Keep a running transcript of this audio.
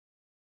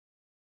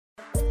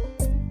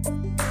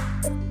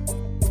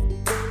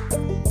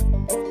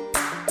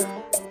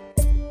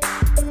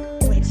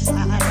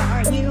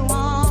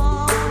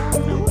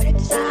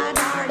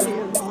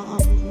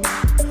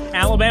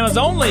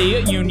Alabama's only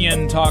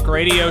union talk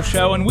radio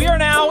show, and we are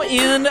now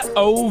in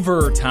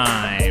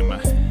overtime.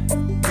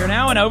 We're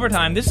now in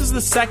overtime. This is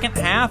the second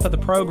half of the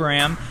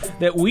program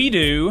that we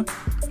do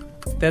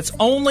that's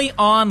only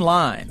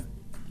online.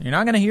 You're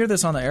not going to hear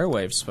this on the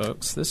airwaves,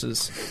 folks. This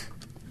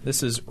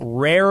is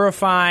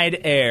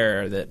rarefied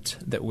air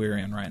that we're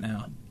in right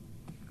now.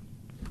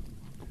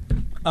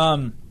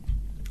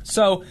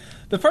 So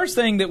the first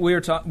thing that we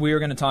are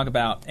going to talk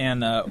about,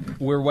 and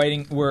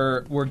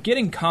we're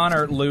getting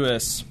Connor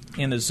Lewis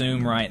in the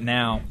Zoom right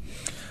now.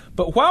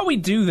 But while we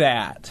do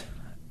that,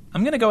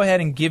 I'm going to go ahead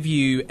and give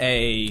you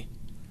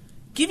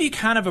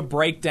kind of a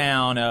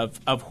breakdown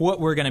of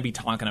what we're going to be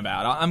talking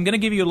about. I'm going to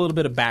give you a little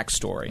bit of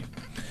backstory,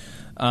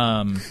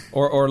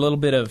 or a little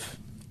bit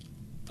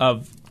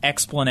of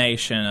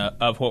explanation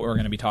of what we're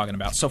going to be talking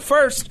about. So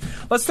first,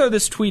 let's throw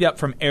this tweet up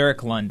from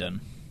Eric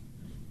London.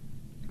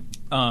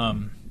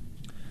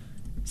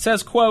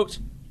 Says, quote,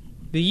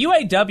 "The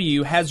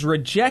UAW has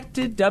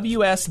rejected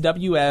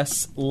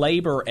WSWS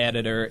labor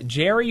editor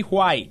Jerry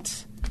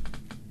White,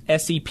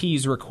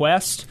 SEP's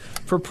request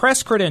for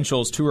press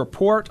credentials to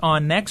report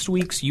on next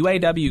week's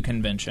UAW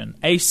convention,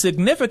 a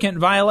significant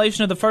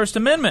violation of the First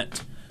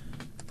Amendment."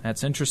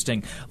 That's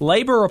interesting.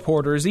 "Labor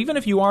reporters, even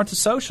if you aren't a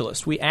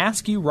socialist, we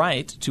ask you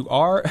write to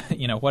our,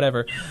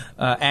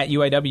 at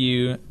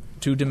UAW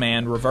to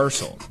demand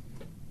reversal.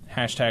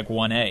 Hashtag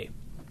 1A.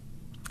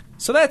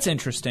 So that's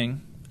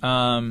interesting.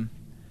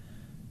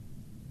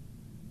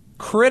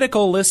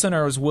 Critical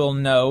listeners will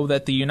know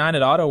that the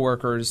United Auto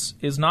Workers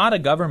is not a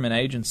government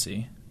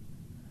agency,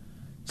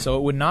 so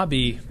it would not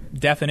be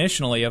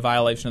definitionally a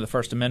violation of the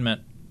First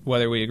Amendment,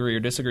 whether we agree or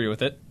disagree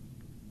with it.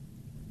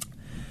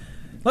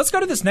 Let's go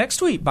to this next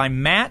tweet by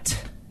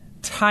Matt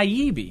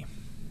Taibbi.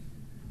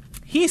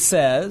 He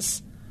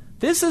says,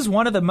 "This is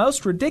one of the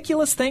most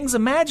ridiculous things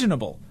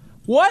imaginable.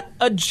 What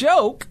a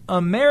joke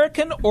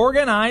American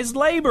organized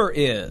labor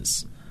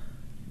is."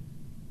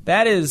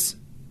 That is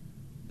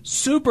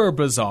super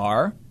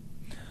bizarre.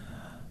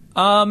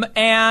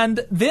 And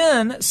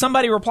then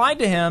somebody replied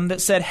to him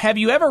that said, "Have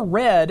you ever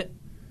read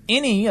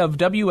any of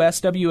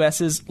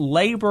WSWS's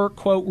labor,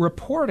 quote,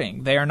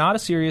 reporting? They are not a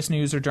serious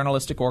news or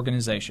journalistic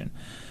organization."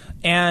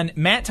 And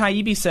Matt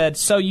Taibbi said,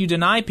 "So you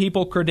deny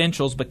people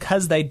credentials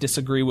because they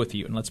disagree with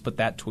you." And let's put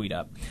that tweet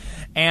up.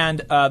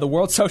 And the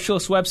World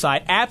Socialist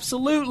website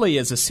absolutely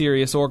is a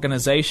serious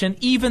organization,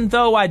 even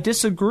though I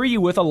disagree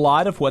with a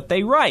lot of what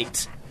they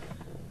write.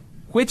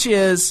 Which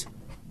is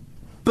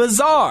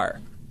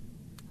bizarre.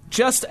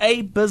 Just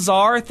a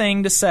bizarre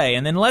thing to say.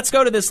 And then let's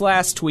go to this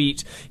last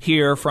tweet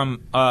here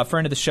from a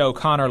friend of the show,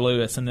 Connor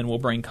Lewis, and then we'll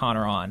bring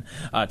Connor on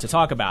to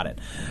talk about it.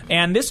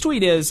 And this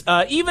tweet is,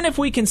 "Even if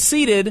we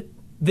conceded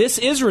this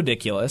is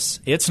ridiculous,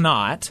 it's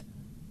not.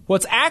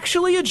 What's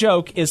actually a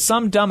joke is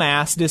some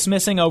dumbass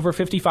dismissing over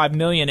 55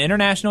 million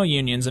international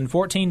unions and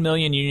 14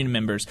 million union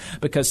members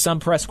because some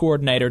press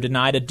coordinator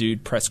denied a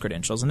dude press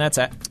credentials." And that's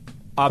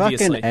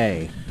obviously fucking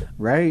A,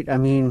 right? I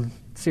mean,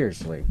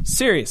 seriously.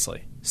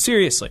 Seriously.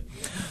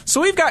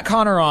 So we've got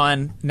Connor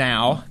on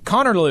now.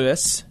 Connor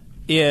Lewis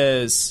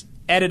is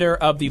editor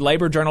of the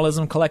Labor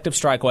Journalism Collective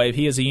Strikewave.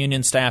 He is a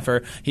union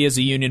staffer. He is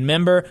a union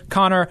member.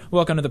 Connor,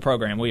 welcome to the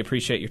program. We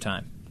appreciate your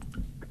time.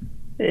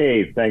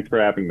 Hey, thanks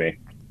for having me.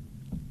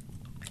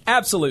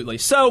 Absolutely.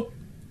 So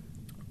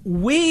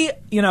we,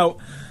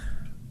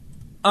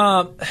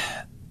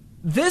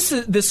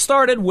 this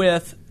started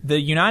with the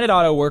United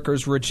Auto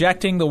Workers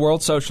rejecting the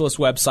World Socialist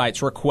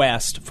website's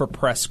request for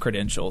press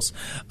credentials.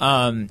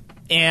 And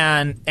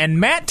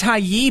Matt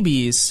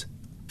Taibbi's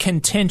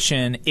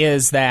contention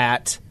is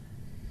that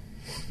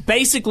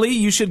basically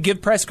you should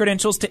give press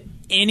credentials to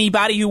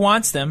anybody who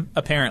wants them,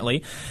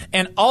 apparently,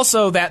 and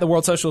also that the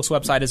World Socialist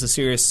website is a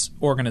serious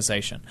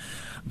organization.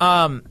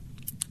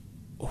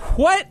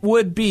 What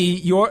would be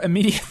your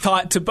immediate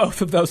thought to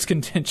both of those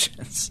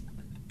contentions?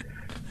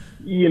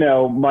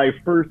 My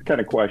first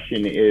kind of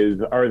question is,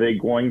 are they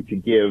going to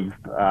give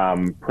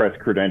press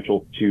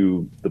credentials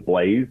to The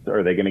Blaze?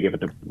 Are they going to give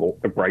it to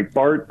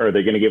Breitbart? Are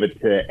they going to give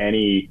it to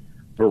any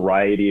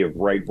variety of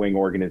right-wing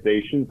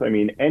organizations? I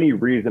mean, any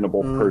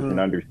reasonable person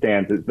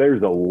understands that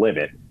there's a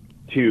limit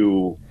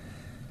to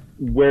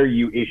where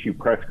you issue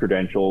press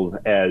credentials,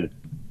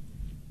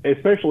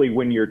 especially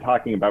when you're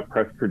talking about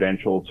press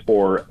credentials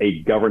for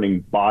a governing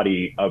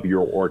body of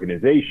your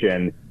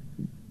organization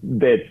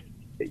that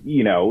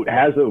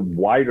has a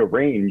wider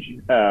range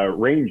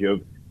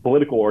of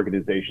political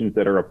organizations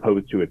that are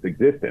opposed to its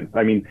existence.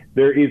 I mean,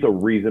 there is a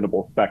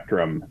reasonable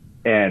spectrum,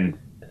 and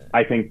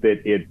I think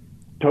that it's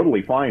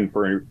totally fine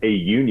for a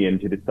union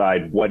to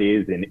decide what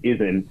is and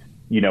isn't,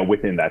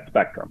 within that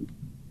spectrum.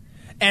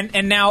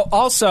 And now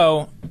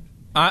also,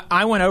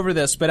 I went over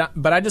this, but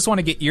I just want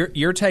to get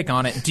your take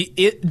on it.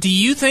 Do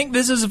you think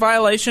this is a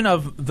violation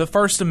of the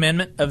First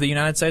Amendment of the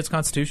United States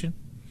Constitution?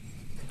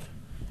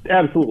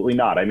 Absolutely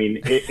not. I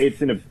mean,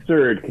 it's an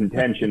absurd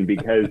contention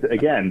because,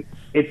 again,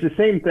 it's the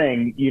same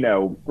thing,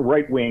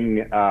 right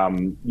wing, I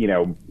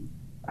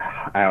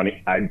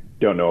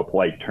don't know a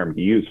polite term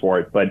to use for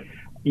it, but,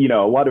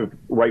 a lot of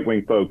right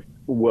wing folks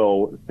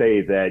will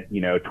say that,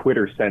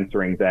 Twitter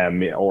censoring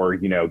them or,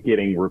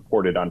 getting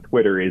reported on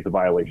Twitter is a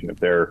violation of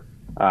their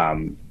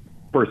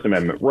First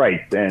Amendment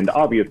rights. And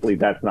obviously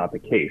that's not the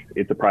case.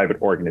 It's a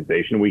private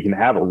organization. We can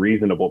have a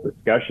reasonable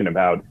discussion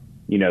about,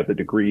 the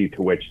degree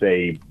to which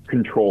they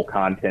control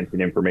content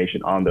and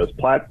information on those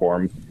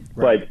platforms.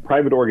 Right. But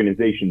private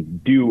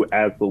organizations do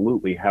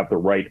absolutely have the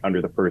right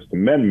under the First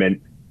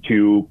Amendment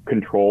to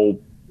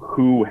control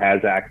who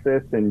has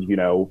access. And,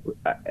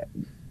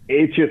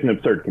 it's just an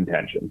absurd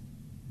contention.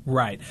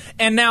 Right.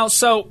 And now,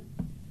 so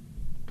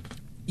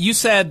you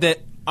said that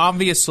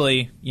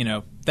obviously,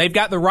 they've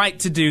got the right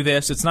to do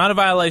this. It's not a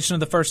violation of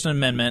the First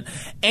Amendment.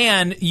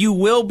 And you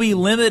will be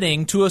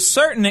limiting to a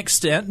certain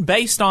extent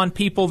based on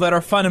people that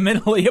are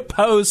fundamentally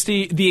opposed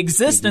to the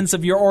existence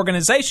of your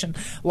organization,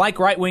 like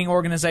right-wing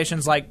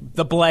organizations like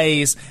The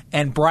Blaze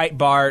and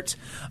Breitbart.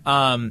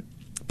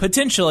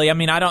 Potentially, I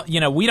mean,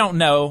 we don't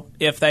know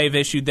if they've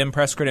issued them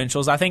press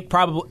credentials. I think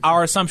probably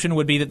our assumption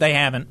would be that they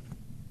haven't.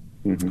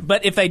 Mm-hmm.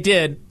 But if they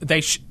did,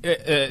 they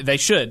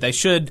should. They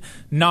should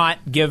not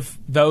give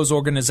those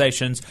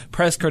organizations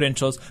press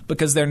credentials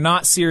because they're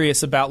not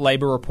serious about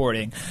labor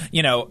reporting.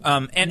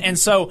 And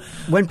so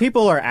when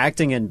people are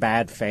acting in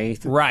bad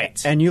faith, right,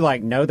 and you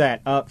know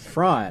that up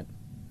front,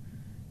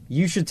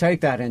 you should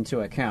take that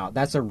into account.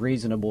 That's a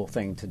reasonable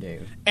thing to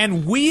do.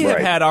 And we have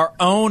had our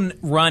own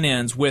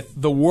run-ins with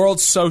the World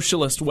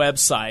Socialist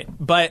website.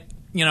 But,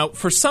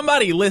 for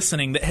somebody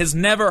listening that has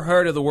never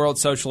heard of the World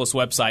Socialist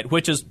website,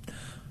 which is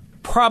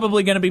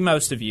probably going to be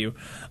most of you,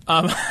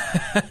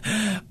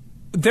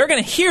 they're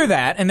going to hear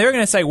that and they're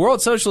going to say,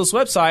 World Socialist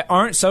website,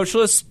 aren't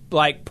socialists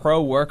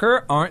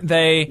pro-worker? Aren't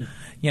they,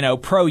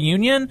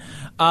 pro-union?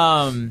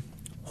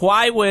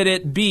 Why would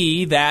it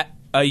be that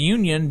a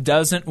union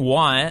doesn't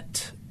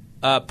want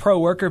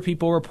pro-worker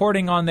people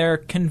reporting on their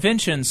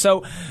convention?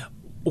 So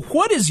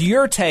what is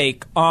your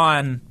take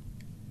on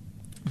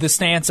the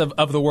stance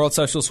of the World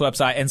Socialist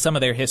website and some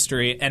of their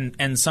history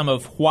and some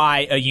of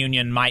why a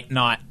union might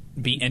not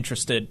be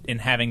interested in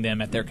having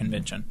them at their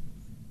convention?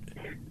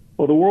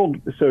 Well, the World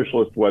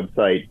Socialist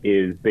website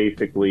is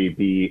basically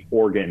the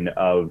organ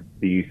of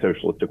the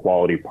Socialist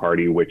Equality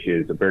Party, which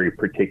is a very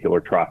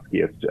particular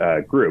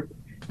Trotskyist group.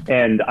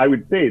 And I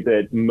would say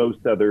that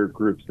most other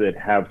groups that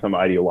have some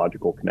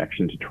ideological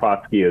connection to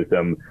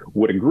Trotskyism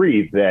would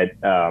agree that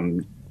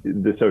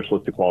the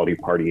Socialist Equality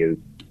Party is,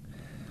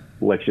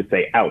 let's just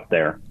say, out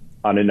there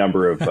on a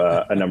number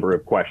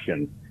of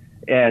questions.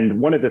 And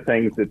one of the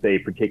things that they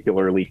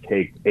particularly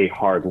take a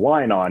hard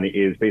line on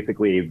is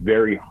basically a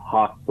very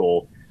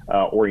hostile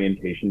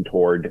orientation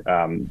toward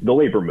the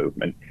labor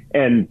movement.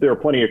 And there are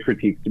plenty of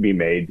critiques to be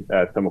made,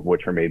 some of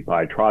which are made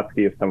by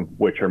Trotskyists, some of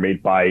which are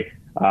made by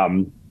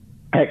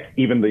heck,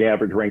 even the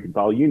average rank and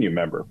file union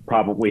member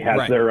probably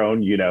has their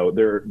own,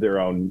 their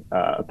own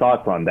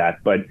thoughts on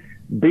that. But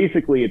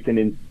basically, it's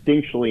an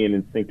instinctually and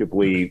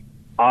instinctively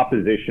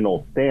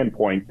oppositional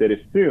standpoint that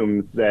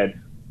assumes that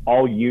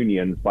all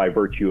unions, by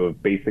virtue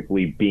of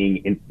basically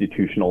being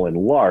institutional and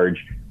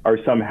large, are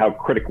somehow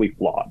critically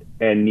flawed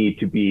and need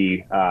to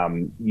be,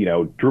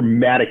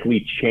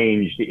 dramatically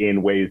changed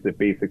in ways that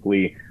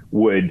basically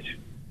would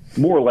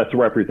more or less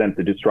represent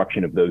the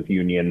destruction of those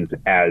unions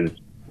as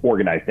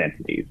organized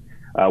entities.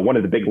 One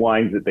of the big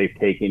lines that they've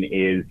taken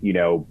is,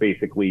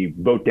 basically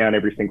vote down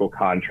every single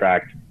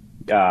contract,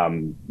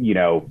 form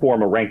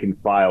a rank and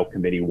file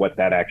committee. What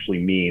that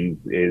actually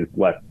means is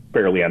left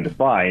fairly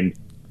undefined.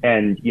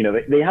 And,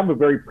 they have a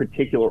very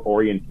particular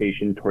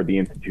orientation toward the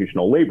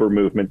institutional labor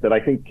movement that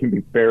I think can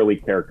be fairly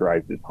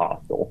characterized as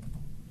hostile.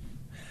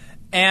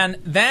 And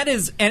that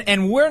is,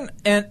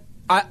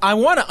 I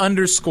want to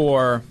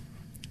underscore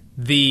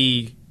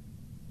the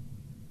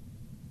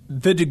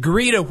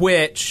degree to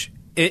which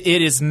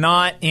it is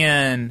not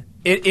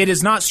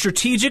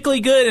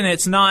strategically good and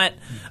it's not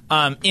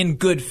in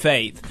good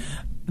faith.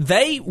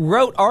 They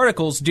wrote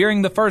articles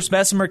during the first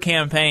Bessemer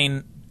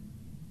campaign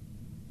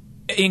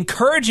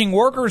encouraging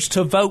workers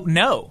to vote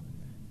no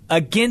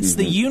against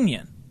the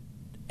union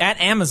at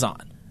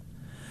Amazon.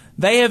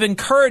 They have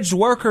encouraged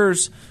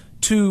workers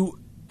to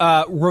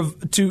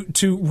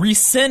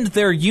rescind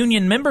their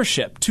union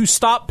membership, to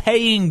stop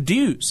paying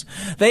dues.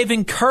 They've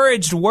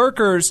encouraged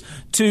workers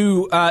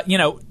to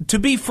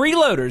be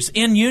freeloaders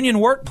in union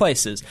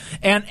workplaces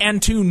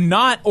and to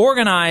not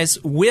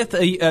organize with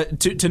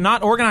to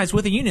not organize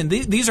with a union.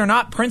 These are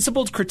not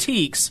principled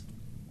critiques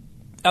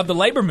of the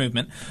labor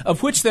movement,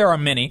 of which there are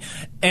many,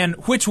 and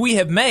which we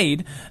have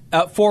made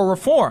for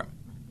reform.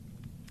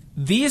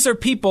 These are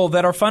people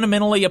that are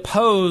fundamentally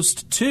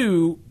opposed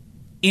to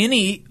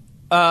any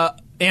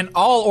and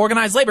all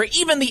organized labor.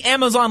 Even the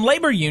Amazon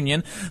labor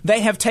union, they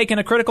have taken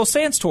a critical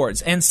stance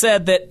towards and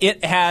said that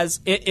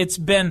it's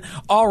been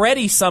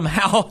already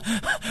somehow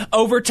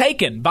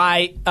overtaken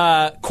by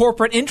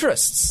corporate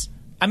interests.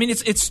 I mean,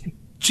 it's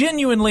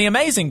genuinely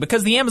amazing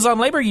because the Amazon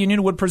labor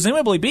union would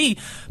presumably be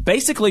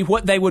basically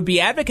what they would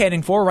be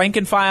advocating for, rank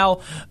and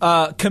file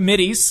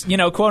committees,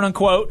 quote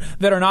unquote,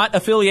 that are not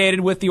affiliated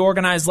with the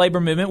organized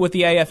labor movement, with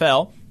the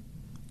AFL.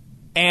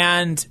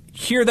 And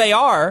here they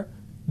are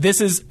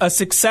this is a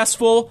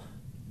successful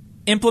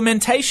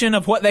implementation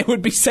of what they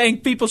would be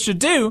saying people should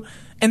do,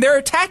 and they're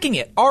attacking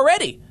it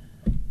already.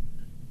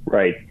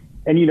 Right.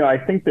 And, you know, I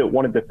think that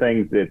one of the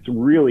things that's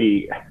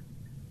really,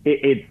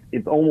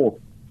 it's almost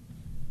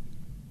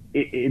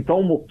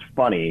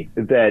funny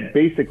that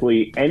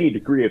basically any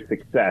degree of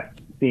success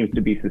seems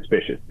to be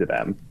suspicious to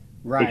them.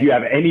 Right.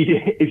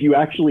 If you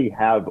actually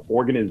have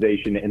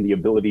organization and the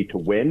ability to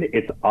win,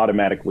 it's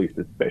automatically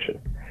suspicious.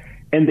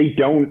 And they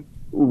don't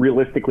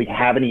realistically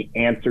have any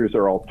answers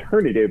or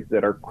alternatives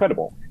that are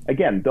credible.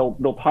 Again,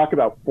 they'll talk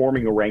about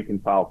forming a rank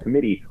and file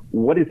committee.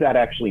 What does that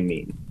actually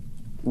mean?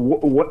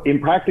 What in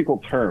practical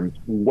terms,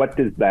 what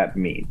does that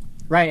mean?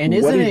 Right, and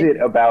what is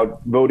it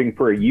about voting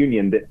for a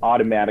union that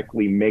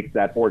automatically makes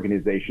that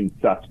organization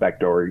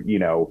suspect or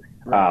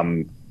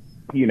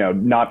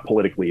not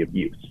politically of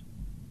use?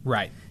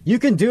 Right. You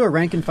can do a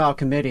rank and file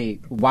committee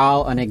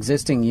while an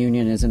existing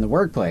union is in the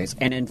workplace.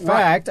 And in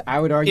fact, I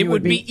would argue it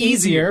would be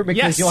easier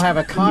because yes. you'll have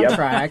a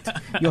contract,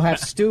 you'll have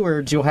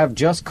stewards, you'll have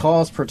just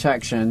cause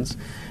protections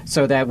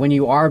so that when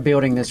you are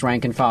building this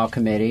rank and file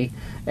committee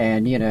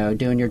and,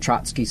 doing your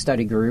Trotsky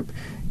study group,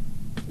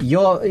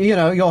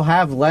 you'll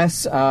have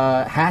less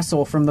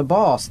hassle from the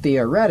boss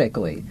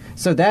theoretically.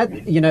 So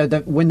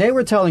that, when they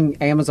were telling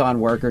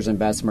Amazon workers and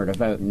Bessemer to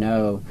vote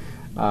no,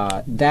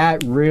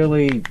 that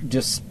really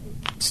just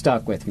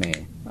stuck with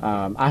me.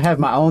 I have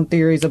my own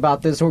theories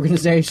about this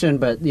organization,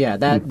 but yeah,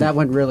 that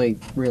one really,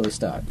 really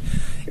stuck.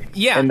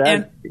 Yeah,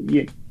 go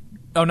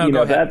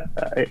ahead.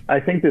 I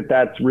think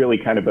that's really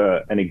kind of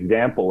an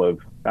example of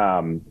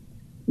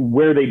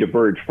where they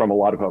diverge from a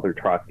lot of other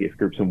Trotskyist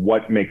groups and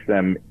what makes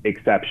them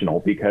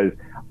exceptional, because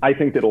I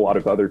think that a lot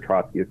of other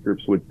Trotskyist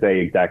groups would say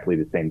exactly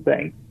the same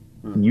thing.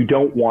 You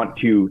don't want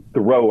to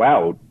throw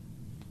out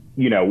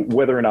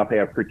whether or not they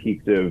have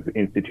critiques of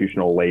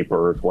institutional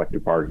labor or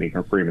collective bargaining or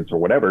agreements or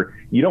whatever,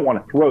 you don't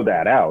want to throw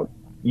that out.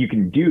 You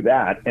can do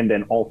that and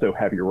then also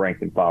have your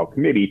rank and file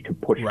committee to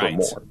push for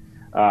more.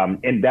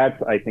 And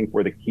that's, I think,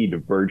 where the key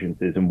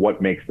divergence is and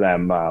what makes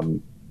them,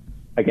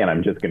 again,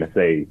 I'm just going to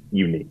say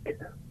unique.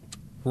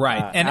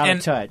 Right. Out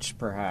of touch,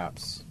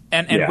 perhaps.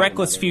 And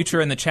Reckless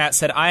Future in the chat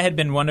said, I had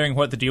been wondering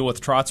what the deal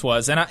with Trots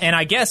was. And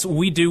I guess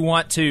we do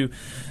want to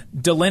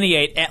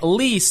delineate at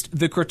least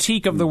the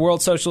critique of the World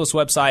Socialist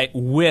website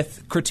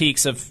with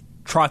critiques of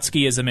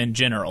Trotskyism in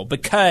general,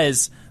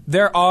 because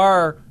there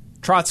are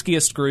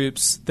Trotskyist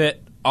groups that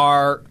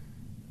are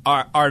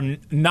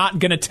not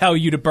going to tell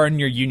you to burn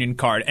your union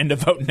card and to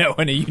vote no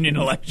in a union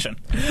election.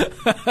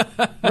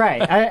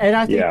 Right.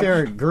 I think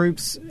there are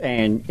groups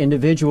and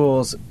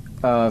individuals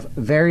of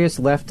various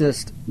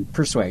leftist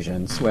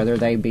persuasions, whether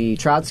they be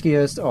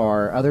Trotskyist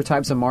or other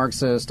types of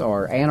Marxist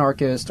or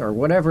anarchist or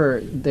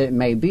whatever that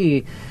may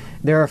be.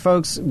 There are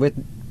folks with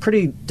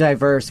pretty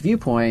diverse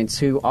viewpoints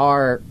who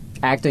are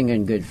acting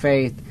in good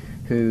faith,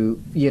 who,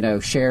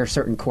 share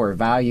certain core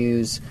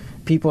values,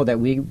 people that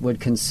we would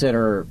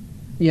consider,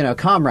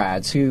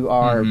 comrades who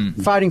are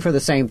fighting for the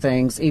same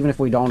things, even if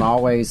we don't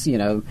always,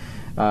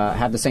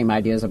 have the same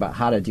ideas about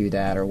how to do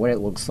that or what it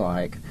looks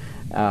like.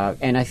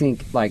 And I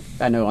think, I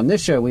know on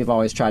this show, we've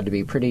always tried to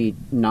be pretty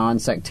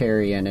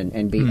non-sectarian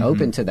and be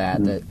open to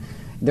that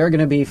there are going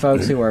to be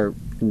folks who are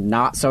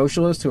not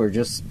socialists, who are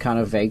just kind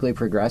of vaguely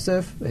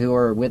progressive, who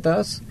are with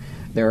us.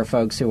 There are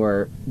folks who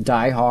are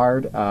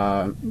diehard,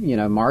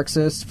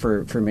 Marxists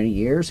for many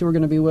years who are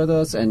going to be with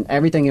us, and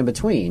everything in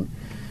between.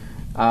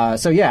 I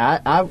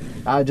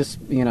just,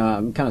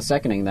 I'm kind of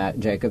seconding that,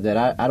 Jacob,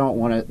 that I don't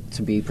want it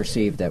to be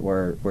perceived that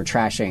we're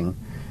trashing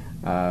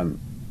an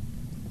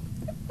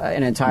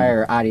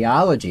entire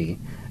ideology.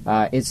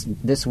 It's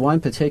this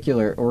one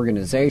particular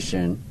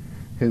organization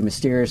who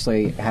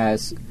mysteriously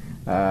has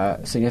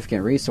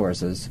significant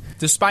resources,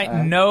 despite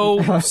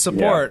no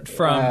support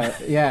from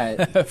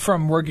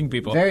from working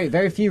people. Very,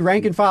 very few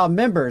rank and file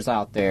members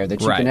out there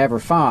that you can ever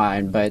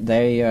find, but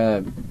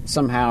they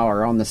somehow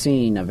are on the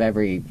scene of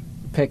every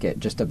picket,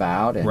 just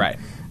about. And,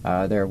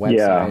 their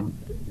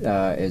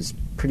website is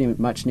pretty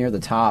much near the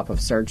top of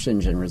search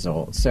engine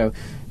results. So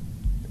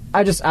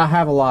I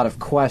have a lot of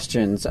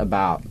questions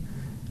about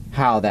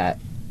how that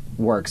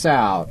works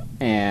out,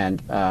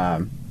 and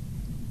I'll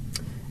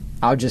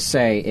just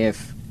say,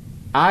 if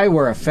I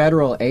were a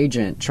federal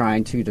agent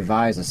trying to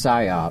devise a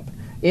PSYOP,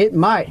 it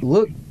might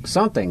look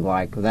something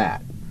like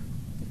that.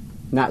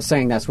 Not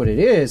saying that's what it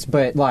is,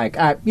 but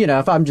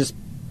if I'm just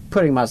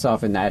putting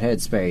myself in that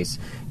headspace,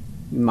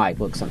 it might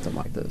look something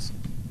like this.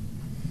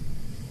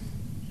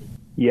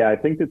 Yeah, I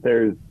think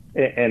that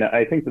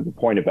I think that the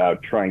point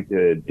about trying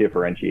to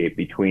differentiate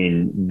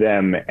between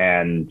them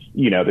and,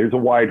 there's a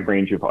wide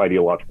range of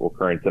ideological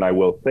currents. And I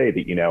will say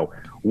that,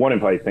 one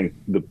of, I think,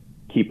 the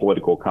key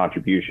political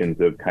contributions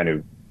of kind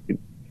of,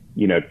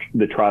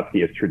 the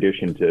Trotskyist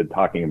tradition to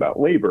talking about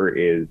labor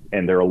is,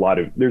 and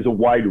there's a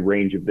wide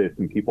range of this,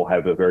 and people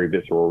have a very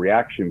visceral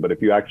reaction. But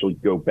if you actually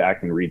go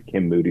back and read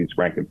Kim Moody's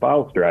rank and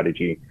file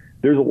strategy,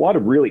 there's a lot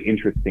of really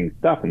interesting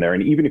stuff in there.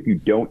 And even if you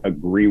don't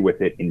agree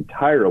with it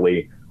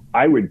entirely,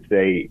 I would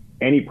say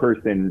any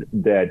person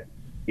that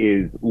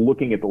is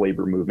looking at the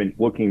labor movement,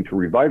 looking to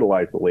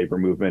revitalize the labor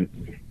movement,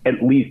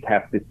 at least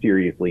has to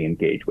seriously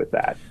engage with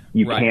that.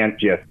 You can't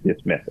just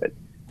dismiss it.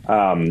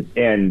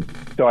 And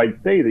so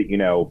I'd say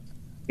that,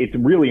 it's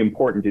really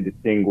important to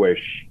distinguish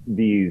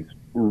these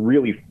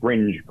really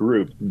fringe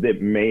groups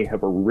that may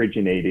have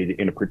originated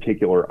in a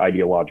particular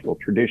ideological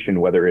tradition,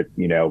 whether it's,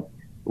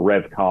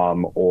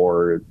 RevCom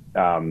or,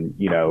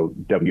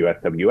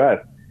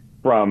 WSWS,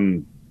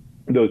 from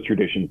those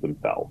traditions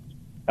themselves.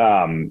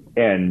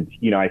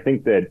 I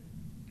think that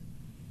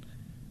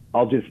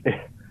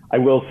I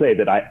will say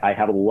that I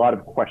have a lot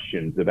of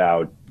questions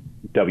about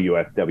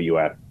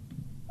WSWS,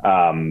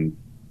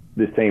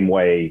 the same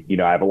way,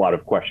 I have a lot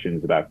of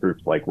questions about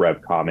groups like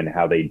RevCom and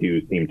how they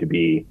do seem to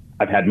be.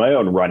 I've had my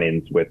own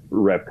run-ins with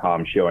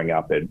RevCom showing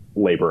up at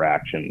labor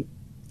actions.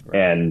 Right.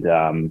 And,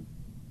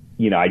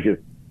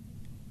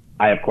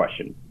 I have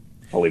questions.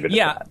 I'll leave it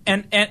at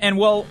that. And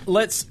well,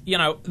 let's,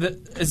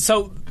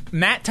 so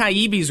Matt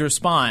Taibbi's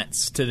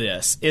response to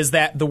this is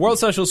that the World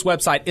Socialist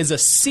website is a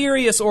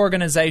serious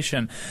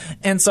organization.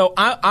 And so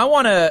I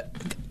want to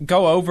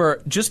go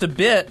over just a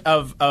bit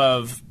of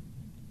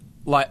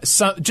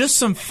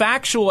some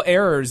factual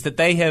errors that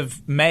they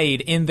have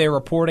made in their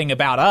reporting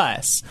about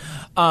us.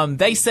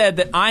 They said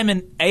that I'm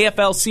an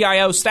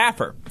AFL-CIO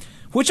staffer,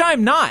 which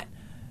I'm not.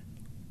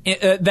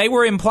 They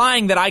were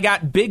implying that I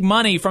got big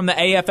money from the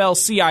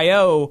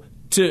AFL-CIO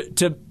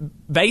to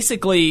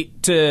basically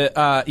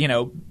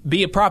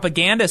be a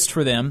propagandist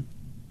for them.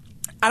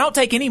 I don't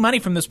take any money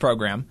from this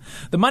program.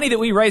 The money that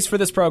we raise for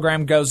this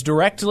program goes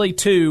directly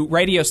to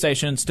radio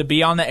stations to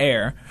be on the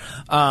air.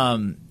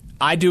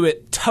 I do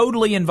it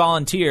totally in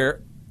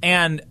volunteer,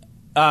 and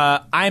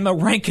I'm a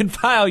rank and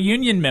file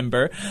union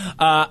member,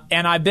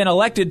 and I've been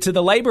elected to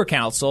the Labor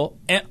Council,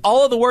 and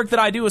all of the work that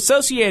I do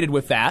associated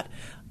with that,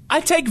 I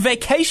take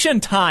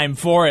vacation time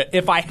for it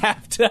if I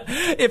have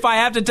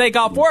to take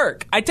off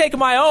work. I take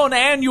my own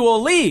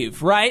annual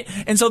leave, right?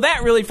 And so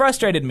that really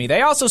frustrated me.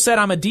 They also said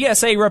I'm a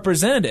DSA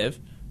representative.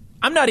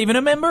 I'm not even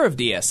a member of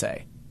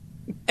DSA.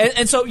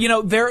 And so,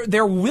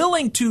 they're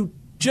willing to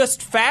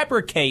just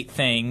fabricate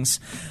things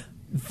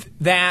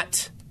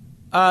that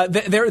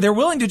they're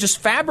willing to just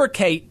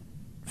fabricate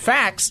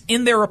facts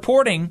in their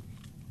reporting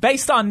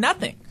based on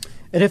nothing.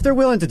 And if they're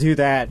willing to do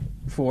that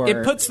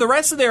it puts the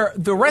rest of their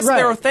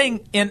thing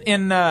in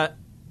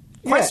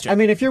question. Yeah, I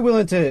mean, if you're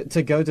willing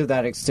to go to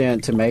that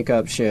extent to make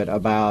up shit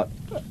about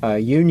a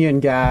union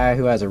guy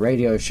who has a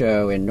radio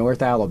show in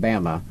North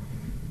Alabama,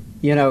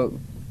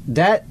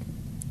 that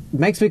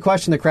makes me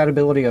question the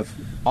credibility of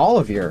all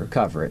of your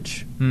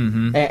coverage.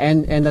 Mm-hmm.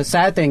 And the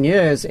sad thing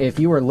is, if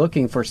you are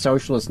looking for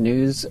socialist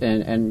news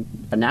and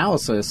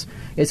analysis,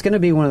 it's going to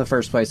be one of the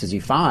first places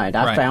you find.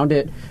 I found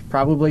it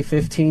probably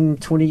 15,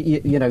 20,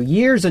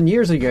 years and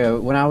years ago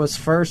when I was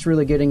first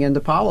really getting into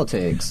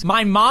politics.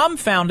 My mom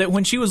found it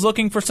when she was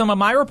looking for some of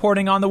my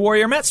reporting on the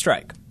Warrior Met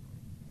strike.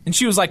 And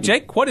she was like,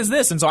 Jake, what is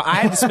this? And so I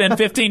had to spend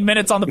 15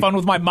 minutes on the phone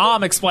with my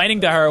mom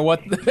explaining to her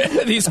what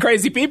these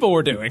crazy people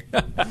were doing.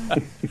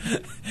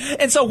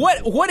 And so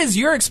what is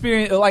your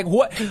experience like?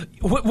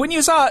 When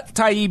you saw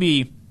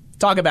Taibbi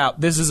talk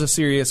about this is a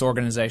serious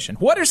organization,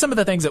 what are some of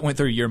the things that went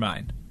through your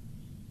mind?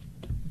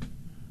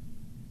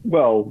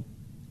 Well,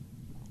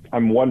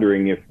 I'm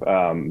wondering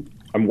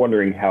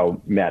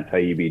how Matt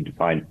Taibbi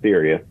defines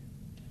serious,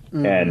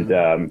 and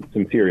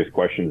some serious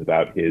questions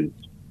about his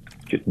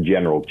just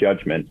general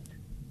judgment.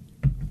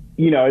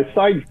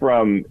 Aside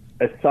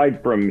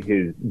from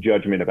his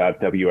judgment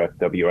about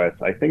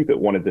WSWS, I think that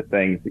one of the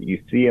things that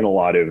you see in a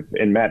lot of,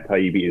 and Matt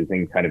Taibbi is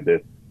in kind of this,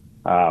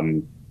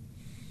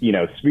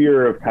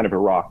 sphere of kind of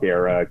Iraq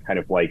era, kind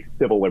of like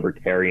civil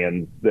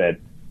libertarians that,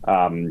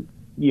 kind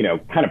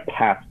of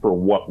pass for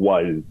what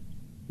was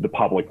the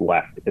public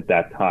left at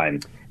that time.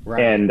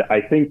 Right. And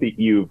I think that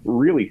you've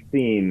really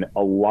seen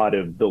a lot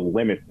of the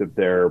limits of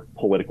their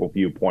political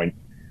viewpoints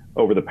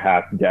over the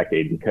past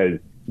decade, because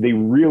they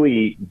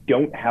really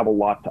don't have a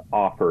lot to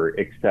offer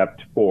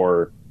except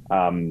for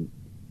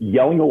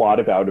yelling a lot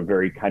about a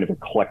very kind of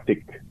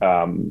eclectic,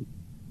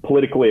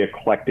 politically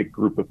eclectic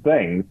group of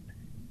things,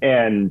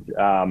 and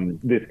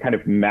this kind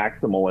of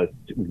maximalist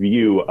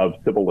view of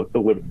civil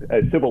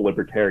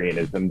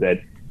libertarianism that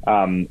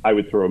I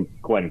would throw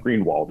Glenn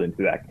Greenwald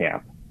into that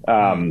camp.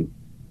 And,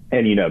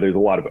 there's a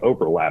lot of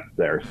overlaps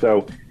there.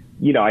 So,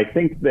 I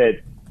think that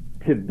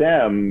to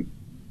them,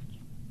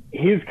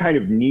 his kind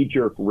of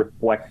knee-jerk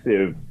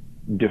reflexive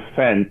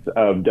defense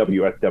of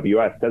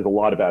WSWS says a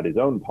lot about his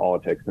own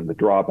politics and the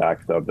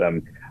drawbacks of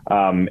them,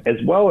 as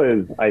well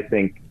as, I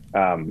think,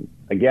 some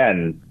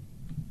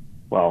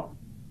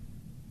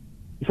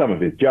of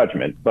his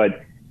judgment.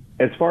 But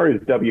as far as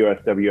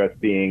WSWS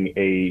being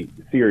a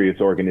serious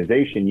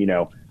organization,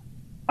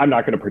 I'm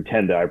not going to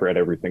pretend that I've read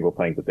every single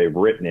thing that they've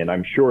written, and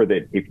I'm sure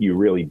that if you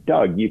really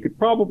dug, you could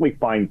probably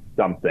find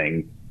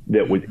something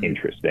that was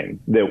interesting,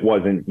 that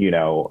wasn't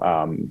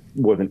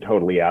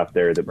totally out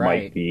there, that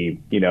might be,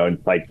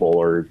 insightful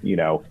or,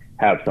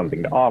 have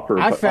something to offer.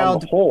 On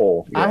the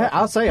whole,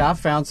 I'll say I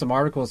found some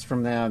articles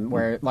from them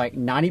where like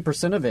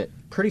 90% of it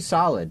pretty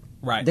solid.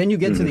 Right. Then you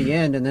get to the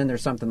end, and then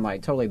there's something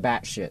like totally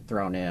batshit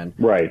thrown in.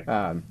 Right.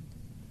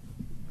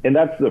 And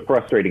that's the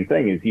frustrating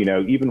thing is,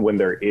 even when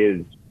there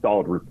is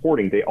solid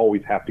reporting, they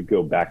always have to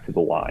go back to the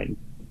line.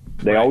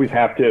 They always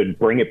have to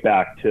bring it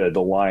back to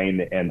the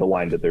line and the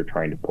line that they're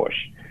trying to push.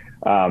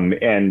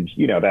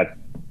 That's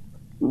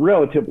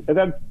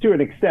that's to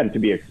an extent to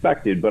be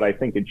expected, but I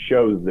think it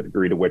shows the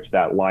degree to which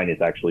that line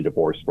is actually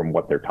divorced from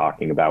what they're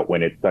talking about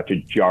when it's such a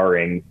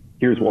jarring,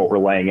 here's what we're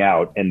laying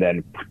out, and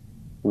then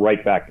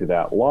right back to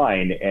that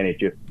line, and it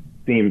just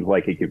seems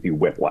like it gives you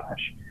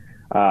whiplash.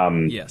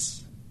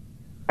 Yes.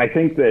 I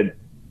think that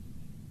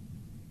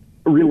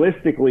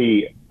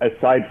realistically,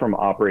 aside from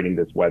operating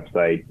this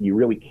website, you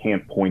really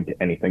can't point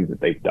to anything that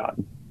they've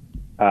done.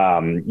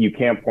 You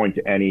can't point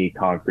to any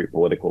concrete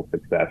political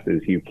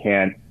successes. You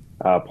can't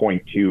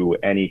point to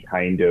any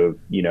kind of,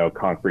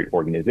 concrete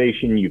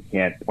organization. You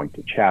can't point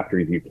to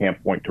chapters. You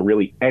can't point to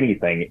really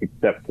anything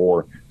except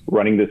for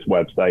running this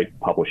website,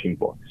 publishing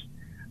books.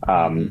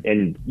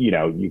 And,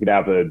 you could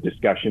have a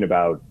discussion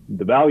about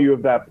the value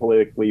of that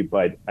politically,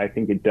 but I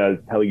think it does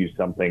tell you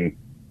something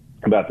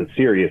about the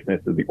seriousness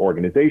of the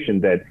organization,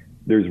 that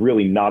there's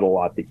really not a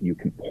lot that you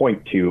can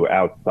point to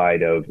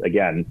outside of,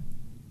 again,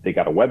 they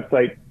got a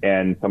website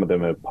and some of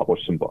them have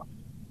published some books.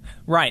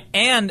 Right.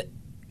 And,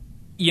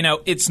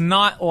 it's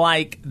not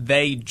like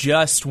they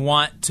just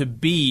want to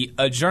be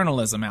a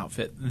journalism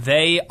outfit.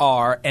 They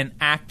are an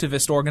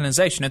activist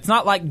organization. It's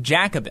not like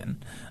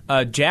Jacobin.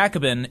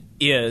 Jacobin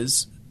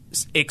is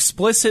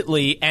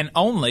explicitly and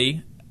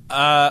only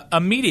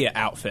a media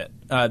outfit.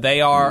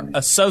 They are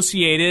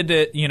associated,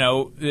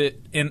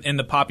 in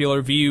the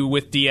popular view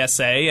with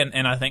DSA,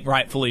 and I think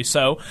rightfully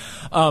so.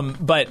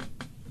 But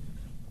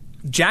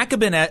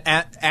Jacobin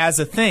as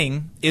a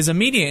thing is a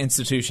media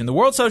institution. The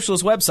World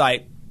Socialist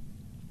website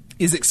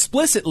is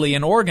explicitly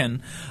an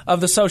organ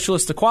of the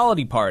Socialist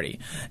Equality Party.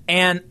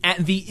 And at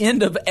the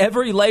end of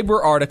every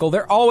labor article,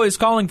 they're always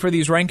calling for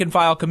these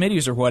rank-and-file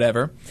committees or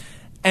whatever,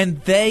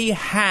 and they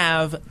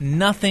have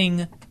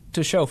nothing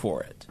to show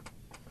for it.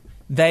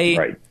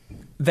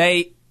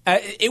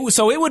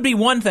 So it would be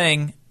one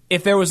thing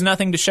if there was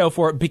nothing to show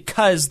for it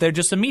because they're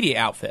just a media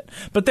outfit.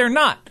 But they're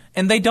not,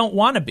 and they don't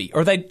want to be,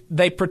 or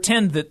they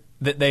pretend that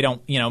they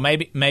don't,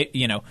 maybe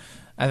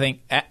I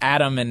think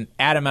Adam and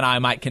I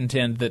might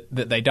contend that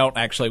they don't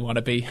actually want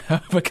to be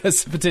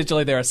because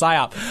potentially they're a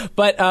psyop.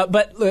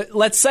 But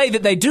let's say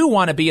that they do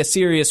want to be a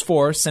serious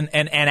force and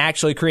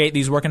actually create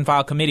these work and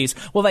file committees.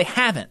 Well, they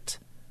haven't.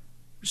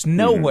 There's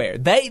nowhere.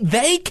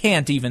 They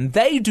can't even.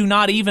 They do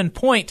not even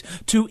point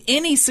to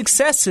any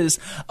successes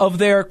of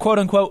their quote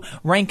unquote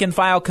rank and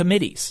file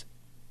committees.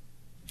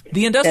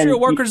 The industrial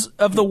workers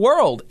of the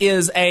world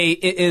is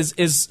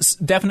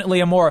definitely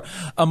a more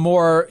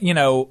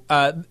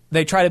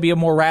they try to be a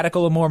more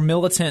radical, a more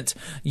militant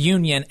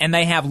union, and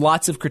they have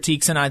lots of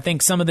critiques, and I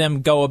think some of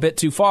them go a bit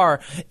too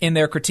far in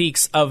their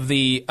critiques of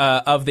the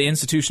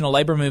institutional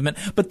labor movement.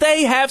 But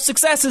they have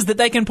successes that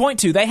they can point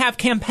to. They have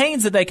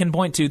campaigns that they can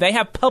point to. They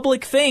have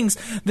public things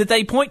that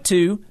they point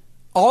to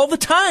all the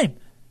time,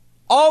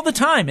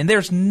 and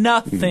there's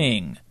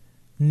nothing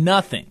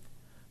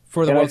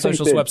for the World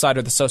Socialist website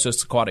or the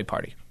Socialist Equality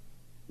Party.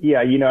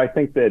 Yeah, I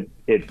think that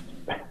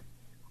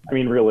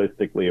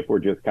realistically, if we're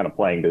just kind of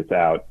playing this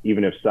out,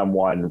 even if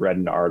someone read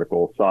an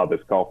article, saw this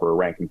call for a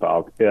rank and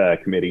file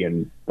committee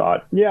and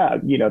thought,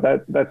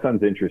 that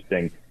sounds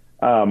interesting.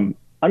 I'm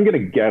going to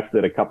guess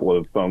that a couple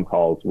of phone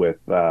calls with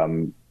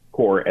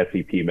core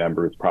SEP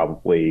members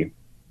probably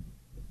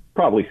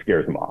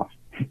scares them off.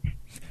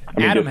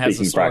 Adam has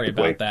a story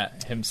about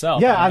that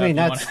himself. Yeah,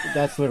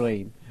 that's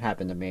literally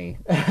happened to me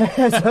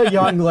as a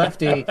young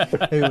lefty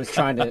who was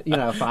trying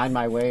to, find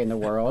my way in the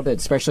world,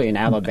 especially in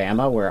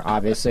Alabama, where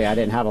obviously I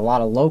didn't have a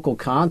lot of local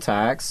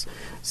contacts.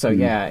 So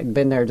yeah,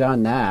 been there,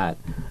 done that.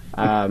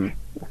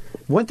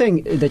 One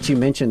thing that you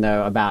mentioned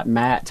though about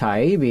Matt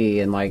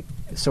Taibbi and like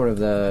sort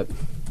of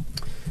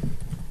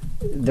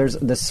there's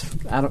this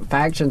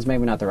faction's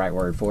maybe not the right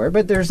word for it,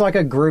 but there's like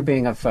a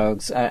grouping of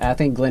folks. I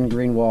think Glenn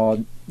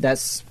Greenwald,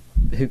 that's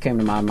who came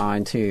to my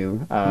mind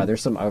too.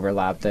 There's some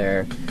overlap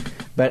there,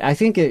 but I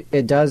think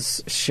it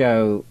does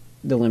show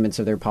the limits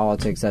of their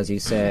politics, as you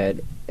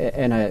said,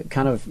 and a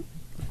kind of,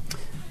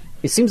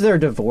 it seems they're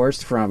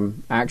divorced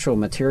from actual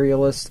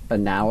materialist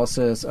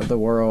analysis of the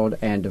world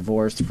and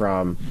divorced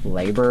from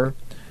labor,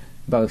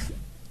 both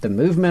the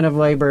movement of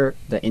labor,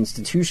 the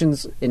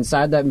institutions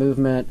inside that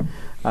movement,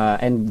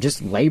 and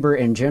just labor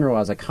in general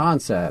as a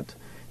concept.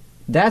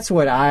 That's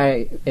what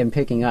I am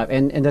picking up.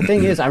 And the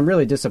thing is, I'm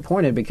really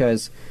disappointed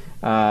because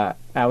I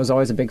was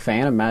always a big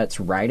fan of Matt's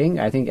writing.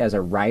 I think as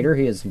a writer,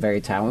 he is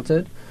very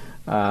talented.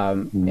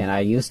 And I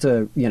used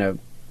to,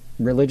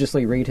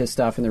 religiously read his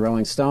stuff in the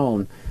Rolling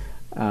Stone.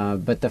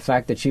 But the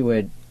fact that you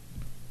would,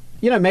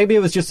 maybe it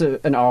was just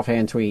an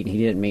offhand tweet. He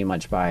didn't mean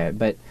much by it.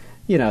 But,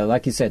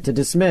 like you said, to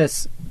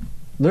dismiss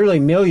literally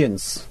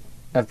millions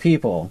of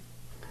people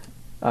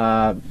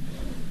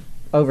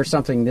over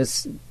something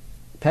this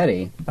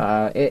petty.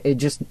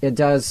 It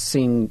does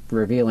seem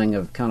revealing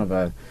of kind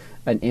of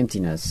an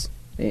emptiness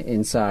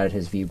inside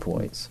his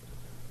viewpoints.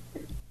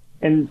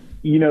 And,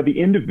 the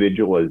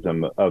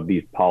individualism of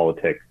these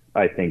politics,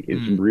 I think,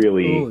 is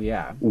really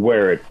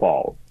where it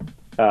falls.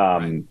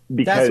 Right.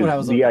 Because that's what I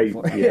was looking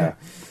for.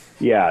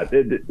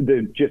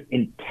 The just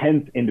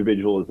intense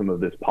individualism of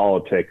this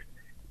politics,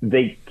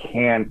 they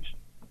can't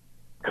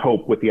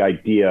cope with the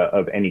idea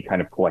of any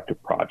kind of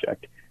collective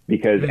project,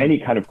 because any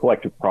kind of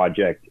collective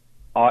project,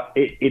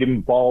 it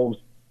involves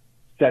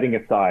setting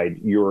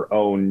aside your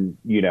own,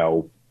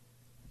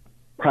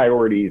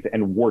 priorities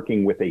and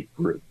working with a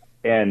group,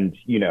 and,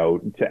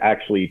 to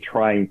actually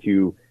trying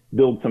to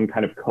build some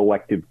kind of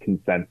collective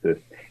consensus.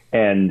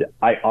 And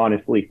I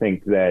honestly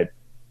think that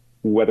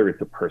whether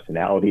it's a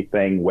personality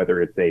thing,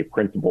 whether it's a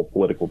principal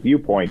political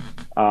viewpoint,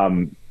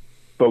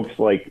 folks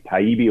like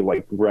Taibbi,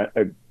 like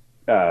Glenn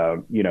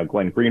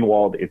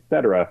Greenwald,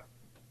 etc.,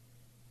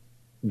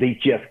 they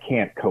just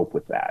can't cope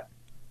with that.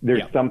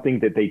 There's something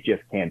that they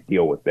just can't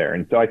deal with there.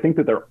 And so I think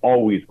that they're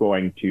always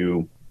going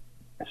to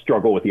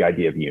struggle with the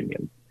idea of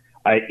unions.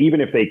 Even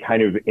if they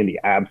kind of in the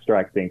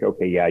abstract think,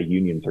 okay, yeah,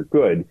 unions are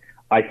good,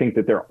 I think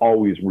that they're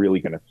always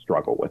really going to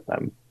struggle with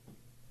them.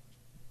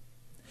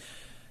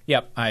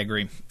 Yep, I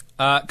agree.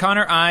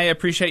 Connor, I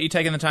appreciate you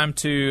taking the time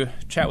to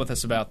chat with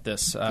us about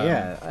this.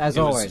 As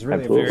always,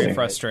 really very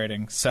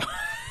frustrating. So,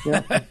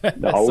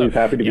 always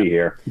happy to be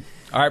here.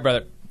 All right,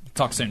 brother.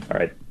 Talk soon. All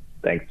right,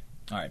 thanks.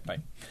 All right, bye.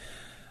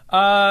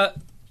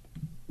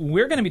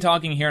 We're going to be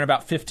talking here in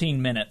about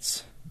 15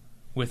 minutes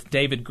with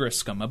David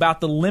Griscom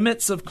about the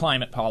limits of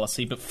climate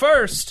policy. But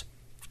first,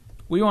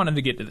 we wanted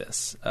to get to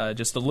this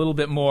just a little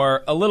bit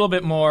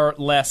more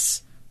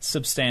less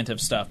substantive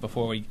stuff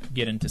before we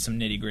get into some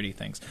nitty-gritty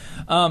things.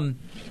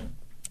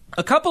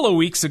 A couple of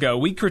weeks ago,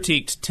 we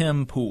critiqued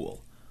Tim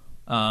Pool.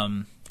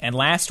 And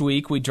last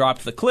week, we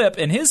dropped the clip,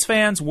 and his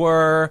fans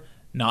were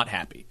not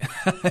happy,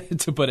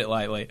 to put it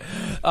lightly.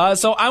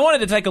 So I wanted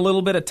to take a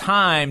little bit of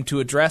time to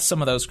address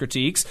some of those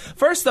critiques.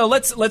 First, though,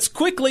 let's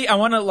quickly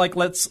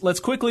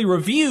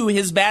review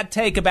his bad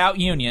take about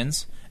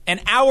unions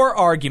and our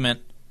argument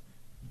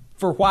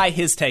for why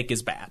his take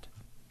is bad.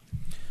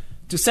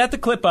 To set the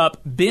clip up,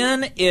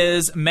 Ben Burgess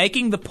is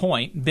making the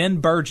point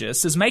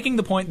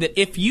that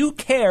if you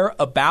care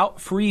about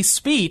free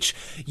speech,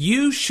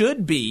 you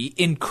should be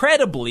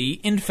incredibly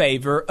in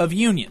favor of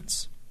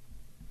unions.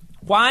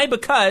 Why?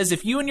 Because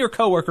if you and your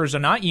coworkers are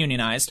not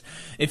unionized,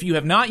 if you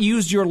have not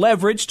used your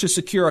leverage to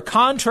secure a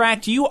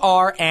contract, you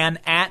are an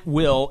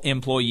at-will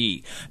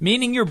employee,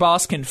 meaning your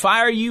boss can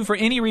fire you for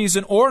any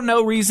reason or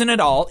no reason at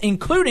all,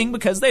 including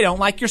because they don't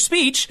like your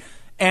speech,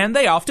 and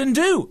they often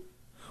do.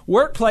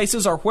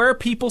 Workplaces are where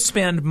people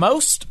spend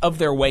most of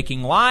their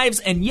waking lives,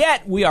 and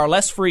yet we are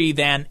less free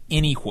than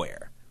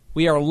anywhere.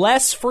 We are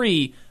less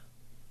free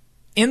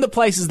in the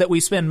places that we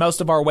spend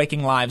most of our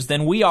waking lives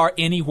than we are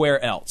anywhere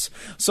else.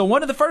 So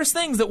one of the first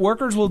things that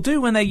workers will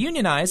do when they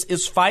unionize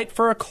is fight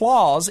for a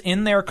clause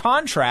in their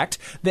contract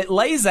that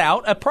lays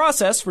out a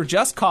process for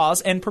just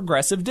cause and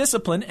progressive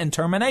discipline and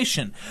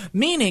termination,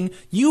 meaning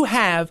you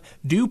have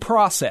due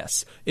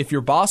process. If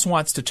your boss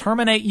wants to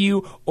terminate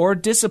you or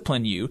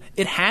discipline you,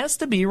 it has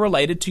to be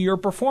related to your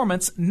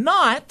performance,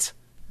 not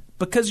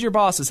because your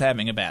boss is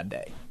having a bad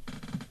day.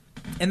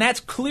 And that's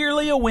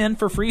clearly a win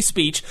for free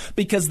speech,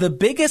 because the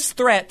biggest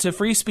threat to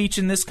free speech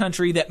in this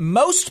country that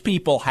most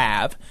people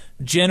have,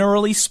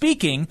 generally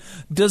speaking,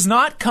 does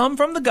not come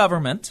from the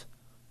government,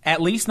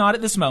 at least not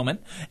at this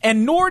moment,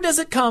 and nor does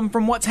it come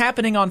from what's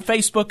happening on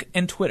Facebook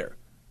and Twitter.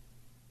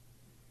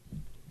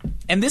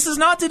 And this is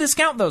not to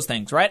discount those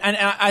things, right? And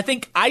I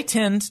think I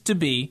tend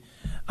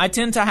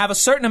to have a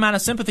certain amount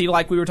of sympathy,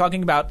 like we were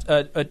talking about,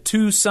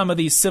 to some of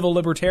these civil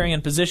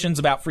libertarian positions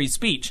about free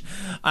speech.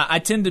 I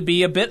tend to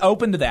be a bit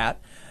open to that,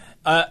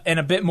 and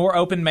a bit more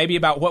open maybe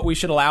about what we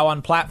should allow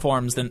on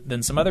platforms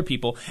than some other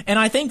people. And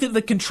I think that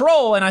the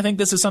control, and I think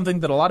this is something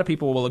that a lot of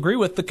people will agree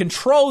with, the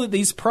control that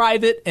these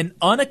private and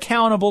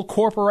unaccountable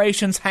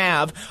corporations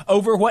have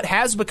over what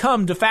has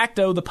become de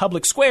facto the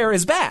public square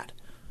is bad.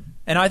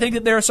 And I think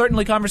that there are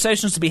certainly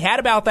conversations to be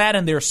had about that,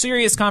 and there are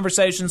serious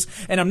conversations,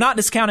 and I'm not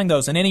discounting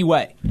those in any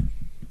way.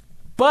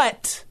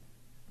 But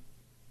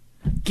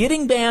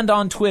getting banned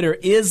on Twitter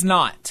is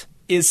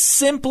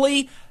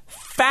simply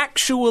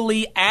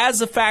factually,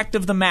 as a fact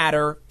of the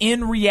matter,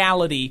 in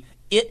reality,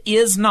 it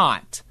is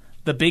not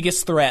the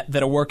biggest threat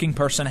that a working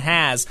person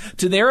has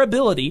to their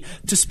ability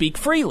to speak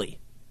freely.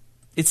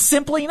 It's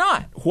simply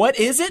not. What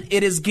is it?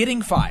 It is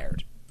getting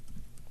fired,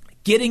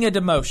 getting a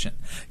demotion,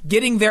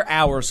 getting their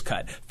hours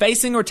cut,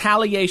 facing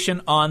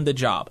retaliation on the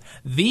job.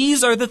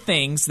 These are the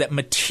things that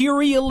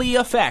materially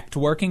affect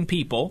working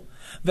people,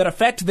 that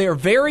affect their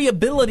very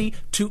ability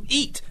to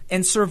eat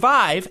and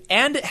survive,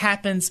 and it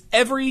happens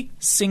every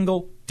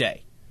single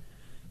day.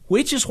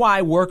 which is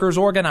why workers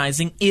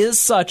organizing is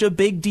such a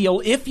big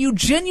deal if you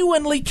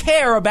genuinely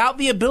care about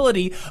the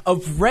ability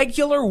of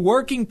regular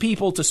working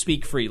people to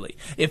speak freely.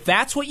 If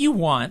that's what you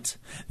want,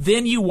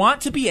 then you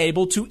want to be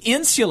able to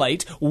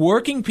insulate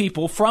working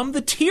people from the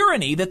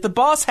tyranny that the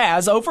boss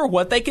has over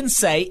what they can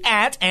say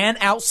at and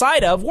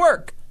outside of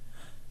work.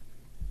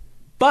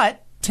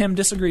 But Tim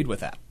disagreed with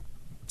that.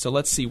 So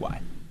let's see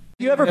why.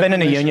 You ever been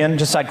in a union?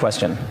 Just side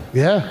question.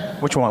 Yeah.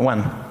 Which one?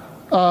 When?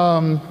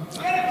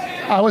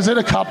 I was in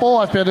a couple.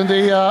 I've been in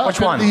the.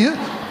 Which one?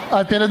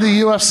 I've been in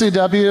the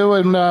UFCW,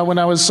 and when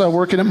I was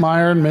working at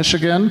Meyer in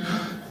Michigan,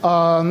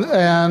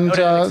 and Noted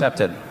and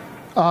accepted.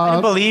 I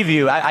didn't believe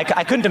you.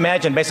 I couldn't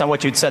imagine, based on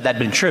what you'd said, that'd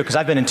been true, because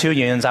I've been in 2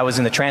 unions. I was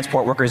in the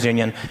Transport Workers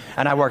Union,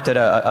 and I worked at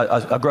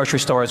a grocery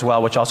store as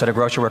well, which also had a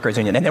grocery workers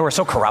union, and they were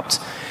so corrupt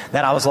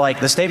that I was like,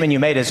 the statement you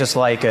made is just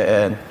like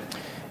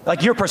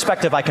your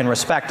perspective I can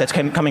respect that's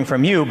coming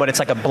from you, but it's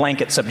like a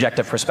blanket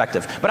subjective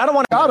perspective. But I don't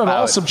want to not at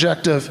all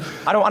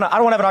subjective. I don't want to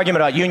have an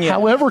argument about union.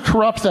 However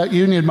corrupt that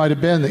union might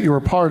have been that you were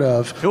part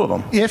of, 2 of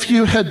them. If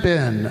you had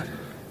been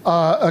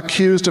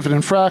accused of an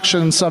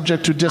infraction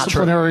subject to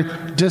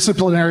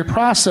disciplinary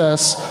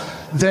process,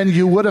 then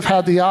you would have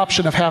had the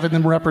option of having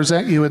them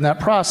represent you in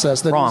that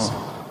process. Wrong.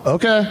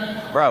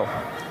 Okay. Bro.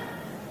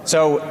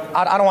 So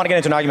I don't want to get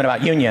into an argument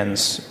about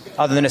unions,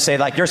 other than to say,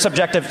 like, your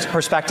subjective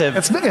perspective.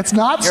 It's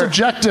not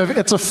subjective.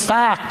 It's a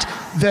fact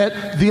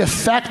that the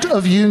effect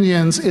of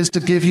unions is to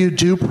give you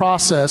due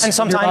process. And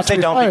sometimes they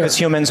don't, because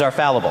humans are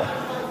fallible.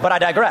 But I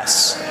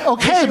digress.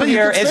 Okay, but you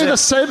can say the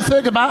same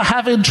thing about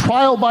having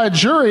trial by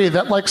jury,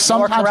 that like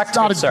sometimes it's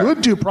not a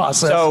good due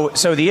process.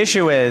 So the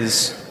issue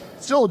is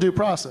still a due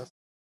process.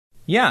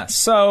 Yeah,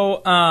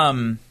 so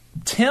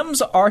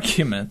Tim's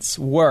arguments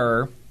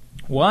were,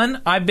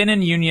 1, I've been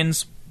in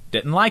unions,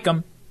 didn't like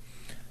them.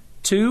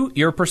 2,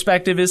 your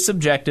perspective is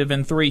subjective.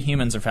 And 3,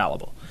 humans are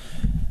fallible.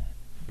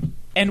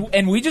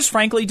 And we just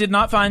frankly did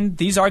not find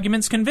these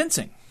arguments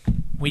convincing.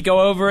 We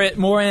go over it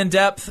more in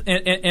depth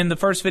in the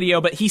first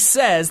video, but he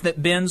says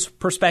that Ben's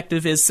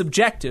perspective is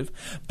subjective,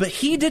 but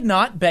he did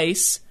not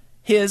base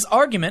his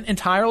argument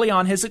entirely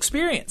on his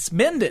experience.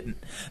 Ben didn't.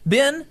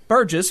 Ben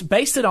Burgess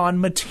based it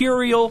on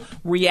material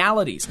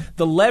realities,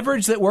 the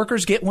leverage that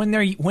workers get when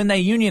they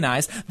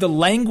unionize, the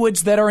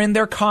language that are in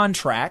their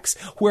contracts,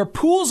 where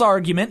Poole's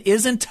argument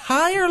is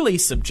entirely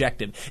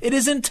subjective. It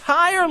is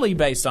entirely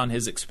based on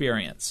his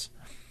experience.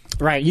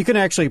 Right. You can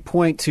actually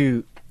point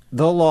to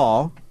the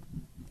law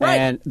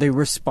and the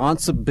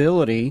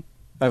responsibility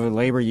of a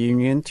labor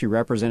union to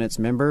represent its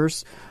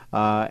members,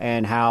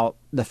 and how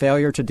the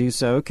failure to do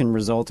so can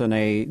result in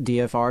a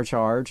DFR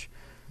charge.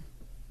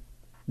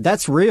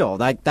 That's real.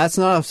 That's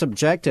not a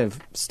subjective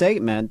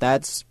statement.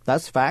 That's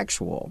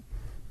factual.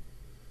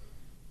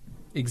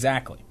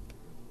 Exactly.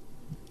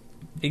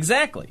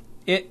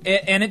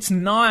 And it's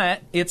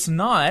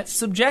not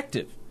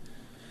subjective.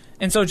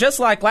 And so just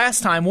like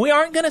last time, we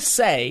aren't going to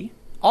say,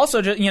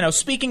 also,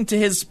 speaking to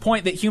his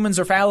point that humans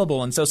are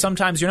fallible, and so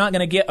sometimes you're not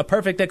going to get a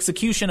perfect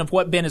execution of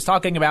what Ben is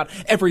talking about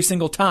every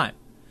single time.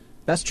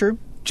 That's true.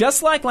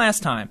 Just like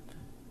last time,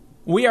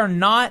 we are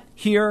not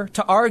here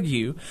to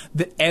argue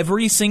that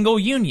every single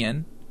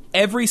union,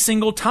 every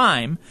single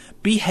time,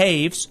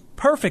 behaves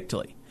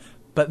perfectly.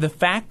 But the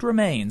fact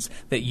remains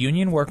that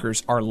union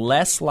workers are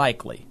less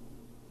likely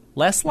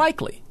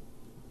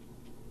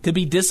to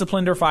be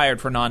disciplined or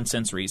fired for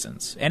nonsense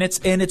reasons. And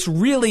it's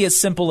really as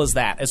simple as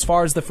that, as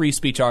far as the free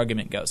speech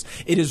argument goes.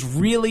 It is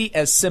really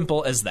as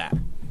simple as that.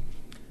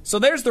 So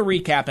there's the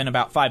recap in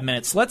about 5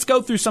 minutes. Let's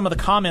go through some of the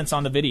comments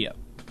on the video.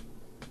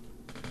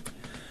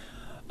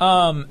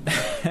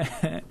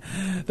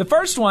 The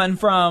first one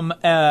from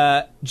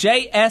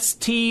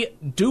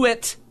JST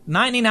Doit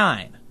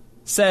 99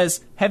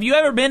 says, "Have you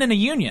ever been in a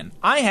union?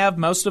 I have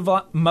most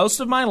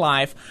of my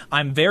life.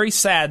 I'm very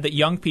sad that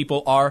young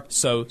people are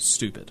so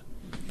stupid."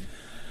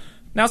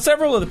 Now,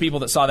 several of the people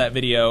that saw that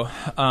video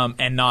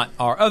and not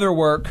our other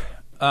work,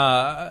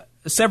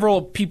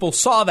 several people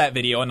saw that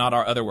video and not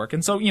our other work.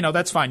 And so,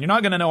 that's fine. You're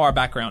not going to know our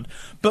background.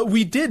 But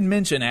we did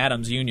mention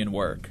Adam's union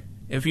work.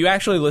 If you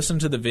actually listen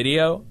to the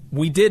video,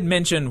 we did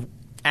mention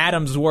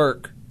Adam's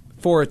work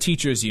for a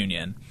teachers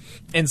union.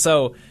 And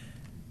so,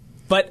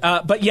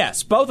 but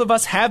yes, both of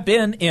us have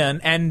been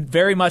in and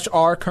very much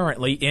are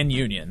currently in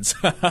unions.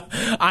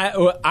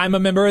 I'm a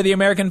member of the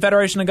American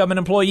Federation of Government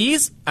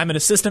Employees. I'm an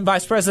assistant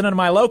vice president of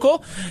my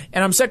local,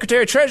 and I'm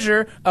secretary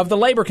treasurer of the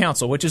Labor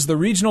Council, which is the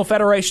regional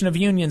federation of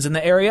unions in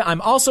the area. I'm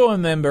also a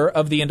member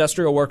of the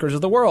Industrial Workers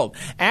of the World.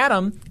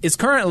 Adam is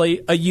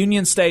currently a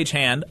union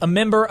stagehand, a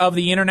member of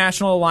the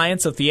International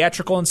Alliance of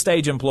Theatrical and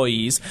Stage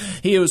Employees.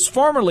 He was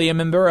formerly a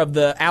member of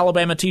the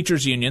Alabama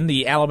Teachers Union,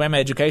 the Alabama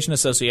Education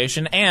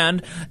Association,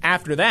 and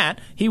after that,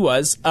 he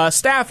was a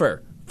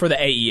staffer for the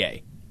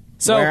AEA.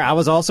 So, where I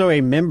was also a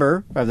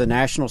member of the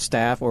National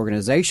Staff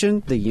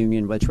Organization, the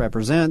union which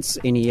represents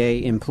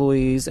NEA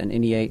employees and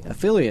NEA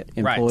affiliate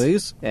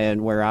employees,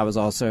 and where I was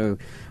also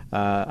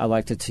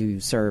elected to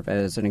serve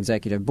as an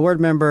executive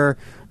board member,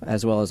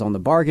 as well as on the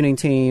bargaining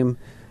team.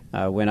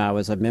 When I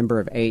was a member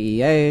of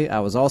AEA, I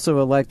was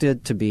also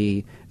elected to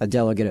be a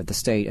delegate at the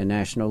state and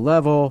national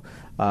level,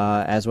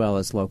 as well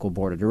as local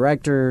board of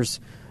directors.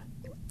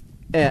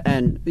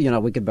 And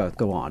we could both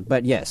go on.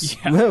 But yes,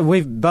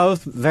 we've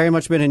both very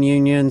much been in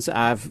unions.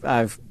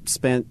 I've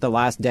spent the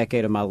last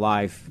decade of my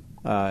life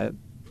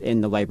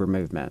in the labor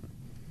movement.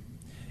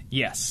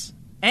 Yes.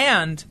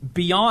 And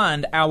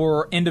beyond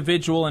our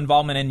individual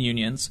involvement in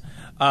unions,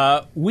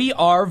 we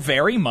are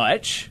very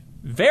much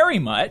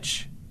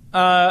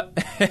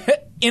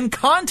in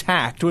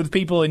contact with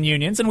people in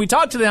unions, and we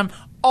talk to them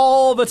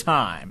all the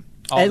time.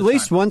 At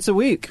least once a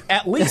week.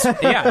 At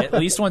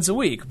least once a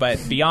week, but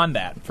beyond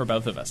that for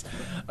both of us.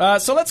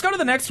 So let's go to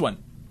the next one.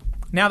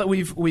 Now that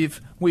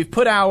we've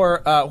put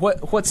our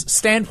what's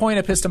standpoint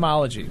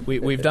epistemology,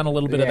 we've done a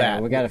little bit of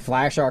that. We got to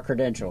flash our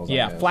credentials.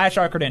 Flash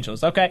our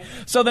credentials. Okay.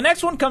 So the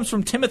next one comes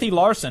from Timothy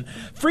Larson.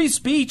 Free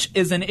speech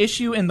is an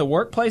issue in the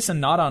workplace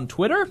and not on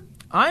Twitter.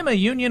 I'm a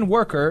union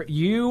worker.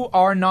 You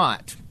are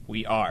not.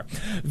 We are.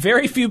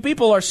 Very few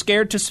people are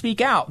scared to speak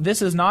out.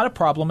 This is not a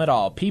problem at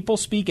all. People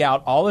speak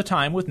out all the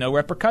time with no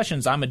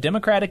repercussions. I'm a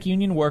Democratic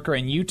union worker,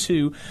 and you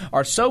two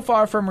are so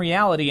far from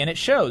reality, and it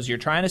shows. You're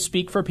trying to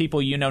speak for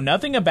people you know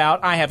nothing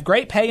about. I have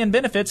great pay and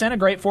benefits and a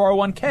great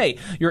 401k.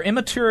 Your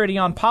immaturity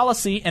on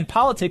policy and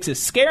politics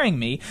is scaring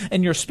me,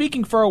 and you're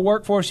speaking for a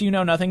workforce you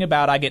know nothing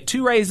about. I get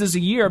 2 raises a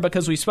year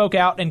because we spoke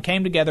out and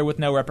came together with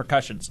no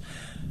repercussions.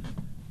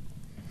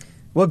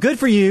 Well, good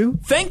for you.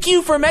 Thank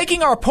you for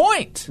making our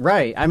point.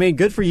 Right. I mean,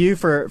 good for you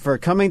for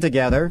coming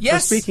together, for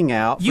speaking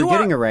out, for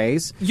getting a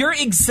raise. You're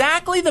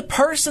exactly the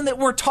person that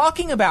we're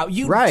talking about.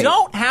 You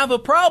don't have a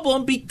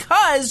problem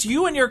because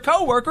you and your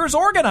coworkers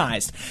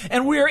organized.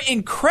 And we're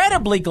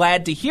incredibly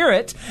glad to hear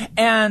it.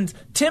 And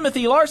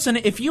Timothy Larson,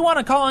 if you want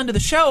to call into the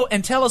show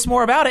and tell us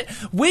more about it,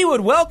 we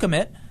would welcome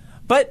it.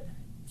 But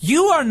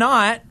you are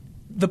not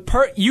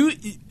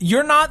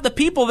you're not the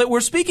people that we're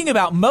speaking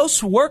about.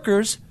 Most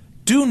workers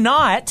do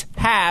not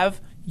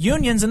have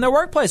unions in their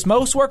workplace.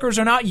 Most workers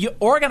are not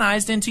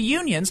organized into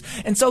unions,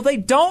 and so they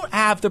don't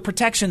have the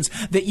protections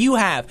that you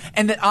have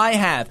and that I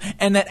have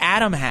and that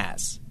Adam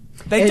has.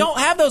 They don't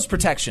have those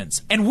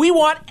protections, and we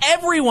want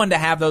everyone to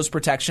have those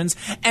protections,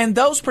 and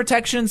those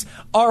protections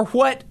are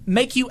what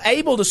make you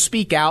able to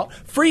speak out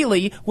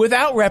freely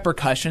without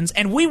repercussions,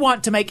 and we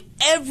want to make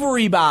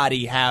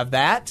everybody have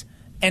that,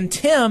 and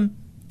Tim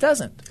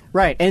doesn't.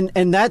 Right,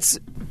 and that's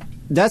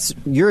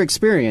your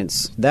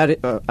experience. That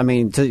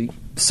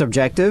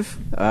subjective.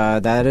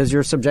 That is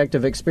your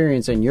subjective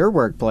experience in your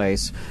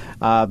workplace.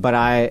 But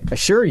I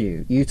assure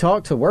you, you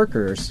talk to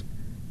workers.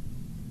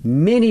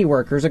 Many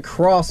workers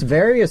across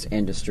various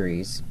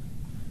industries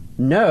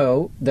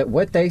know that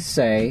what they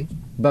say,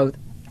 both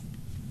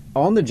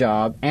on the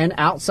job and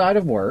outside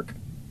of work,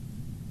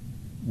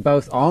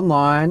 both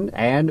online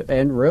and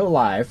in real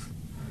life,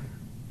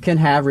 can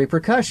have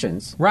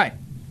repercussions. Right.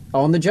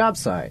 On the job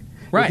site.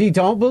 Right. If you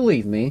don't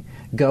believe me,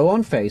 go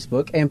on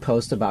Facebook and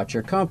post about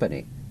your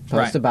company.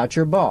 Post about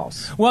your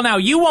boss. Well, now,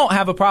 you won't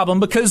have a problem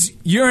because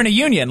you're in a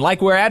union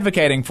like we're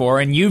advocating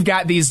for, and you've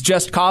got these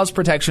just cause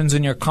protections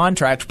in your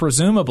contract,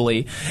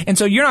 presumably, and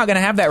so you're not going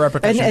to have that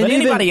repercussion. But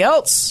anybody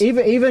else...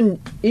 Even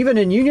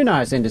in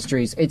unionized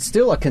industries, it's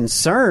still a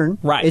concern.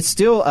 Right. It's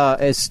still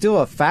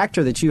a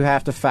factor that you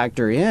have to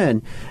factor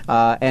in,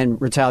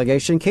 and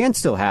retaliation can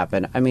still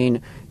happen. I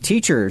mean,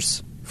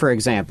 teachers, for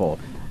example...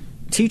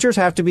 Teachers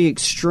have to be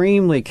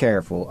extremely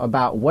careful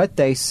about what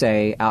they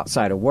say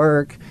outside of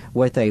work,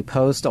 what they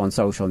post on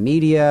social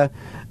media,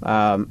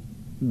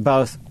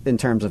 both in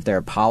terms of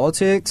their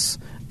politics,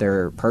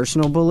 their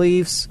personal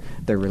beliefs,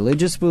 their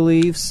religious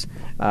beliefs,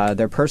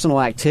 their personal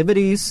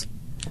activities.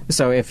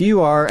 So if you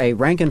are a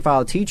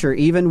rank-and-file teacher,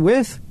 even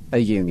with a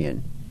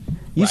union,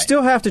 you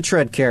still have to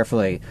tread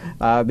carefully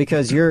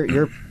because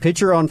your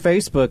picture on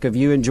Facebook of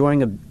you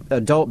enjoying an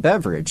adult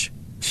beverage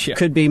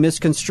could be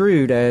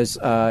misconstrued as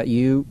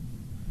you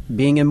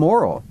being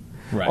immoral.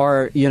 Right.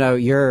 Or,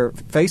 your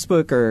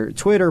Facebook or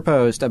Twitter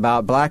post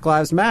about Black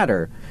Lives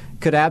Matter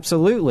could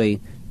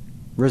absolutely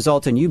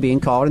result in you being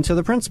called into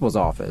the principal's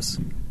office.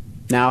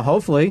 Now,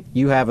 hopefully,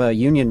 you have a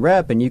union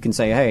rep and you can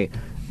say, hey,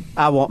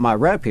 I want my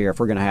rep here if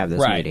we're going to have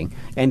this meeting.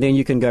 And then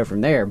you can go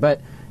from there.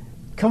 But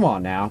come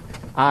on now.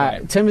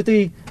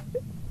 Timothy,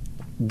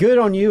 good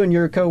on you and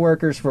your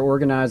coworkers for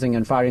organizing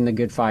and fighting the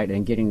good fight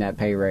and getting that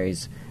pay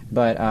raise.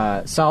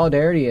 But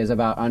solidarity is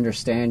about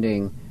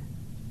understanding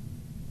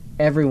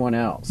everyone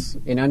else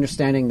and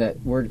understanding that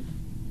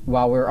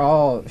while we're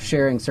all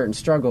sharing certain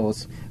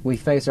struggles, we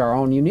face our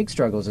own unique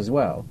struggles as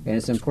well, and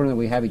it's important that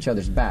we have each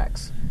other's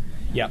backs.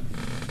 Yep.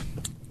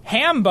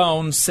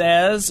 Hambone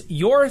says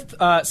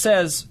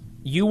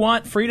you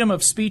want freedom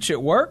of speech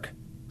at work?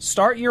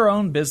 Start your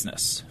own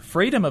business.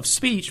 Freedom of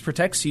speech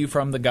protects you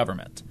from the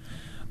government.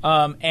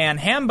 And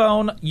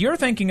Hambone, you're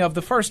thinking of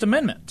the First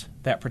Amendment.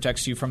 That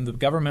protects you from the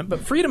government.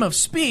 But freedom of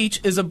speech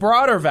is a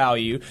broader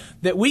value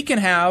that we can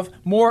have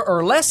more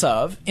or less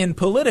of in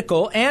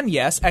political and,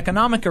 yes,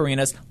 economic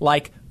arenas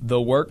like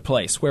the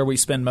workplace, where we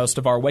spend most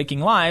of our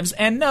waking lives.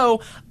 And no,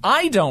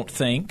 I don't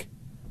think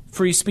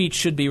free speech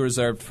should be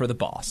reserved for the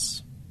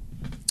boss.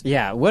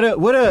 Yeah, what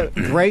a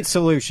great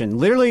solution.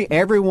 Literally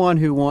everyone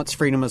who wants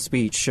freedom of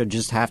speech should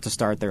just have to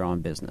start their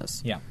own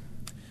business. Yeah.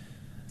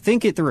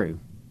 Think it through.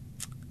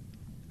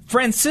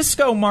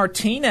 Francisco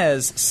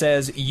Martinez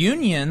says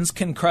unions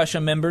can crush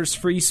a member's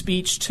free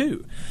speech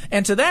too.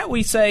 And to that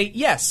we say,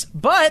 yes,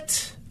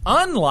 but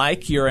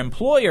unlike your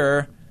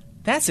employer,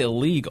 that's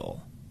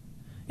illegal.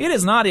 It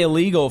is not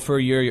illegal for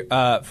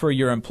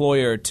your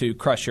employer to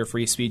crush your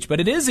free speech, but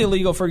it is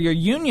illegal for your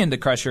union to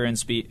crush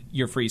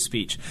your free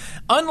speech.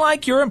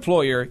 Unlike your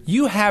employer,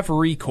 you have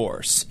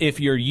recourse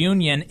if your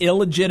union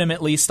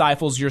illegitimately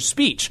stifles your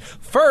speech.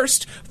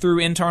 First, through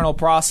internal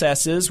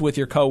processes with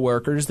your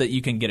coworkers that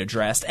you can get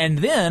addressed, and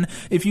then,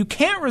 if you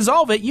can't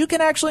resolve it, you can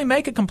actually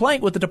make a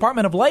complaint with the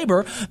Department of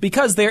Labor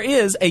because there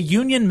is a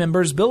union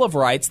member's Bill of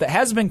Rights that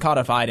has been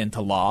codified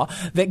into law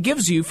that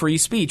gives you free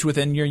speech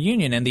within your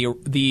union and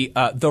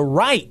the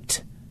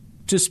right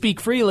to speak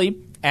freely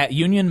at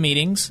union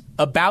meetings,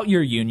 about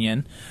your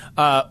union,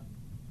 at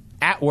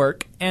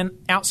work, and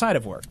outside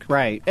of work.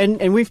 Right.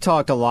 And we've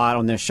talked a lot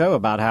on this show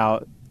about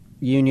how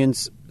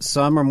unions,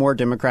 some are more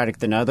democratic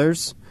than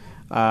others,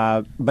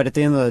 but at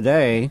the end of the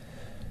day,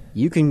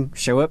 you can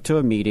show up to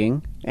a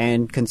meeting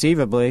and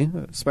conceivably,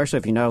 especially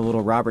if you know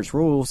little Robert's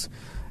rules,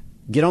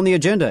 get on the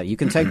agenda. You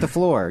can take the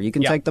floor. You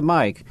can take the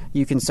mic.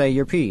 You can say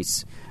your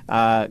piece.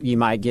 You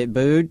might get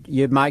booed.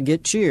 You might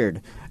get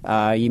cheered.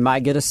 You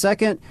might get a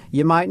second.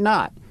 You might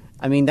not.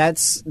 I mean,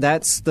 that's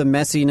the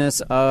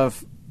messiness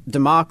of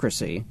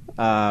democracy.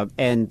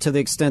 And to the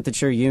extent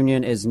that your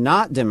union is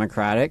not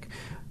democratic,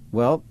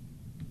 well,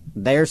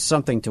 there's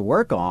something to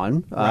work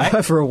on,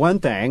 for one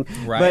thing.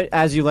 Right. But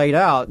as you laid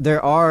out,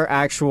 there are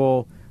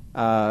actual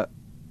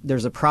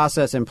there's a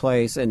process in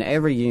place in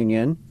every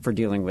union for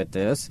dealing with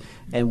this.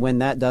 And when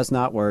that does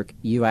not work,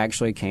 you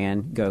actually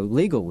can go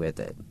legal with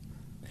it.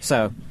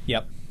 So,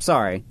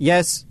 sorry.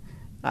 Yes,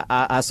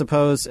 I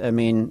suppose, I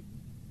mean,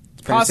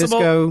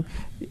 Francisco,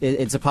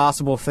 it's a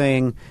possible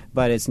thing,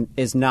 but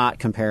it's not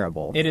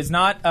comparable. It is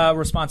not a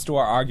response to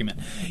our argument.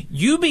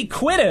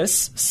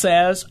 Ubiquitous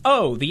says,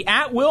 the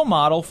at-will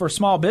model for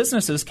small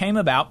businesses came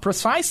about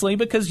precisely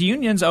because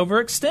unions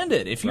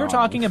overextended. If you're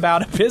talking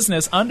about a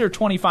business under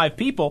 25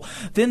 people,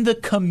 then the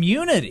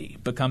community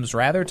becomes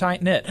rather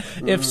tight-knit.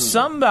 If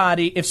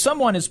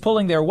someone is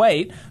pulling their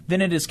weight,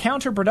 then it is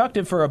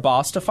counterproductive for a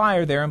boss to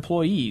fire their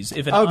employees.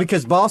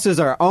 Because bosses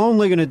are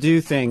only going to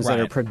do things that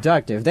are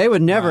productive. They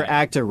would never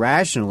act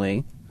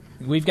irrationally.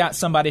 We've got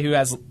somebody who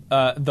has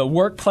the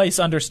workplace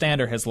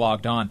understander has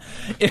logged on.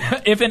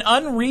 If an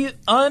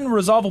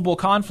unresolvable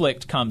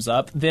conflict comes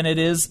up, then it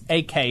is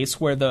a case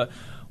where the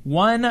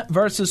 1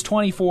 versus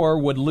 24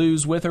 would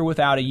lose with or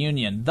without a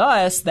union.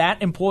 Thus,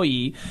 that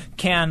employee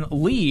can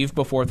leave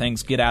before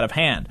things get out of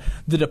hand.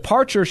 The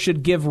departure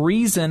should give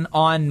reason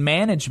on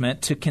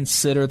management to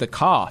consider the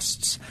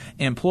costs.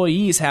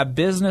 Employees have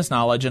business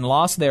knowledge and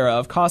loss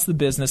thereof cost the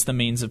business the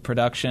means of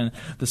production.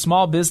 The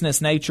small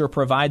business nature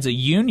provides a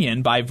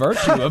union by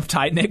virtue of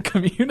tight-knit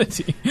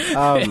community.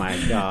 Oh, my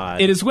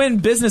God. It is when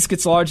business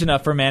gets large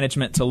enough for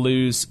management to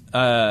lose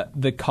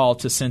the call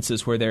to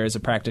census where there is a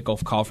practical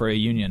call for a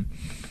union.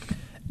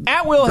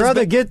 At-will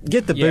Brother, get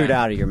the boot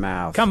out of your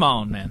mouth. Come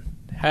on, man.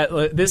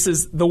 This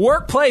is the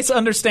workplace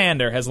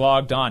understander has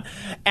logged on.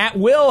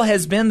 At-will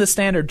has been the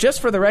standard,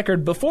 just for the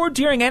record, before,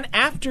 during, and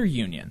after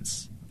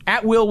unions.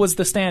 At-will was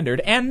the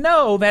standard. And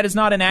no, that is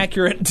not an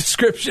accurate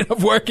description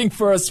of working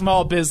for a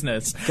small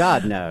business.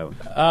 God, no.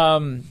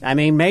 I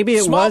mean, maybe it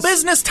was... Small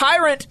business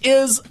tyrant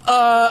is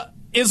a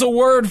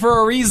word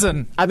for a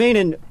reason. I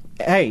mean,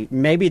 hey,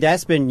 maybe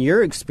that's been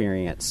your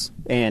experience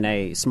in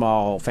a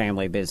small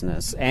family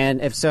business.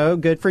 And if so,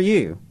 good for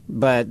you.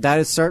 But that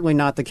is certainly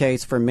not the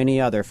case for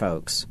many other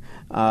folks.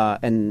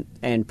 And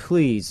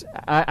please,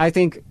 I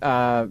think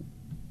it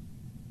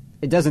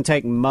doesn't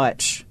take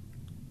much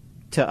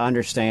to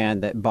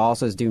understand that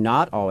bosses do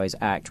not always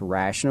act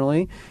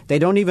rationally. They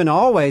don't even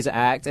always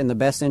act in the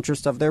best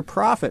interest of their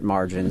profit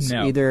margins.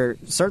 No. Either,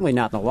 certainly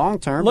not in the long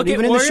term, but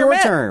even in the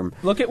short term.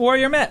 Look at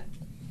Warrior Met.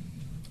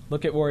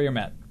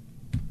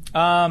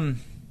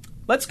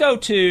 Let's go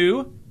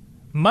to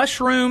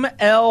Mushroom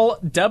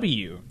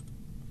LW.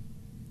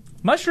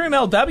 Mushroom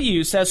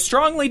LW says,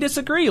 strongly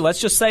disagree.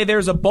 Let's just say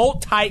there's a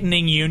bolt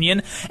tightening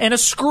union and a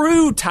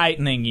screw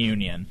tightening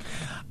union.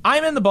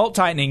 I'm in the bolt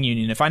tightening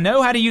union. If I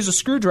know how to use a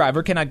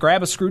screwdriver, can I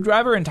grab a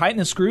screwdriver and tighten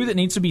a screw that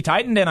needs to be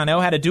tightened and I know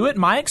how to do it?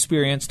 My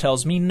experience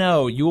tells me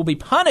no. You will be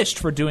punished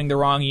for doing the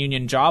wrong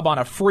union job. On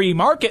a free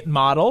market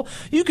model,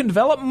 you can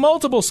develop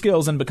multiple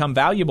skills and become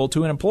valuable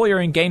to an employer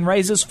and gain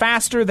raises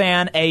faster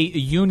than a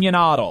union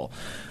model.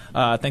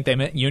 I think they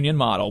meant union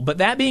model. But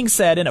that being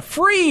said, in a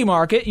free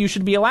market, you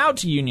should be allowed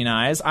to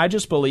unionize. I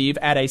just believe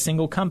at a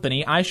single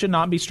company, I should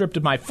not be stripped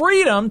of my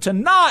freedom to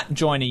not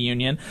join a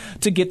union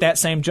to get that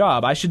same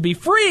job. I should be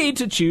free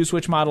to choose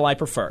which model I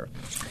prefer.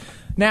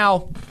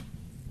 Now,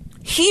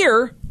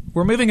 here,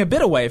 we're moving a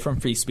bit away from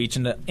free speech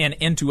and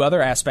into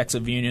other aspects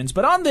of unions.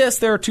 But on this,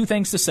 there are two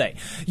things to say.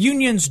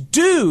 Unions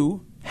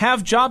do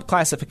have job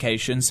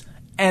classifications,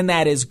 and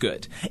that is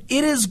good.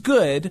 It is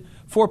good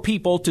for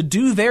people to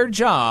do their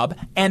job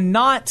and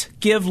not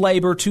give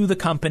labor to the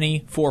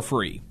company for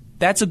free.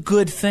 That's a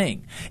good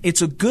thing.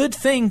 It's a good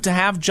thing to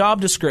have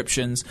job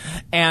descriptions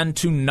and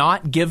to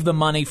not give the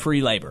money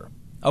free labor.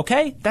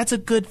 Okay? That's a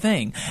good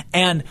thing.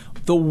 And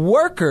the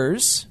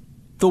workers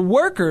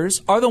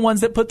are the ones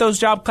that put those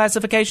job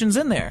classifications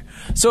in there.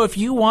 So if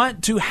you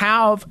want to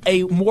have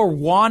a more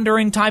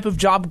wandering type of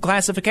job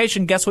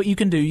classification, guess what you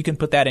can do? You can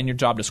put that in your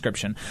job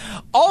description.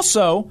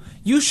 Also,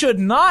 you should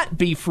not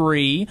be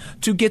free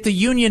to get the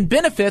union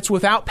benefits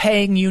without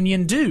paying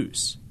union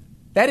dues.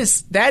 That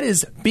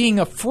is being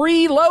a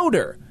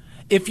freeloader.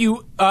 If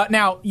you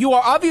now, you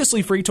are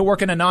obviously free to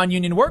work in a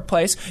non-union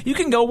workplace. You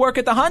can go work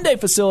at the Hyundai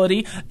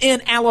facility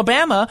in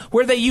Alabama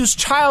where they use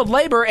child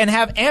labor and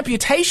have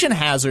amputation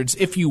hazards.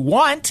 If you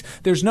want,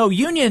 there's no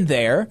union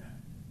there.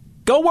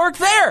 Go work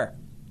there.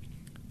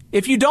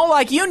 If you don't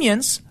like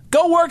unions,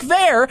 go work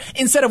there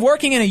instead of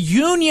working in a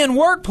union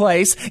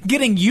workplace,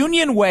 getting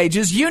union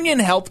wages, union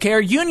health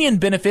care, union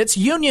benefits,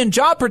 union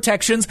job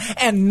protections,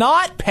 and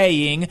not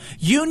paying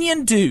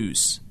union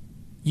dues.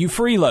 You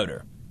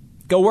freeloader.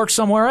 Go work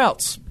somewhere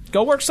else.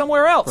 Go work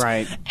somewhere else.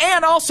 Right.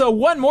 And also,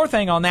 one more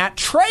thing on that,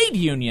 trade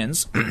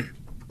unions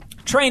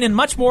train in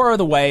much more of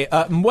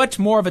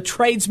a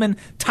tradesman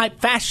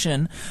type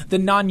fashion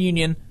than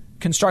non-union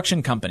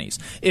construction companies.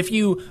 If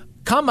you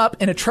come up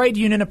in a trade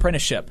union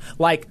apprenticeship,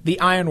 like the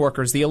iron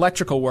workers, the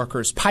electrical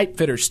workers, pipe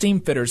fitters, steam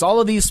fitters, all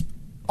of these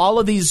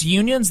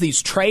unions,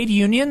 these trade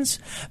unions,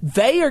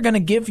 they are going to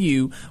give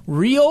you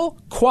real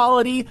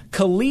quality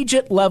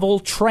collegiate level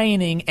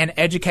training and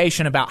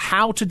education about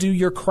how to do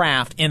your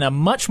craft in a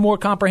much more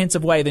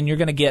comprehensive way than you're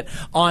going to get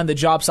on the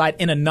job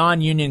site in a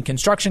non-union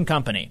construction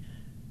company.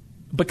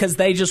 Because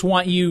they just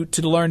want you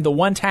to learn the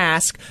one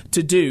task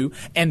to do,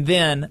 and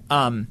then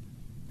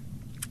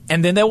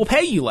they will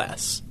pay you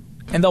less.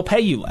 And they'll pay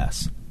you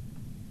less.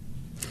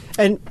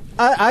 And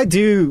I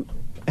do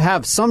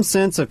have some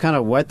sense of kind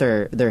of what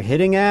they're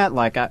hitting at.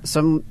 Like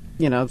something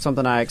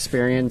I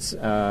experience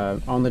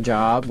on the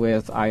job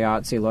with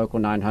IATSE Local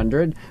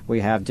 900. We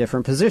have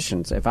different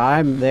positions. If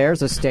I'm there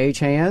as a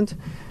stagehand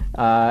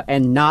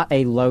and not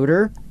a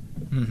loader,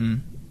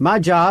 my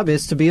job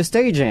is to be a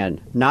stagehand,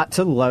 not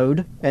to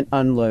load and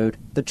unload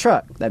the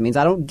truck. That means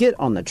I don't get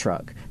on the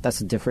truck.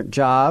 That's a different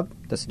job.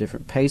 That's a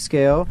different pay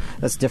scale.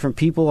 That's different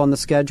people on the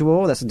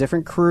schedule. That's a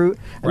different crew.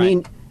 I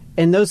mean,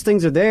 and those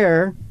things are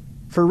there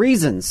for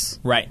reasons.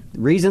 Right.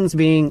 Reasons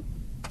being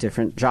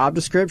different job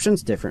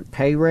descriptions, different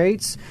pay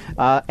rates,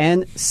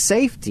 and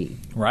safety.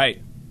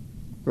 Right.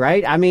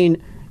 Right? I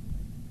mean,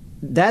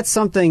 that's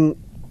something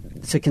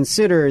to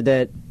consider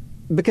that,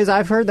 because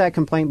I've heard that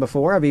complaint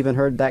before. I've even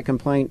heard that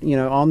complaint,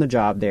 on the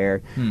job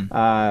there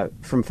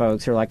from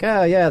folks who are like,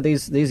 oh, yeah,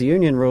 these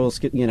union rules,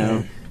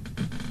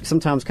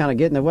 sometimes kind of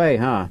get in the way,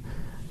 huh?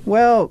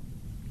 Well,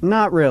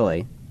 not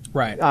really.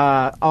 Right.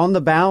 On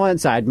the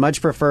balance, I'd much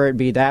prefer it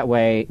be that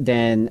way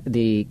than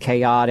the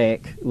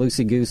chaotic,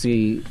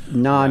 loosey-goosey,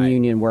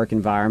 non-union work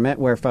environment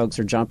where folks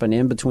are jumping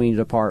in between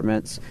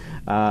departments.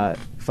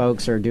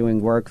 Folks are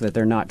doing work that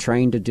they're not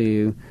trained to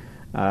do.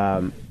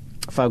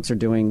 Folks are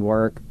doing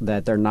work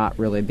that they're not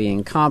really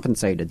being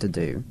compensated to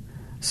do.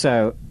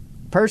 So,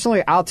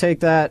 personally, I'll take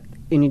that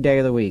any day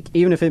of the week,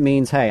 even if it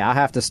means, hey, I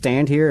have to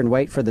stand here and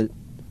wait for the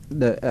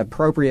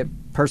appropriate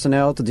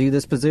personnel to do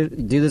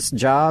this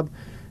job.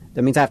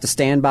 That means I have to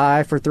stand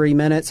by for 3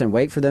 minutes and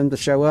wait for them to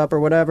show up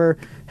or whatever.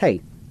 Hey,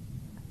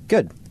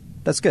 good.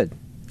 That's good.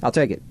 I'll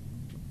take it.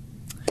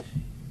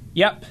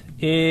 Yep,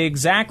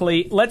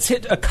 exactly. Let's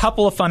hit a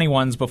couple of funny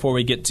ones before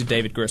we get to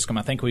David Griscom.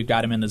 I think we've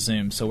got him in the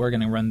Zoom, so we're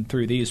going to run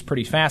through these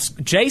pretty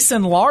fast.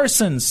 Jason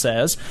Larson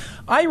says,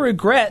 I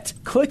regret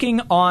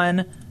clicking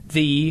on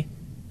the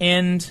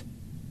end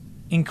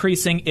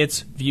increasing its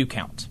view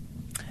count.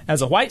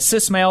 As a white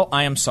cis male,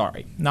 I am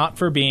sorry. Not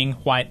for being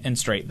white and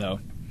straight, though.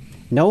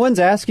 No one's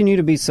asking you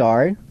to be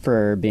sorry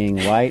for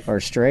being white or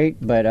straight,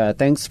 but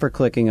thanks for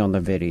clicking on the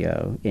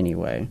video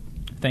anyway.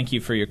 Thank you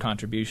for your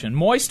contribution.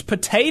 Moist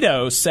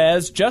Potato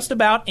says, just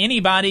about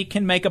anybody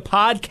can make a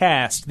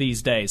podcast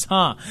these days,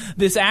 huh?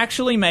 This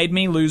actually made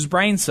me lose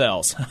brain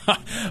cells.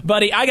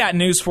 Buddy, I got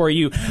news for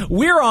you.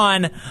 We're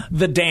on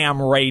the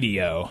damn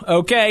radio,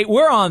 okay?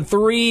 We're on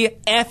 3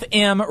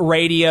 FM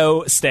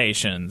radio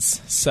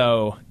stations,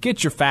 so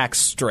get your facts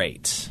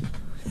straight.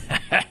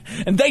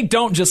 And they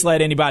don't just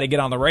let anybody get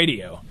on the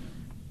radio.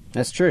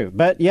 That's true.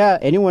 But, yeah,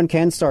 anyone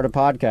can start a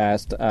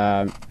podcast.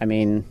 I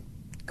mean,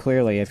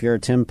 clearly, if you're a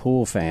Tim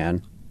Pool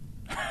fan.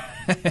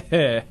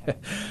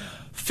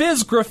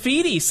 Fizz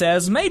Graffiti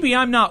says, maybe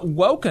I'm not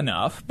woke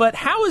enough, but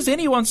how is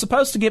anyone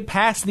supposed to get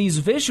past these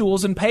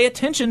visuals and pay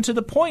attention to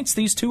the points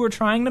these two are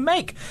trying to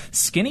make?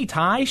 Skinny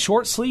tie,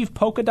 short sleeve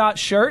polka dot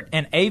shirt,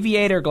 and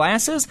aviator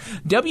glasses?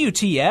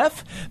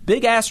 WTF?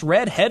 Big-ass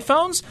red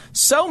headphones?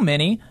 So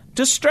many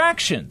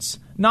distractions.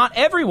 Not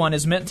everyone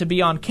is meant to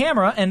be on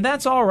camera, and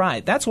that's all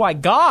right. That's why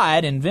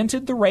God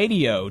invented the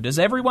radio. Does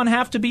everyone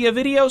have to be a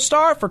video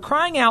star? For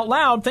crying out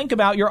loud, think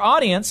about your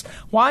audience.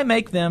 Why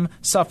make them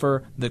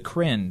suffer the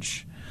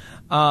cringe?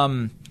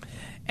 And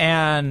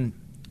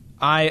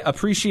I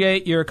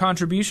appreciate your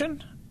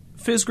contribution,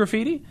 Fizz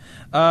Graffiti.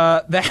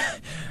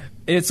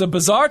 It's a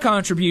bizarre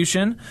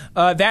contribution.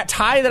 That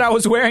tie that I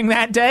was wearing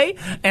that day,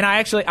 and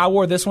I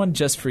wore this one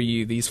just for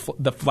you.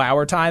 The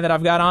flower tie that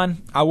I've got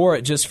on, I wore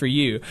it just for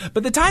you.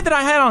 But the tie that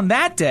I had on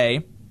that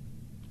day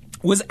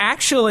was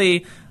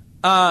actually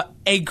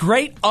a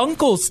great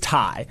uncle's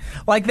tie.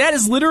 Like, that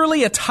is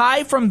literally a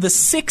tie from the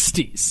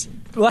 60s.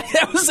 Like,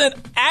 that was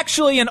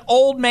actually an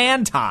old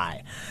man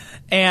tie.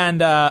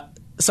 And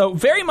so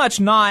very much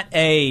not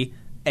a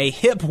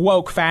hip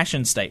woke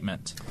fashion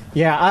statement.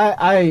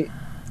 Yeah,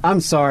 I'm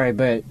sorry,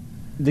 but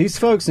these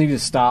folks need to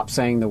stop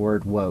saying the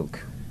word woke.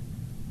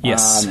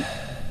 Yes.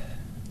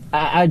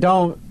 I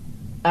don't...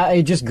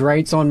 it just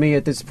grates on me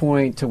at this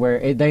point to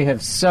where they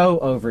have so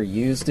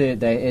overused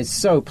it. It's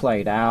so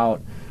played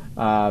out.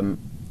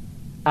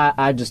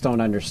 I just don't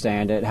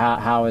understand it.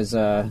 How's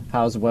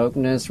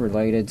wokeness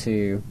related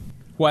to...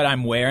 What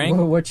I'm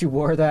wearing? What you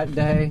wore that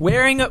day?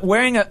 Wearing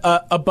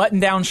a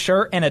button-down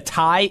shirt and a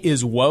tie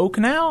is woke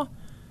now?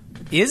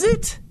 Is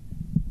it?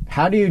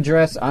 How do you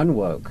dress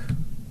unwoke?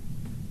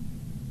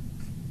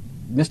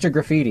 Mr.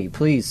 Graffiti,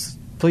 please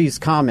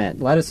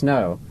comment. Let us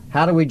know.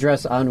 How do we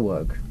dress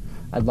unwoke?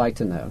 I'd like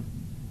to know.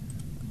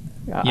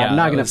 Yeah, I'm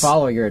not going to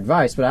follow your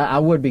advice, but I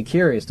would be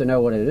curious to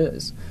know what it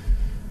is.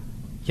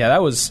 Yeah,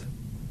 that was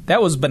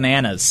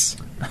bananas.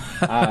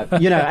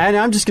 And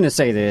I'm just going to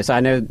say this. I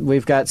know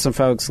we've got some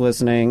folks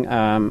listening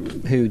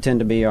who tend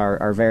to be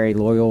our very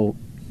loyal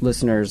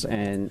listeners,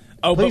 and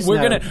but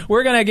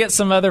we're gonna get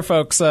some other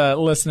folks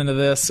listening to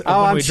this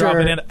when we drop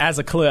it in as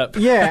a clip.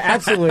 Yeah,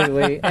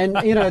 absolutely. And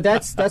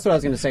that's what I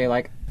was going to say.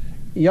 Like,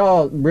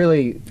 y'all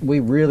we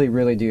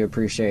really do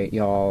appreciate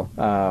y'all,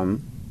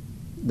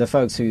 the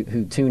folks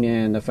who tune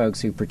in, the folks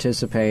who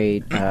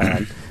participate,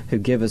 who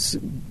give us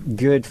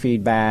good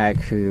feedback,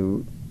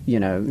 who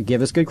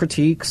give us good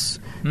critiques.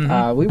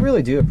 Mm-hmm. We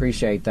really do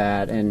appreciate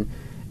that, and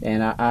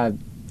I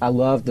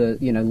love the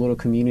little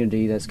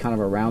community that's kind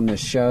of around this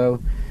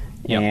show.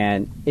 Yep.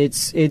 And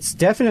it's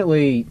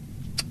definitely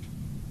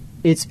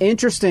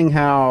interesting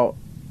how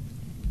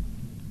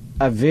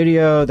a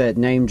video that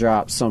name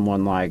drops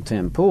someone like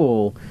Tim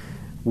Pool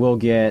will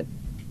get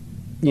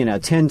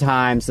 10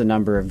 times the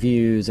number of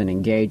views and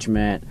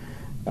engagement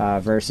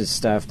versus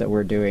stuff that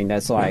we're doing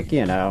that's like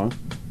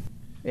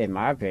in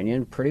my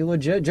opinion, pretty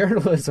legit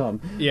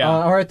journalism.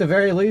 Yeah. Or at the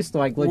very least,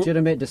 like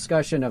legitimate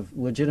discussion of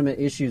legitimate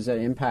issues that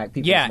impact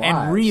people's lives.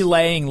 Yeah, and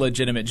relaying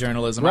legitimate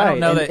journalism. Right. I don't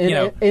know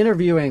that,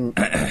 interviewing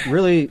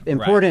really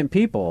important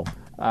people.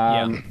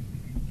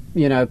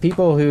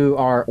 People who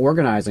are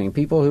organizing,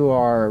 people who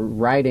are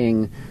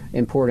writing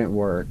important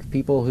work,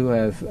 people who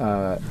have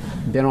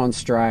been on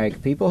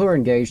strike, people who are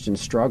engaged in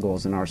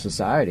struggles in our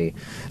society.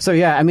 So,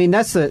 yeah, I mean,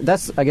 that's I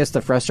guess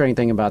the frustrating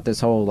thing about this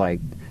whole,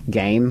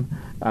 game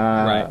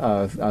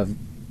of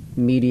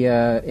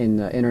media in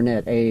the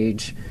internet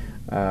age,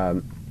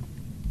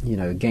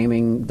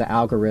 gaming the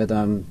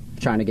algorithm,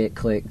 trying to get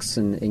clicks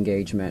and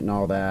engagement and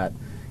all that.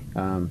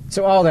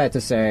 So all that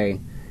to say,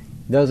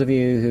 those of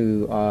you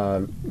who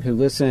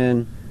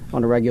listen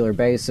on a regular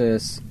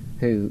basis,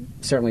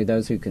 certainly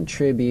those who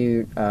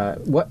contribute,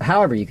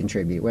 however you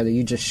contribute, whether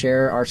you just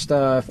share our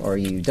stuff or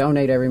you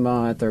donate every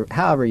month or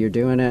however you're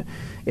doing it,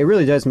 it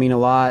really does mean a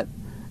lot,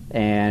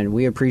 and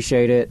we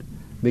appreciate it.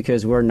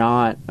 Because we're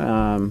not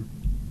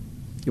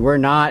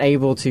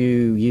able to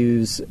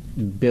use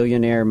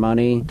billionaire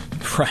money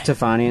to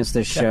finance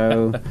this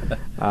show.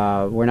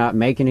 We're not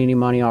making any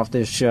money off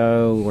this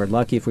show. We're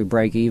lucky if we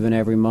break even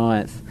every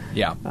month.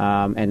 Yeah.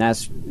 And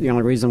that's the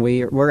only reason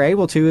we're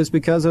able to is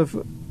because of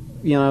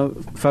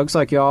folks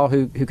like y'all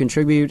who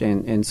contribute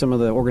and some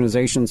of the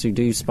organizations who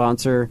do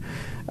sponsor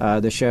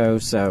the show.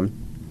 So.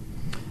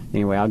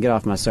 Anyway, I'll get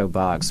off my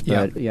soapbox,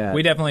 but yeah,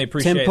 we definitely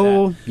appreciate Tim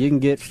Pool, that. You can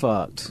get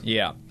fucked.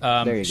 Yeah.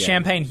 There you go.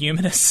 Champagne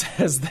Humanist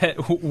says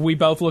that we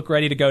both look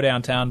ready to go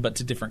downtown, but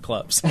to different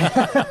clubs.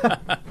 I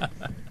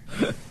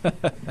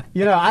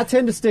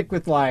tend to stick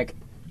with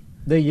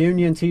the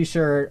union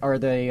T-shirt or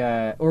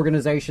the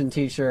organization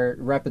T-shirt,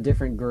 rep a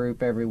different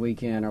group every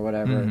weekend or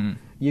whatever. Mm-hmm.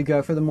 You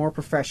go for the more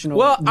professional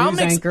news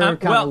anchor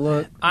kind of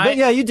look. But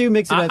yeah, you do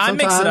mix it up sometimes.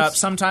 I mix it up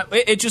sometimes.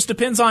 It just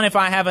depends on if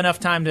I have enough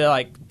time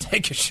to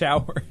take a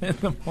shower in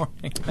the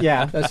morning.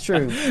 Yeah, that's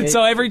true.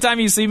 So every time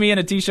you see me in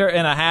a T-shirt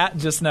and a hat,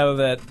 just know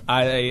that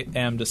I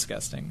am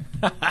disgusting.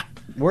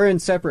 We're in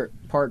separate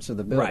parts of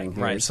the building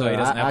here, right. So he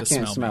doesn't have to I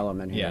can't smell him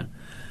in here.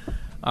 Yeah.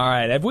 All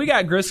right. Have we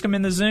got Griscom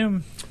in the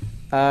Zoom?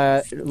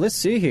 Let's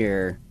see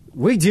here.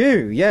 We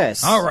do,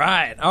 yes. All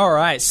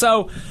right.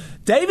 So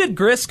David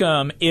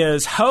Griscom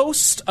is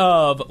host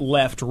of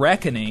Left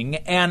Reckoning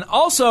and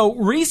also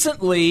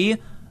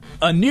recently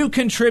a new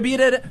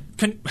contributor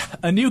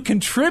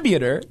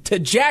to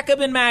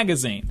Jacobin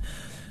Magazine.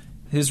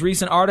 His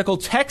recent article,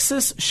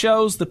 Texas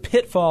Shows the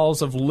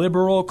Pitfalls of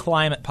Liberal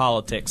Climate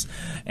Politics.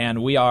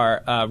 And we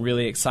are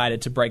really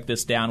excited to break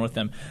this down with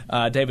him.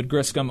 David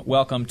Griscom,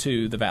 welcome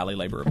to the Valley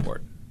Labor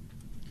Report.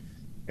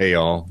 Hey,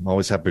 y'all. I'm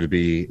always happy to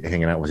be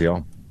hanging out with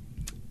y'all.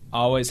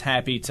 Always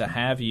happy to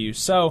have you.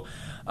 So,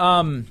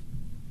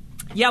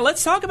 Yeah,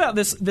 let's talk about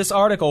this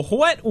article.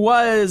 What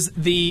was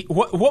the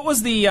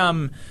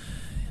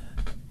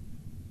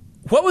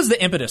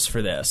impetus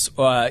for this?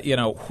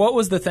 What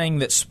was the thing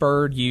that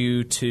spurred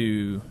you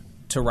to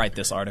write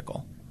this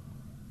article?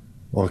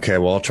 Okay,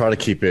 well, I'll try to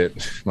keep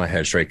my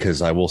head straight,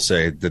 because I will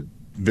say that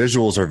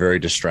visuals are very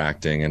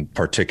distracting. In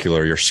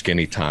particular, your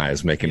skinny tie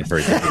is making it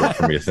very difficult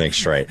for me to think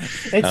straight.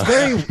 It's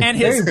very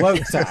woke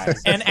tie.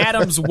 And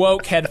Adam's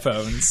woke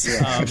headphones.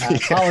 I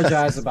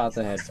apologize about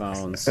the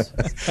headphones.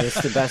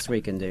 It's the best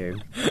we can do.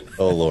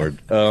 Oh, Lord.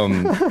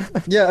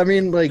 Yeah, I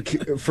mean,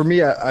 like, for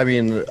me, I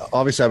mean,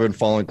 obviously I've been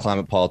following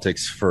climate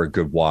politics for a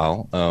good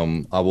while.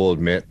 I will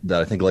admit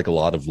that I think, like a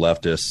lot of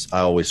leftists,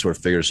 I always sort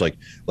of figure it's like,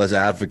 let's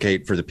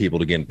advocate for the people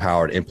to get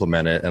empowered,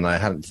 implement it. And I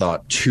hadn't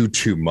thought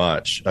too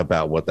much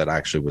about what that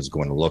actually was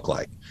going to look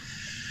like.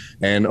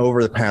 And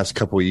over the past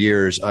couple of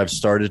years, I've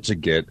started to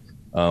get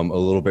a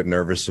little bit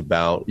nervous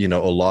about, a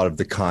lot of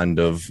the kind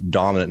of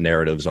dominant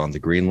narratives on the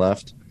green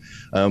left.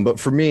 But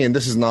for me, and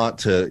this is not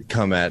to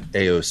come at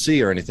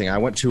AOC or anything, I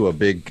went to a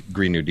big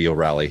Green New Deal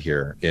rally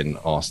here in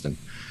Austin.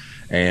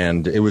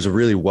 And it was a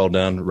really well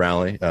done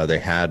rally. They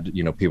had,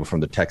 people from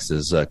the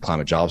Texas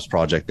Climate Jobs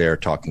Project there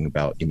talking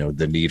about,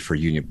 the need for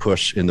union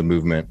push in the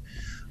movement.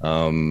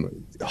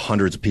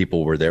 Hundreds of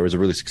people were there. It was a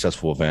really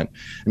successful event.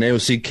 And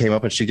AOC came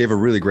up and she gave a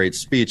really great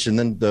speech. And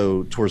then,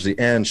 though, towards the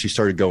end, she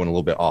started going a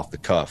little bit off the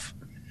cuff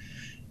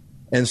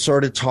and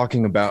started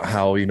talking about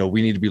how,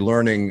 we need to be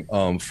learning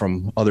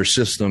from other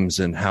systems,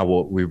 and how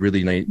what we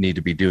really need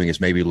to be doing is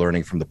maybe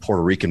learning from the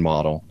Puerto Rican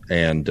model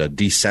and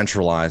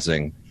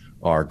decentralizing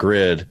our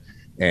grid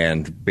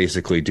and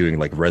basically doing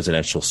like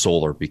residential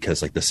solar,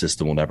 because like the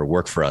system will never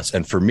work for us.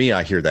 And for me,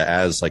 I hear that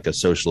as like a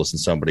socialist and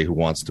somebody who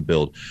wants to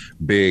build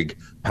big,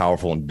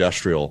 powerful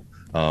industrial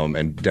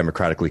and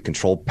democratically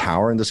controlled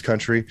power in this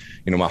country.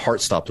 My heart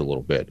stopped a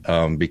little bit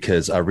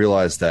because I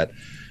realized that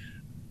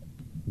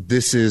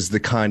this is the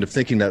kind of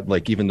thinking that,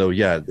 like, even though,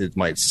 it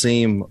might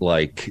seem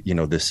like,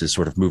 this is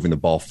sort of moving the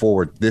ball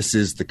forward, this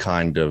is the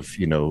kind of,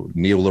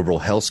 neoliberal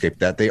hellscape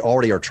that they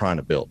already are trying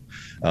to build.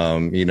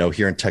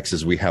 Here in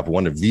Texas, we have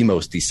one of the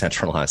most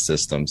decentralized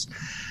systems.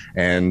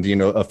 And,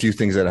 a few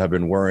things that have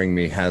been worrying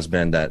me has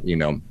been that,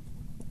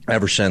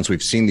 ever since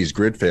we've seen these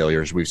grid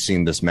failures, we've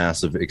seen this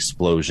massive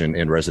explosion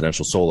in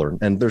residential solar.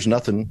 And there's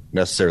nothing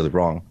necessarily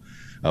wrong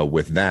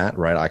with that,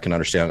 right? I can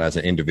understand as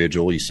an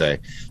individual, you say,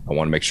 I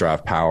want to make sure I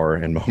have power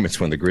in moments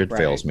when the grid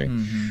fails me.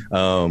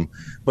 Mm-hmm.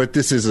 But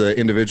this is an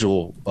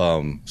individual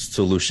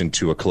solution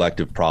to a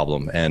collective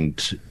problem.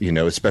 And,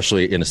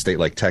 especially in a state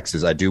like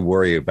Texas, I do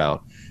worry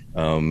about,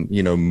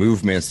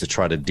 movements to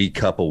try to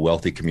decouple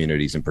wealthy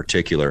communities in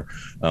particular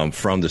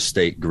from the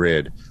state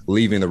grid,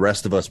 leaving the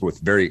rest of us with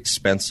very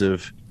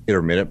expensive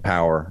intermittent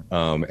power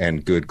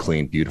and good,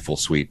 clean, beautiful,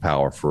 sweet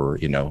power for,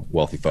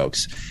 wealthy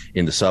folks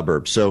in the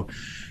suburbs. So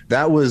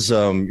that was,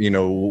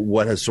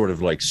 what has sort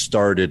of like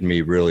started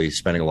me really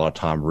spending a lot of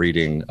time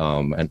reading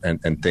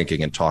and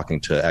thinking and talking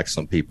to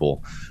excellent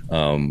people,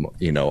 on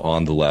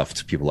the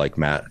left, people like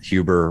Matt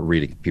Huber,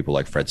 reading people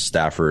like Fred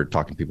Stafford,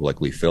 talking to people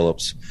like Lee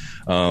Phillips,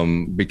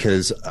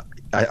 because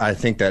I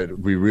think that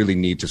we really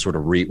need to sort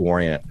of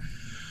reorient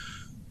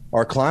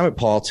our climate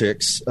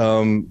politics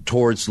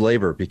towards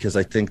labor, because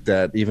I think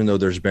that even though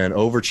there's been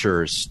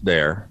overtures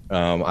there,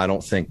 I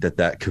don't think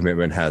that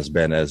commitment has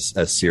been as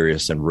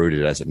serious and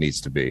rooted as it needs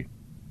to be.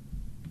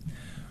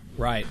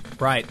 Right.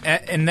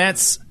 And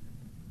that's,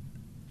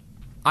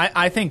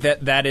 I think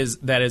that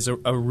is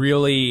a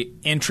really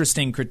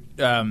interesting,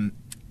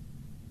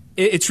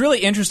 it's really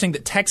interesting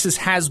that Texas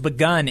has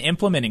begun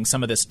implementing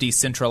some of this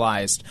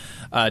decentralized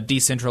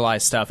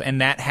stuff,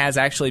 and that has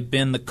actually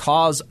been the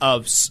cause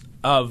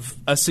of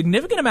a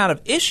significant amount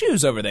of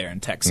issues over there in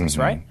Texas,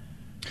 mm-hmm. right?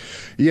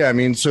 Yeah, I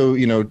mean, so,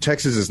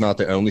 Texas is not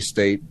the only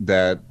state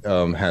that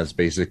has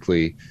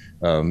basically,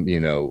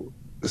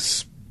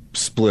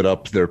 split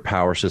up their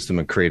power system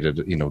and created,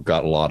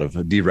 got a lot of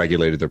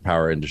deregulated their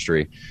power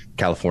industry.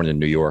 California and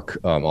New York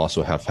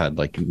also have had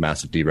like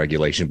massive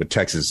deregulation, but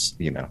Texas,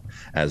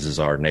 as is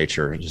our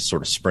nature, just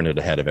sort of sprinted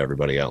ahead of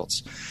everybody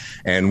else.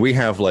 And we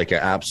have like an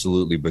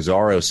absolutely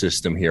bizarro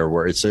system here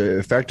where it's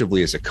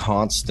effectively is a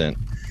constant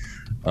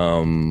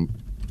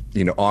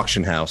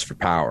auction house for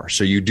power.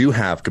 So you do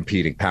have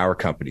competing power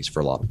companies for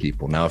a lot of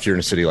people. Now, if you're in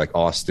a city like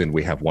Austin,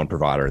 we have one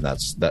provider, and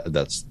that's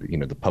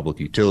the public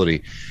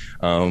utility.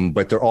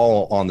 But they're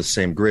all on the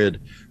same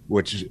grid,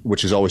 which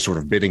is always sort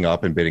of bidding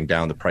up and bidding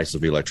down the price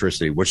of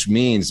electricity, which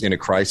means in a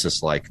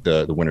crisis like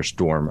the winter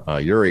storm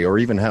Uri, or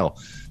even hell,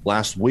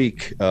 last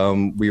week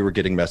we were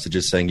getting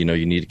messages saying,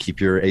 you need to keep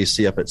your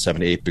AC up at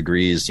 7 to 8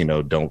 degrees,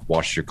 don't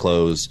wash your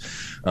clothes,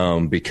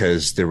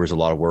 because there was a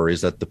lot of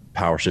worries that the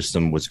power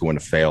system was going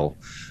to fail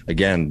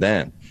again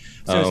then.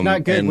 So it's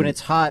not good when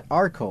it's hot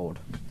or cold.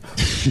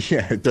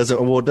 Yeah, it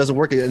doesn't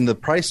work. And the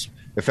price,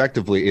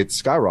 effectively, it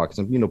skyrockets.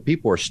 And,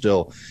 people are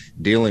still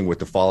dealing with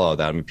the fallout of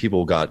that. I mean,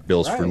 people got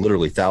bills for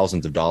literally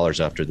thousands of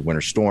dollars after the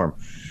winter storm.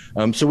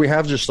 So we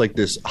have just like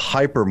this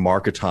hyper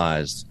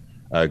marketized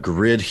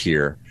grid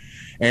here.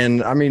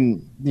 And I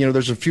mean,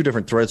 there's a few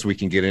different threads we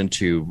can get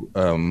into.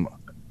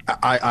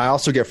 I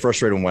also get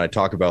frustrated when I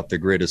talk about the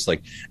grid. Is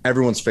like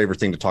everyone's favorite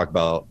thing to talk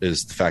about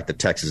is the fact that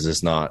Texas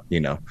is not,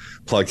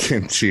 plugged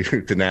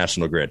into the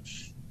national grid.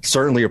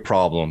 Certainly a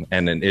problem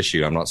and an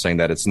issue. I'm not saying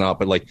that it's not,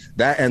 but like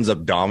that ends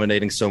up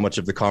dominating so much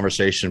of the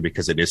conversation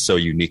because it is so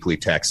uniquely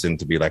Texan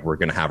to be like, we're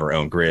going to have our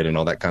own grid and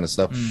all that kind of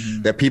stuff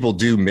that people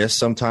do miss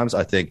sometimes.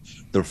 I think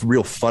the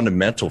real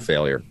fundamental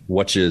failure,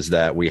 which is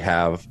that we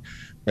have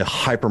a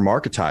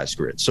hyper-marketized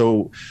grid.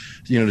 So,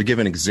 to give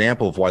an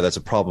example of why that's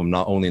a problem,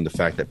 not only in the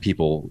fact that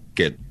people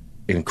get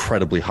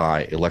incredibly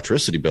high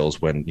electricity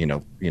bills when,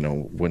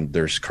 when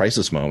there's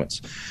crisis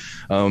moments,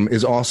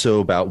 is also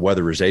about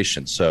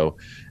weatherization. So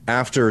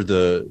after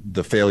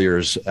the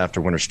failures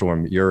after Winter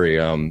Storm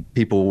Uri,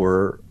 people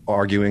were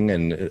arguing,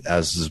 and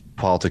as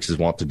politics is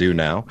wont to do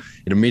now,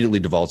 it immediately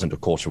devolves into a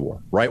culture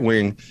war. Right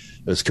wing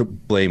is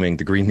blaming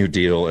the Green New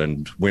Deal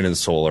and wind and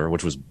solar,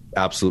 which was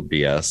absolute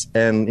BS.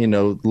 And,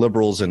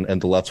 liberals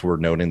and the lefts were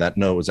noting that,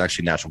 no, it was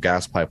actually natural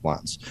gas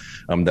pipelines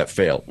that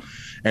failed.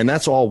 And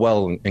that's all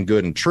well and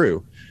good and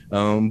true.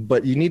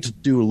 But you need to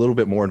do a little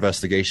bit more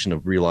investigation to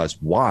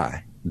realize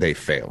why they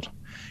failed.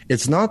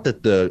 It's not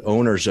that the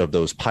owners of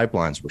those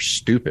pipelines were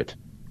stupid,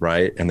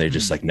 right? And they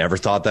just never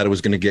thought that it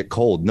was going to get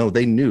cold. No,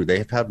 they knew. They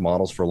have had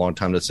models for a long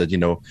time that said,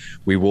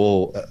 we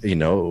will,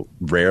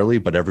 rarely,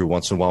 but every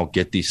once in a while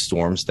get these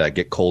storms that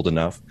get cold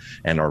enough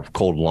and are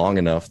cold long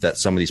enough that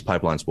some of these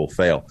pipelines will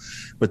fail.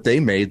 But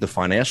they made the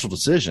financial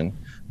decision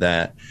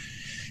that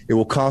it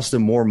will cost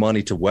them more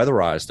money to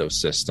weatherize those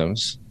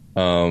systems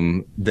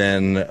than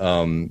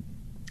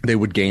they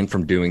would gain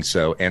from doing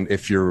so. And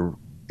if your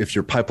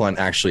pipeline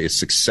actually is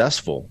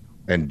successful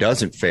and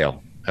doesn't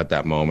fail at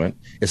that moment,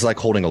 it's like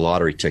holding a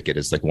lottery ticket.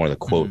 It's like one of the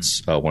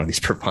quotes one of these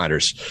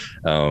providers,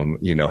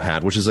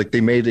 had, which is like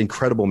they made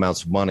incredible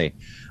amounts of money,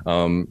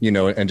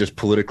 and just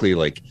politically,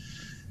 like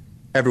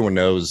everyone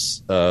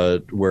knows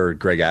where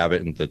Greg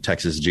Abbott and the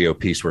Texas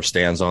GOP sort of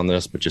stands on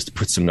this. But just to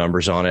put some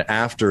numbers on it,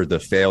 after the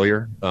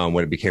failure,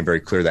 when it became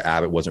very clear that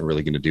Abbott wasn't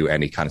really going to do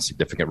any kind of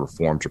significant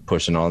reforms or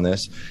pushing on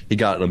this, he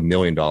got $1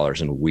 million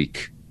in a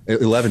week.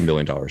 $11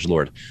 million,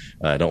 Lord.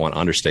 I don't want to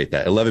understate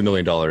that. $11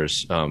 million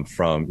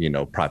from,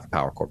 private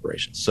power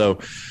corporations. So,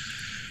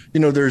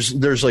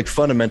 there's like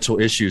fundamental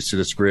issues to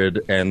this grid.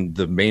 And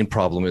the main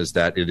problem is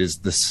that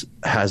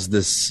has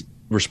this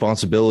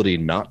responsibility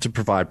not to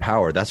provide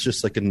power. That's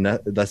just like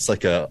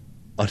a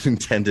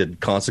unintended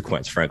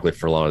consequence, frankly,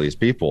 for a lot of these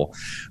people.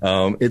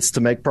 It's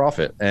to make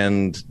profit.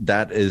 And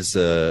that is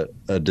a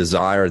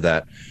desire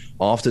that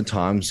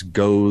oftentimes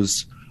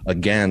goes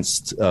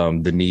against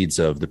the needs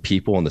of the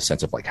people in the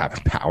sense of like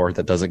having power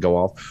that doesn't go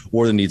off,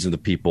 or the needs of the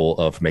people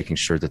of making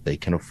sure that they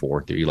can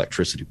afford their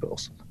electricity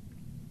bills.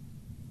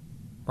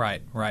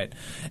 Right.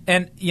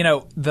 And,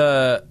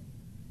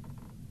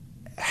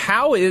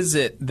 how is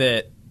it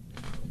that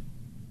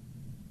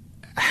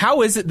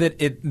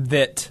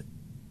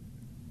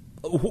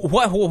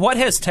what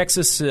has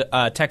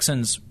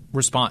Texans'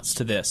 response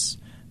to this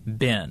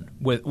been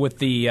with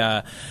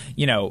the,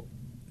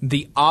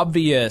 the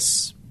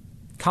obvious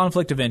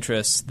conflict of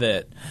interest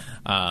that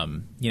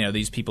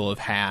these people have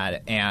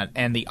had,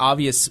 and the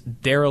obvious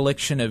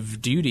dereliction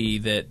of duty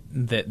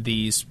that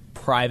these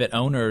private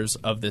owners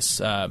of this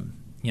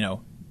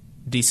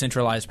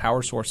decentralized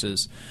power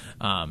sources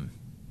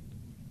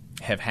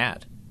have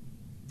had?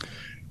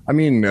 I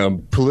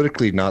mean,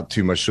 politically, not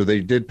too much. So they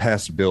did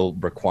pass a bill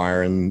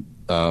requiring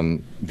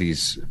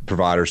these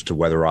providers to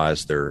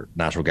weatherize their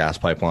natural gas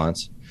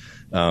pipelines.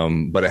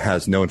 But it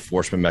has no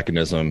enforcement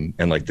mechanism,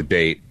 and like the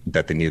date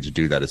that they need to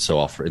do that is so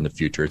off in the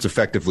future. It's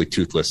effectively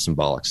toothless,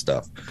 symbolic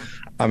stuff.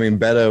 I mean,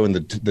 Beto and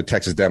the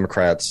Texas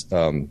Democrats,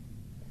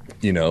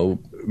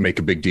 make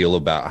a big deal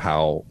about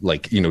how,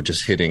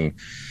 just hitting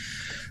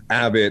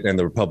Abbott and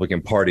the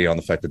Republican Party on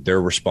the fact that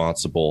they're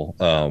responsible,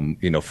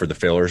 for the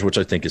failures, which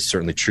I think is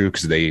certainly true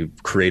because they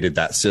created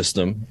that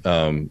system,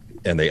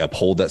 and they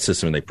uphold that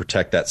system and they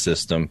protect that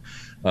system.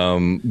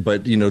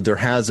 But, there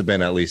has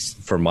been, at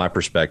least from my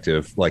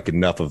perspective, like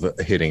enough of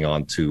hitting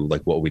on to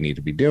like what we need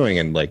to be doing.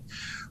 And like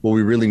what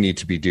we really need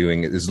to be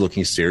doing is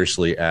looking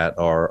seriously at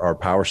our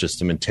power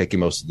system and taking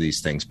most of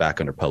these things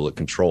back under public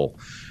control.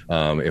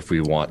 If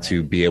we want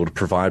to be able to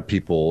provide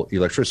people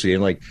electricity.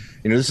 And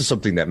this is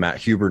something that Matt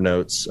Huber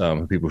notes,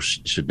 people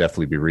should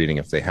definitely be reading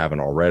if they haven't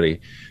already,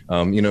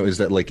 is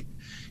that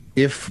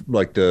if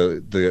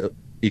the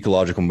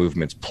ecological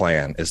movement's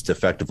plan is to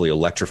effectively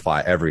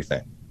electrify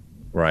everything,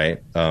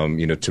 right?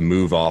 To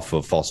move off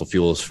of fossil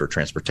fuels for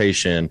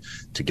transportation,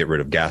 to get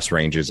rid of gas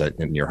ranges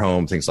in your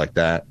home, things like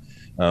that,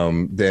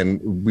 then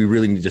we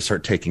really need to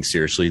start taking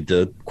seriously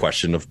the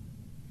question of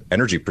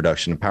energy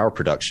production and power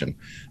production,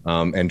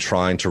 and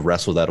trying to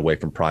wrestle that away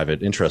from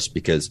private interests.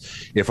 Because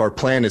if our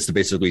plan is to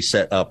basically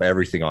set up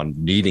everything on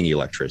needing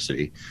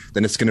electricity,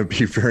 then it's going to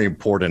be very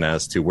important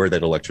as to where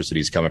that electricity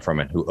is coming from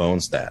and who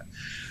owns that.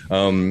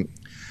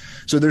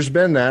 So there's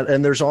been that,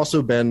 and there's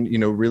also been,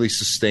 really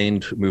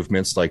sustained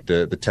movements like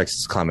the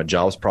Texas Climate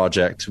Jobs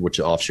Project, which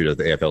is an offshoot of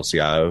the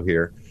AFL-CIO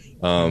here,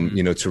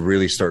 to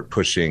really start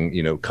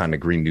pushing, kind of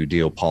Green New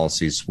Deal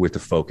policies with the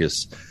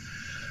focus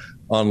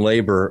on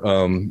labor.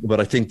 But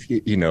I think,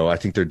 I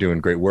think they're doing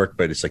great work,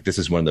 but it's like, this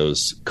is one of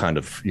those kind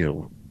of,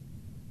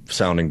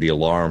 sounding the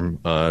alarm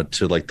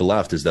to like the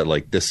left, is that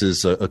like this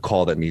is a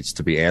call that needs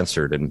to be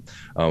answered. And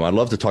I'd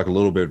love to talk a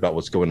little bit about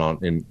what's going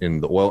on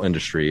in the oil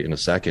industry in a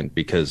second,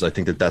 because I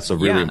think that's a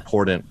really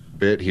important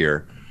bit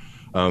here.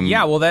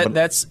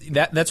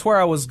 That's where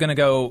I was going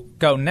to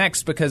go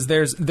next, because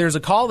there's a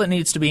call that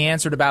needs to be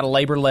answered about a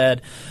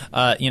labor-led,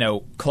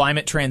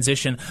 climate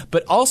transition,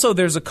 but also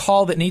there's a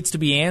call that needs to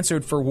be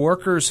answered for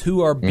workers who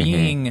are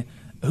being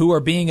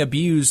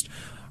abused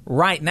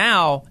right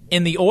now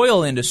in the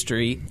oil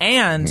industry,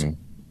 and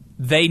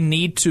they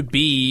need to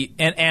be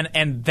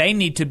and they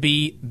need to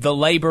be the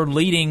labor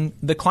leading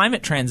the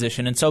climate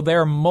transition. And so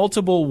there are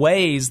multiple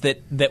ways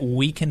that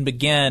we can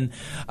begin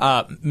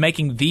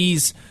making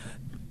these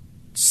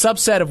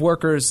subset of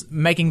workers,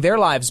 making their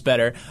lives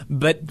better,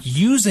 but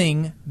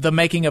using the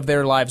making of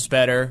their lives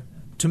better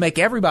to make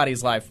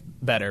everybody's life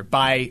better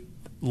by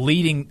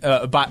leading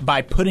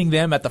by putting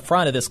them at the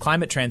front of this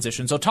climate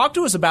transition. So talk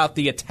to us about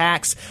the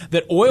attacks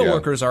that oil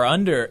workers are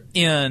under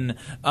in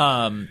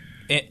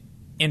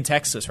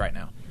Texas right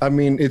now. I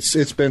mean,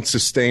 it's been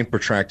sustained,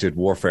 protracted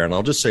warfare, and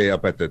I'll just say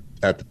up at the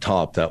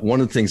top that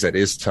one of the things that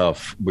is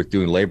tough with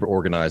doing labor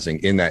organizing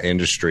in that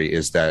industry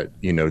is that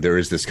there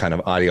is this kind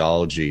of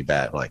ideology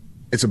that like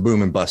it's a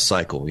boom and bust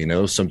cycle.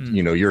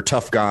 You're a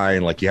tough guy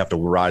and like you have to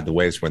ride the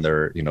waves when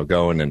they're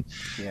going, and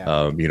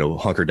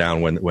hunker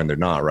down when they're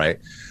not, right?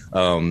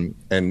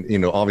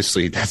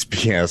 Obviously that's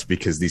BS,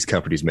 because these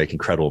companies make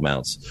incredible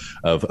amounts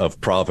of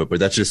profit, but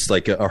that's just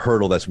like a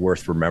hurdle that's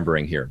worth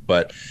remembering here.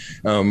 But,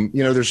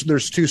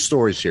 there's two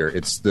stories here.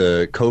 It's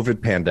the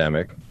COVID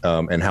pandemic,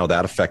 and how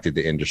that affected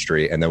the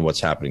industry, and then what's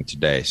happening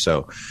today.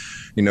 So,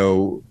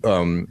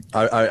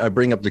 I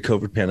bring up the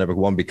COVID pandemic,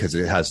 one, because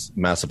it has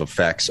massive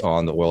effects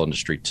on the oil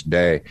industry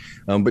today.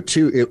 But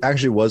two, it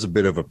actually was a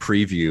bit of a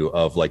preview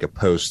of like a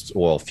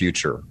post-oil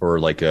future, or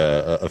like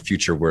a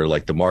future where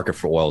like the market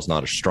for oil is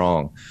not as strong.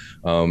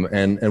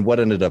 And what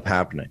ended up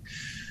happening?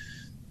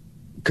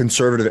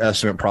 Conservative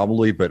estimate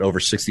probably, but over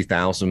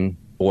 60,000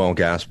 oil and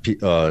gas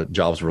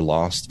jobs were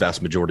lost.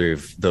 Vast majority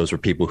of those were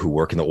people who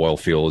work in the oil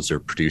fields or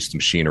produce the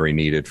machinery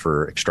needed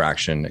for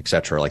extraction, et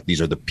cetera. Like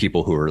these are the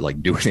people who are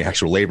like doing the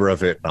actual labor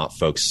of it, not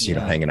folks,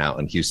 hanging out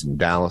in Houston and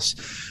Dallas.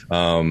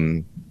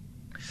 And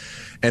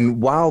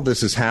while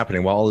this is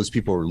happening, while all these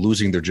people are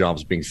losing their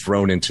jobs, being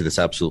thrown into this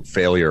absolute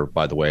failure,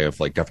 by the way, of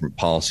like government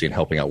policy and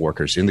helping out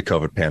workers in the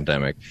COVID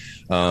pandemic,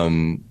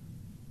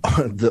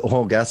 the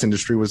oil and gas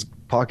industry was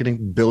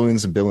pocketing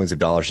billions and billions of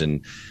dollars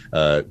in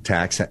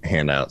tax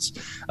handouts.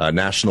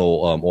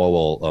 National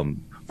Oil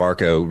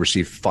Varco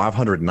received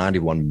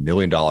 $591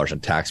 million in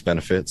tax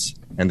benefits,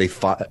 and they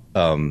fired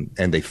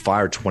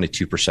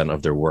 22%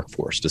 of their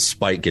workforce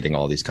despite getting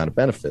all these kind of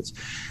benefits.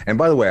 And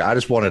by the way, I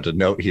just wanted to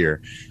note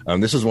here,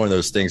 this is one of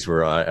those things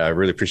where I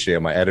really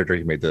appreciate my editor.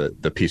 He made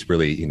the piece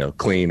really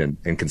clean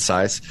and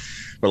concise.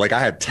 But like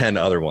I had 10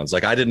 other ones.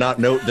 Like I did not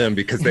note them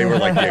because they were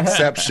like the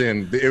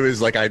exception. It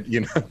was like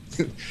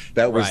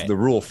that was the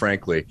rule,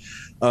 frankly.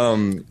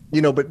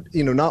 But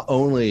not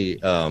only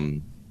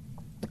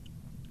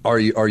are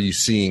you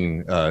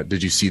seeing?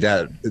 Did you see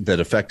that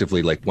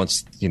effectively? Like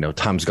once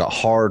times got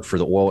hard for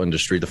the oil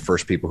industry, the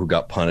first people who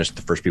got punished,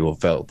 the first people who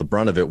felt the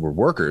brunt of it were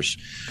workers.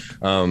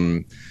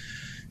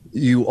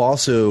 You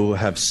also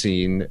have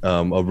seen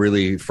a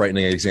really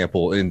frightening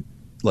example in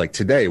like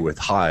today with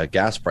high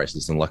gas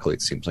prices, and luckily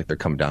it seems like they're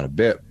coming down a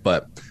bit.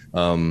 But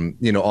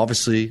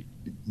obviously,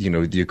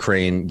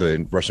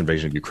 the Russian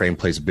invasion of Ukraine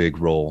plays a big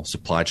role,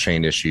 supply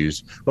chain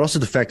issues, but also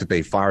the fact that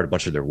they fired a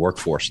bunch of their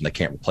workforce and they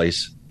can't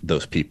replace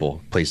those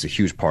people plays a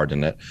huge part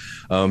in it.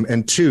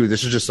 And two,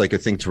 this is just like a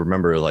thing to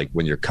remember, like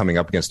when you're coming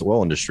up against the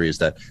oil industry, is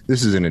that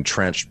this is an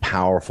entrenched,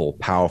 powerful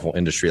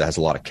industry that has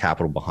a lot of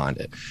capital behind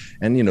it.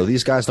 And,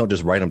 these guys don't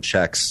just write them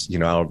checks,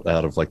 out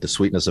of like the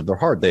sweetness of their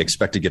heart. They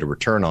expect to get a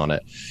return on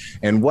it.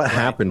 And what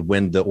happened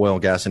when the oil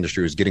and gas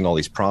industry was getting all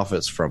these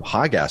profits from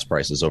high gas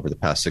prices over the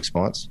past 6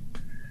 months?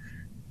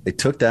 They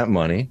took that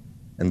money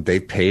and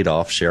they paid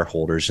off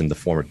shareholders in the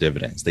form of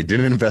dividends. They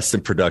didn't invest in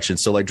production.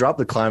 So like drop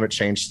the climate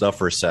change stuff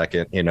for a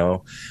second.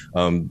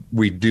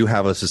 We do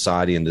have a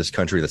society in this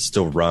country that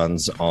still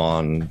runs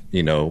on,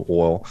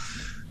 oil.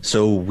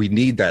 So we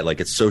need that. Like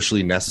it's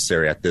socially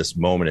necessary at this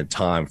moment in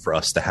time for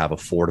us to have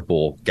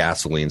affordable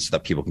gasoline so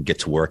that people can get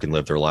to work and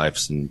live their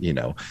lives, and,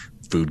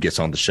 food gets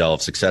on the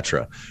shelves, et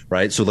cetera.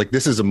 Right. So like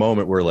this is a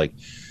moment where like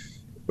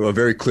a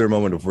very clear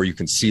moment of where you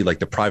can see like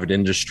the private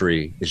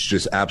industry is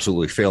just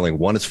absolutely failing.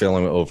 One, it's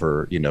failing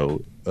over,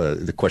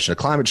 the question of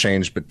climate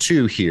change, but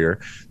two, here,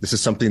 this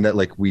is something that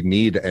like we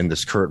need in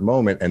this current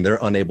moment, and they're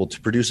unable to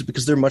produce it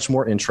because they're much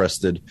more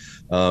interested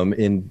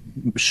in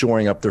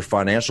shoring up their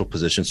financial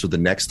position. So the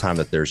next time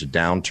that there's a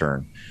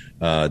downturn,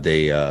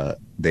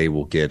 they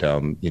will get,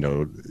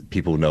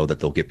 people know that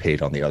they'll get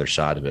paid on the other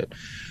side of it.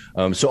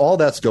 So all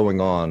that's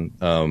going on,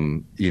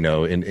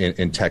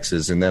 in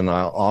Texas. And then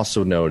I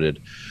also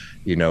noted,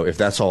 if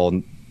that's all,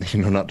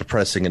 not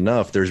depressing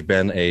enough, there's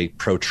been a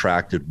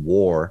protracted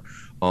war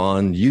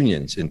on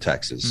unions in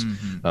Texas,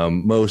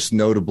 most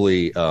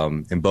notably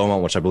in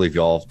Beaumont, which I believe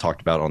you all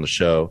talked about on the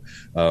show,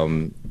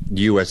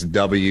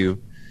 USW.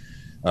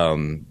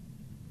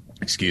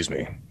 Excuse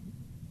me.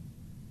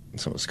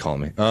 Someone's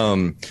calling me. Oh,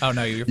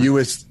 no, you're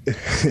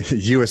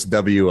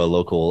USW, a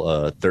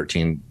local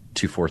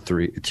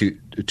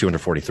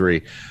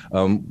 243,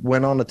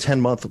 went on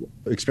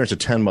experienced a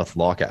 10-month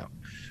lockout.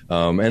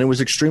 And it was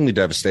extremely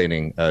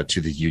devastating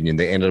to the union.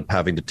 They ended up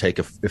having to take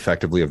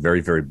effectively a very,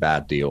 very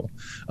bad deal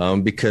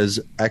because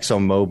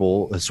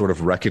ExxonMobil has sort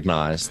of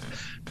recognized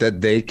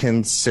that they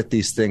can sit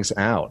these things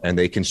out and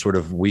they can sort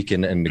of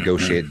weaken and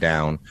negotiate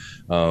down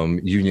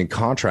union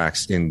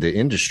contracts in the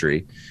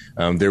industry.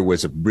 There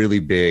was a really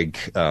big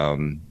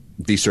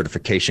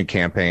decertification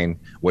campaign,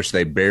 which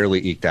they barely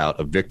eked out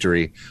a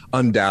victory.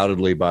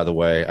 Undoubtedly, by the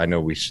way, I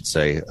know we should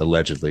say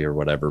allegedly or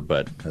whatever,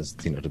 but as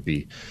to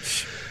be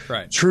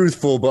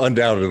truthful, but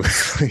undoubtedly,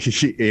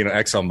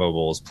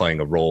 ExxonMobil is playing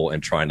a role in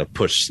trying to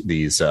push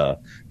these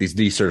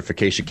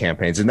decertification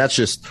campaigns, and that's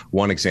just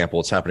one example.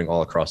 It's happening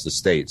all across the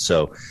state.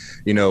 So,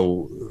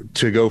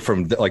 to go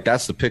from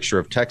that's the picture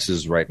of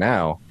Texas right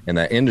now in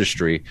that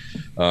industry.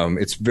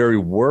 It's very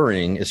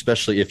worrying,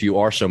 especially if you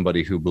are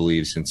somebody who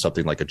believes in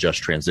something like a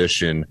just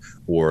transition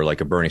or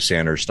like a Bernie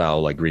Sanders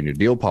style like Green New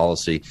Deal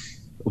policy.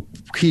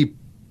 Key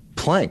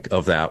plank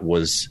of that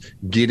was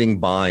getting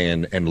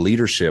buy-in and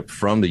leadership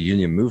from the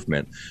union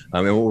movement.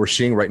 And what we're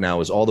seeing right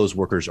now is all those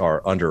workers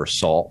are under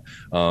assault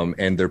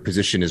and their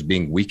position is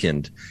being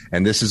weakened.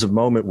 And this is a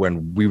moment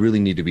when we really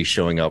need to be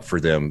showing up for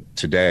them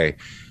today.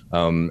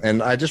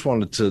 And I just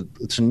wanted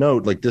to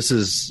note, this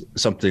is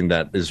something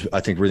that is, I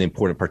think, really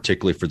important,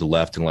 particularly for the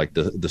left and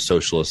the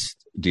socialist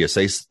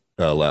DSA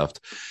left,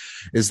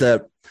 is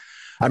that,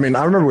 I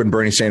remember when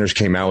Bernie Sanders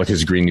came out with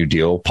his Green New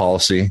Deal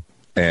policy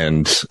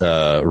and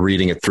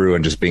reading it through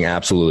and just being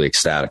absolutely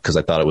ecstatic because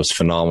I thought it was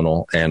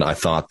phenomenal. And I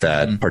thought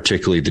that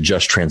particularly the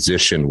just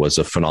transition was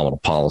a phenomenal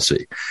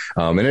policy.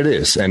 And it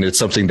is. And it's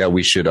something that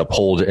we should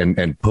uphold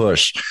and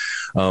push.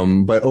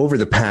 But over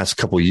the past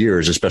couple of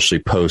years, especially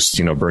post,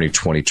 Bernie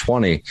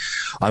 2020,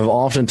 I've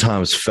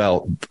oftentimes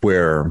felt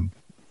where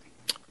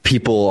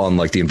people on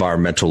the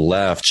environmental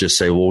left just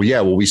say, well,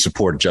 we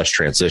support just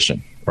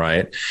transition.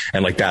 Right.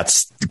 And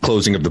that's the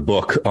closing of the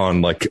book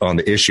on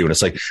the issue. And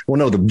it's well,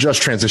 no, the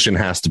just transition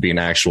has to be an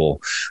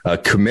actual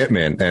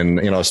commitment. And,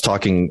 I was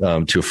talking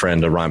to a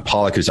friend, Ryan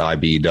Pollack, who's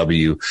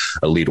IBEW,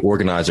 a lead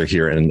organizer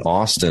here in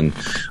Austin.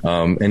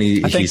 And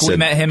I think we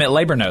met him at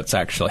Labor Notes,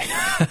 actually.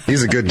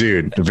 He's a good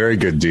dude, a very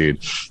good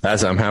dude.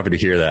 I'm happy to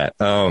hear that.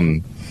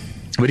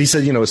 But he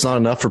said, it's not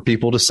enough for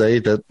people to say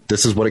that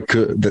this is what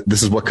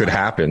could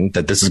happen,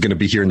 that this is going to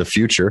be here in the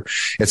future.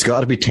 It's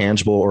got to be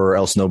tangible or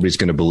else nobody's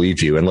going to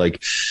believe you. And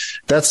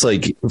that's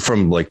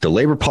from the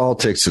labor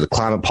politics to the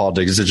climate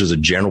politics. This is just a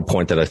general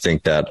point that I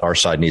think that our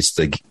side needs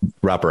to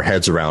wrap our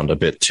heads around a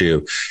bit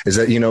too, is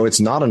that,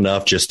 it's not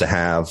enough just to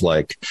have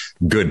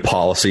good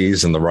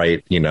policies and the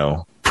right,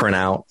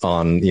 printout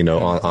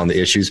on the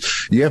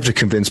issues. You have to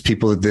convince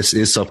people that this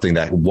is something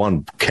that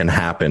can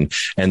happen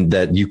and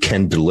that you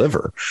can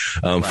deliver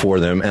for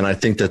them. And I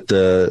think that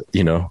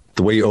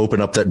the way you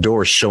open up that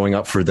door is showing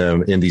up for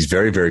them in these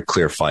very, very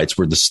clear fights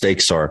where the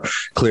stakes are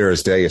clear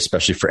as day,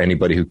 especially for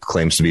anybody who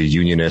claims to be a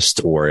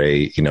unionist or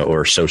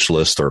or a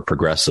socialist or a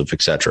progressive,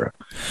 etc.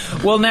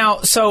 Well,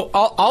 now, so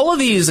all of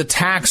these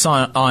attacks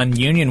on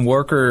union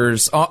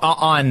workers,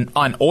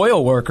 on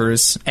oil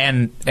workers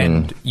and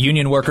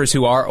union workers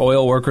who are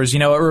oil workers, it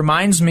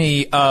reminds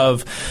me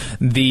of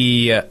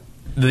the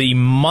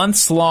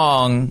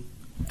months-long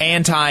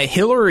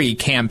anti-Hillary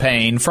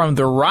campaign from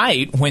the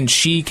right when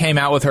she came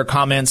out with her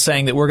comments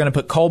saying that we're going to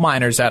put coal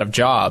miners out of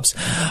jobs.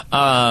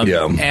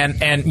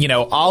 And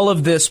all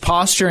of this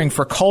posturing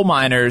for coal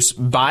miners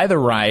by the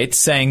right,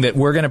 saying that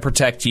we're going to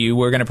protect you,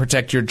 we're going to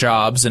protect your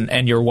jobs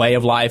and your way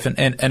of life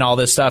and all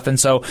this stuff. And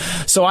so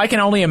I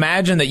can only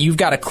imagine that you've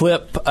got a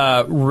clip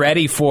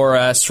ready for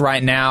us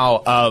right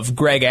now of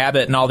Greg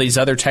Abbott and all these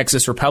other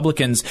Texas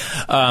Republicans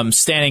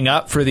standing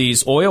up for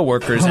these oil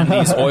workers and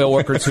these oil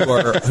workers who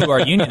are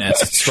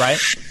unionists. Right.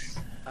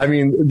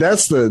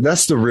 That's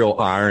the real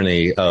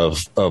irony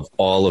of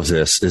all of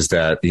this is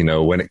that,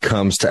 when it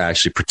comes to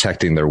actually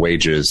protecting their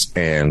wages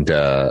and,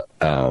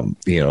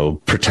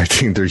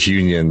 protecting their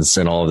unions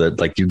and all of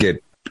that, you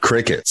get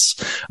crickets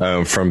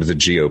from the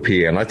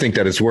GOP. And I think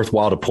that it's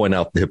worthwhile to point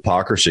out the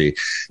hypocrisy.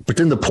 But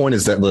then the point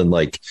is that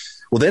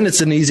then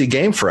it's an easy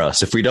game for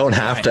us. If we don't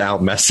have to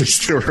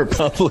outmessage the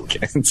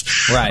Republicans,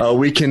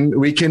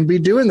 we can be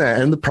doing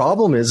that. And the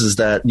problem is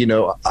that,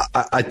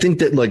 I think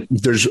that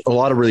there's a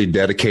lot of really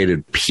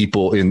dedicated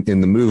people in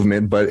the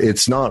movement, but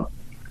it's not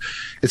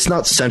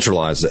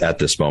centralized at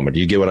this moment.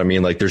 You get what I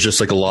mean? There's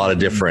just a lot of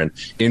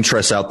different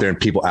interests out there and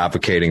people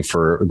advocating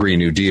for a Green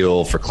New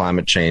Deal, for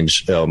climate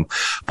change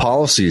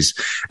policies.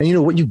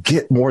 And what you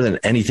get more than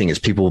anything is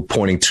people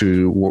pointing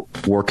to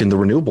work in the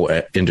renewable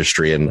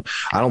industry. And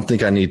I don't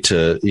think I need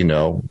to,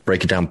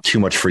 break it down too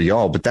much for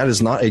y'all, but that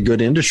is not a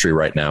good industry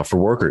right now for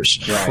workers.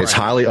 It's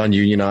highly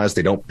ununionized.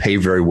 They don't pay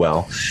very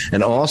well.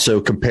 And also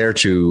compared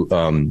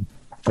to,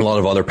 a lot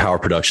of other power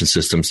production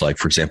systems, like,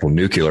 for example,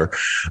 nuclear,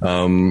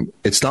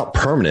 it's not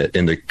permanent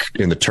in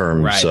the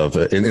terms of,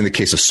 in the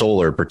case of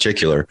solar in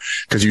particular,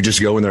 because you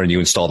just go in there and you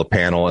install the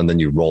panel and then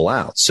you roll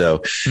out.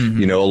 So,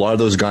 you know, a lot of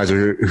those guys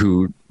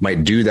who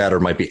might do that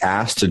or might be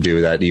asked to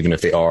do that, even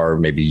if they are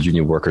maybe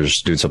union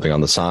workers doing something on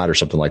the side or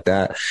something like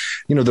that,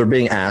 you know, they're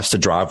being asked to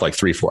drive like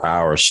 3-4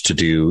 hours to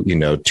do, you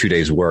know, 2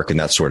 days work, and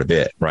that's sort of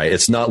it, right?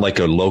 It's not like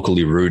a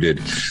locally rooted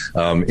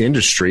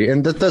industry.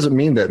 And that doesn't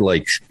mean that,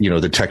 like, you know,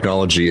 the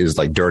technology is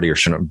like dirty or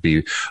shouldn't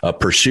be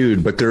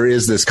pursued, but there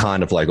is this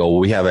kind of like, oh,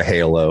 we have a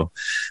halo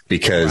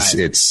because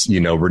it's, you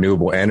know,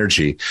 renewable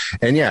energy.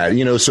 And yeah,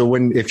 you know, so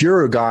if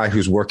you're a guy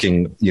who's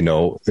working, you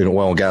know, in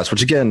oil and gas,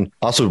 which again,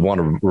 I also want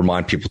to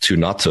remind people too,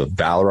 not to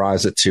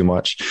valorize it too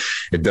much.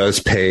 It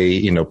does pay,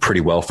 you know, pretty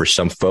well for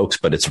some folks,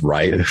 but it's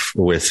rife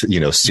with, you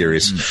know,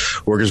 serious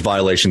workers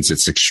violations.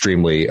 It's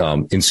extremely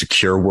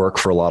insecure work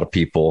for a lot of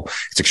people.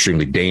 It's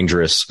extremely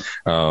dangerous.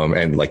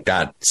 And like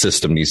that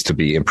system needs to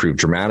be improved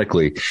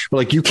dramatically. But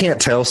like, you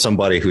can't tell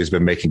somebody who's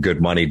been making good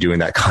money doing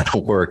that kind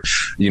of work,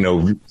 you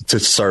know, to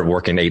start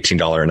working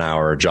 $18 an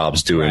hour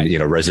jobs doing, you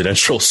know,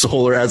 residential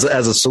solar as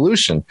a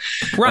solution.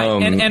 Right.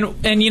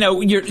 And, you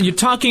know, you're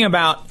talking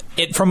about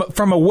it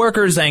from a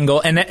worker's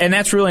angle, and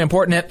that's really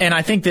important. And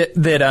I think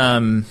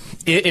that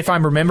if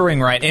I'm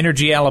remembering right,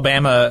 Energy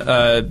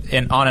Alabama,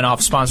 an on and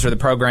off sponsor of the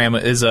program,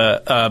 is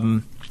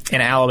an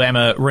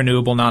Alabama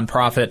renewable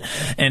nonprofit,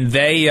 and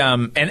they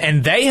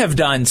they have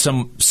done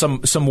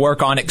some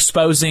work on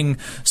exposing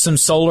some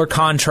solar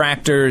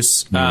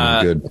contractors.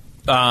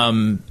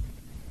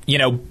 You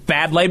know,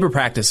 bad labor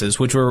practices,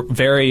 which we're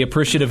very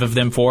appreciative of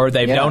them for.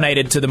 They've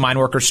donated to the Mine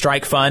Workers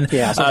Strike Fund.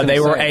 They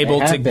were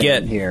able to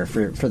get here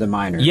for the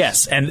miners.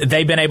 Yes, and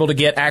they've been able to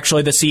get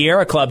actually the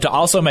Sierra Club to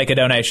also make a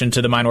donation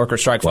to the Mine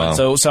Workers Strike Fund.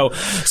 So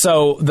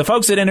the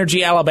folks at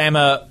Energy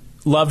Alabama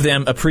love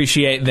them,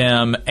 appreciate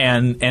them,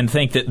 and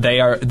think that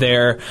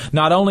they're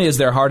not only is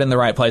their heart in the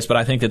right place, but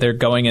I think that they're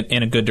going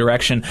in a good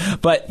direction.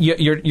 But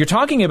you're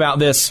talking about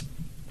this.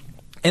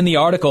 In the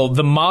article,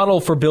 the model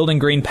for building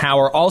green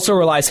power also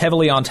relies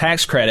heavily on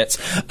tax credits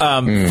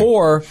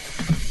for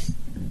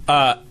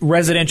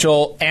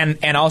residential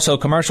and also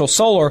commercial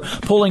solar,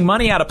 pulling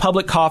money out of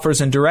public coffers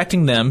and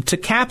directing them to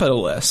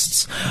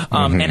capitalists.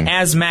 And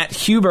as Matt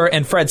Huber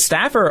and Fred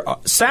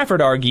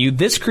Stafford argue,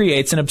 this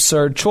creates an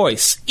absurd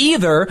choice.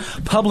 Either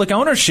public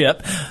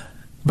ownership,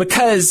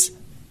 because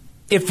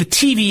if the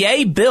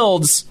TVA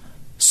builds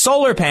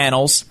solar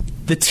panels,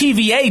 the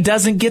TVA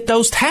doesn't get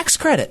those tax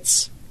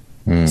credits.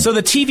 So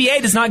the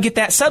TVA does not get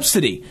that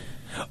subsidy.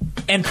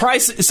 And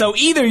so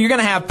either you're going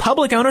to have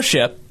public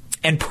ownership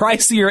and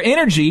pricier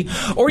energy,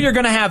 or you're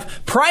going to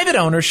have private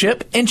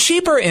ownership and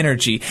cheaper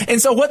energy.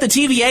 And so what the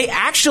TVA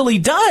actually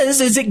does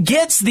is it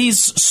gets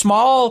these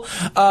small,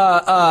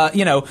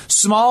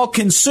 small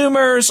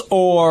consumers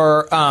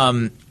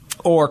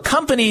or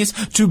companies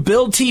to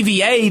build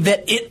TVA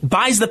that it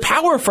buys the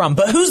power from.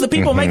 But who's the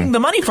people making the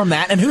money from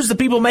that? And who's the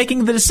people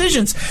making the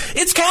decisions?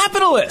 It's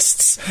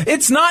capitalists.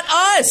 It's not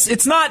us.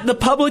 It's not the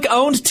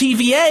public-owned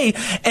TVA.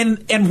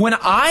 And when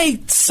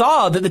I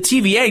saw that the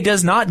TVA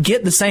does not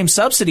get the same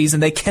subsidies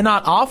and they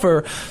cannot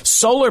offer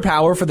solar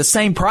power for the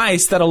same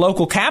price that a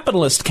local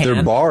capitalist can.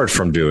 They're barred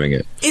from doing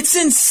it. It's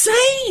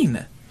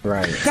insane.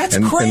 Right. That's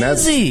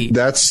crazy. And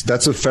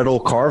that's a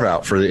federal carve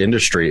out for the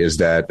industry, is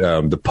that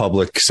the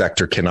public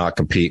sector cannot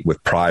compete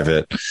with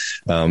private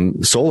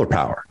solar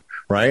power.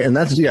 Right. And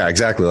that's,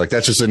 exactly. Like,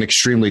 that's just an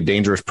extremely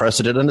dangerous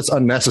precedent, and it's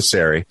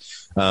unnecessary,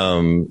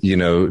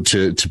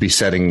 to be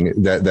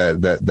setting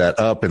that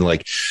up. And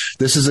like,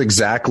 this is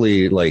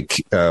exactly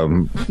like,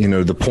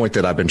 the point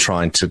that I've been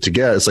trying to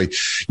get. It's like,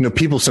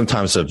 people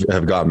sometimes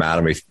have got mad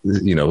at me,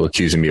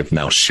 accusing me of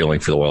now shilling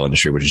for the oil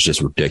industry, which is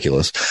just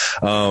ridiculous.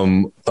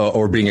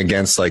 Or being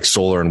against like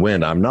solar and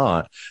wind. I'm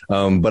not.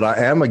 But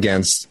I am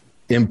against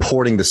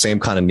importing the same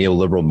kind of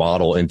neoliberal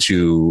model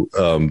into,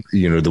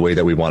 the way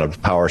that we want to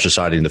power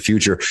society in the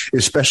future,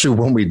 especially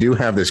when we do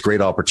have this great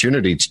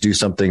opportunity to do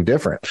something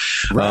different.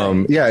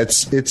 Right.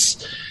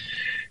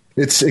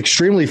 It's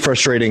extremely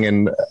frustrating.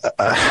 And,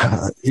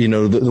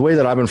 the way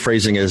that I've been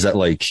phrasing is that,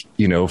 like,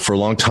 for a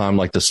long time,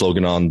 like, the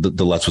slogan on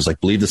the left was like,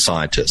 believe the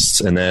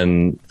scientists. And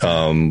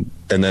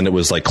then it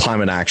was like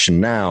climate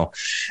action now.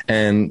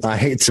 And I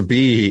hate to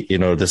be,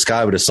 this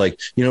guy, but it's like,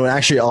 it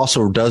actually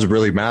also does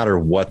really matter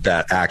what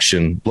that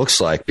action looks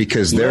like,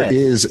 because there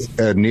is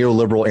a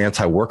neoliberal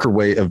anti-worker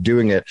way of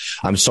doing it.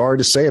 I'm sorry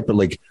to say it, but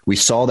like, we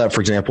saw that,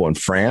 for example, in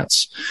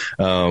France,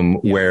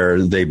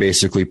 where they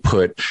basically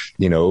put,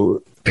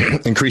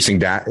 increasing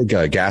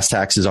gas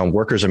taxes on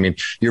workers. I mean,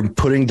 you're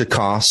putting the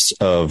costs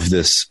of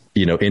this,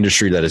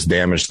 industry that has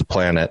damaged the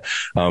planet,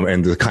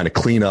 and the kind of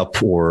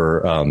cleanup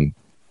or,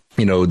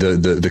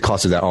 the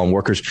cost of that on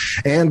workers.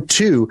 And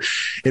two,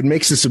 it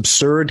makes this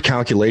absurd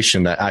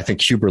calculation that I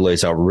think Huber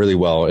lays out really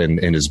well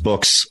in his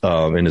books,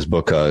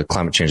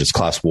 Climate Change is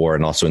Class War,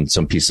 and also in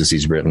some pieces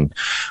he's written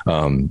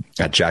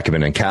at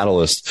Jacobin and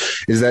Catalyst,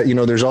 is that,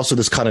 there's also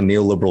this kind of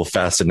neoliberal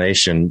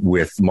fascination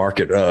with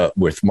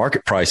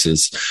market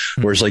prices,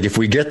 where it's like, if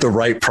we get the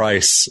right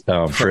price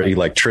for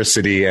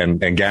electricity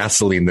and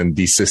gasoline, then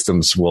these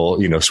systems will,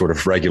 sort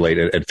of regulate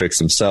and fix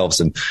themselves.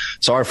 And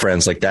sorry,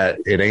 friends, like that,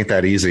 it ain't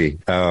that easy.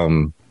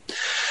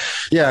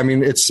 Yeah, I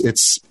mean,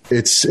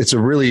 it's a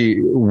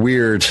really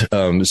weird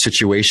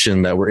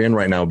situation that we're in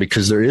right now,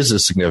 because there is a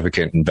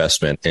significant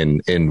investment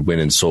in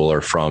wind and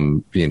solar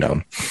from,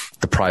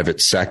 the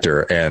private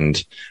sector.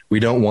 And we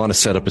don't want to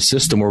set up a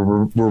system where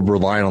we're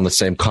relying on the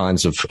same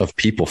kinds of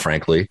people,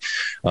 frankly,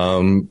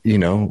 when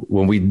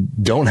we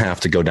don't have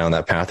to go down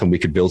that path, and we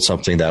could build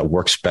something that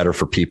works better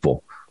for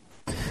people.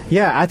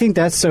 Yeah, I think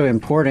that's so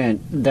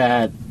important,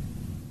 that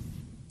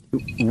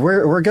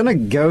we're going to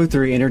go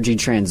through energy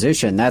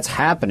transition. That's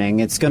happening.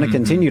 It's going to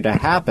continue to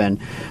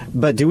happen.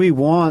 But do we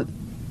want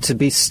to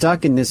be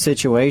stuck in this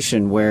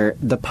situation where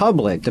the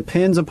public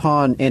depends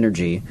upon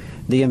energy,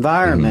 the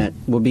environment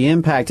will be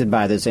impacted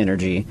by this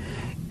energy,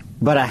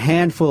 but a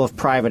handful of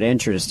private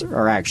interests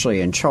are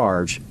actually in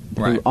charge,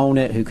 who own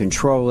it, who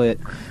control it,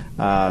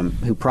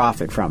 who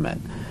profit from it?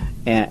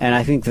 And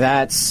I think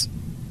that's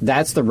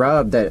the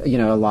rub that,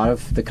 a lot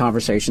of the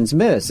conversations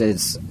miss.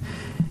 It's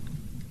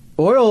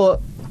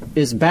oil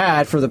is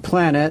bad for the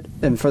planet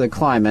and for the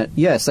climate.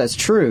 Yes, that's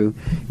true,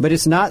 but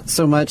it's not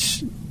so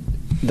much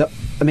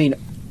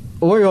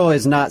oil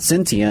is not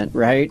sentient,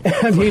 right?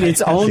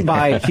 It's owned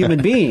by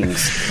human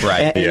beings.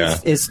 Right.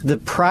 And it's the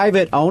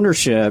private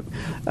ownership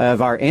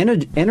of our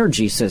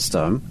energy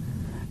system,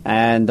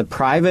 and the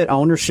private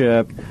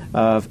ownership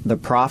of the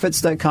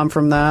profits that come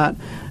from that,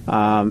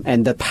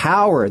 and the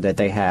power that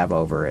they have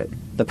over it.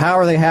 The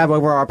power they have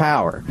over our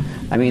power.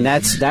 I mean,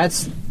 that's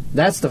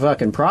the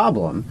fucking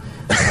problem.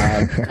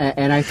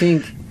 And I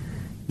think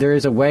there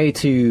is a way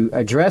to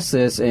address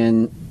this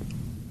in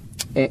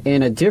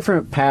a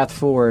different path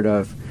forward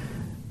of,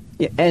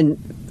 and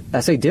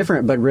I say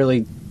different, but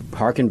really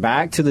harken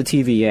back to the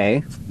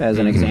TVA as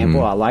an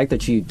example. I like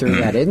that you threw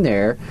that in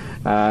there,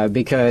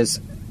 because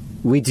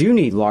we do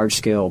need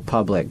large-scale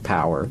public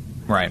power.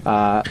 Right.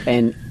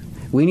 And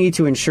we need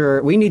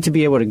to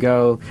be able to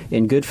go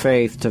in good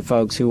faith to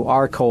folks who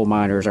are coal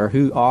miners or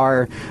who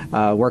are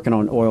working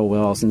on oil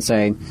wells and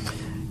say,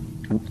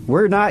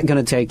 we're not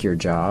going to take your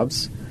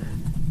jobs.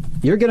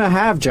 You're going to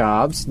have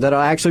jobs that'll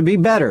actually be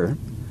better.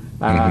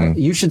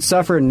 You should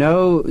suffer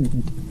no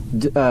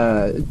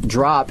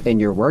drop in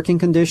your working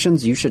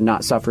conditions. You should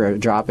not suffer a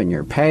drop in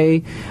your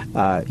pay.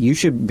 You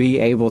should be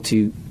able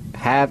to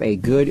have a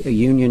good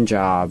union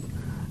job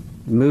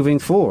moving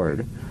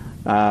forward.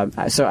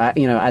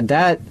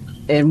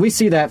 And we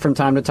see that from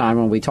time to time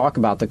when we talk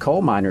about the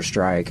coal miner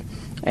strike,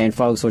 and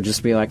folks will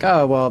just be like,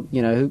 oh, well,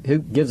 who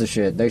gives a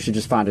shit? They should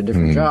just find a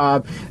different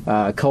job.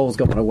 Coal's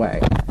going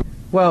away.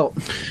 Well,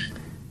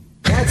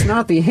 that's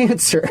not the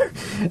answer.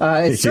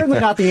 It's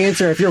certainly not the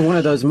answer if you're one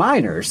of those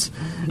miners,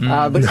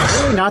 but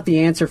it's really not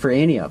the answer for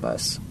any of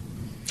us.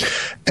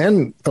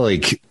 And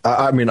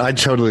I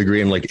totally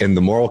agree. And in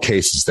the moral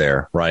case is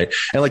there, right?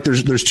 And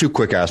there's two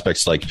quick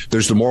aspects.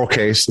 There's the moral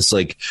case. It's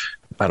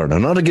I don't know,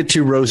 not to get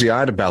too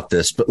rosy-eyed about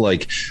this, but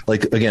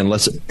again,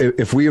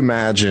 if we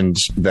imagined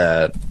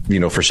that,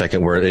 for a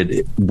second, where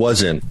it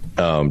wasn't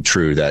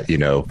true that,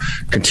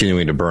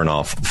 continuing to burn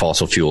off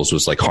fossil fuels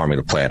was harming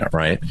the planet,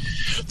 right?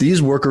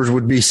 These workers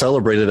would be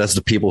celebrated as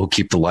the people who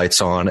keep the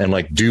lights on and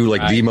do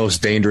the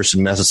most dangerous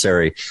and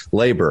necessary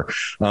labor.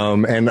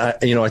 And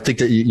I think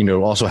that,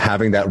 also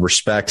having that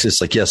respect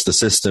is yes, the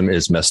system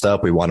is messed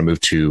up. We want to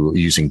move to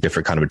using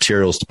different kind of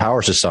materials to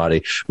power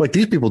society. But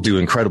these people do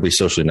incredibly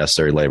socially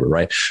necessary labor,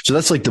 right? So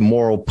that's the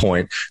moral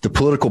point. The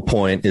political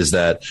point is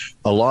that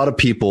a lot of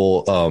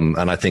people,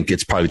 and I think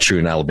it's probably true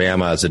in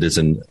Alabama as it is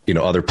in,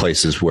 other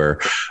places where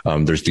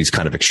there's these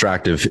kind of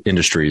extractive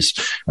industries,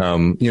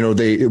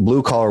 they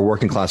blue collar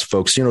working class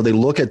folks, they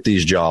look at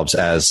these jobs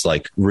as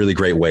really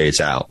great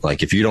ways out.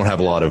 If you don't have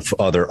a lot of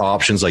other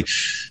options,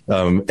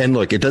 and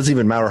look, it doesn't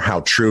even matter how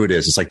true it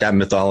is. It's that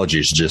mythology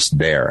is just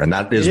there. And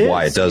that is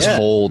why it does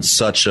hold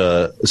such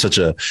a,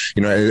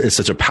 it's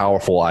such a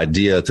powerful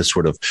idea to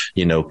sort of,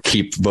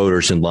 keep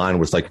voters in line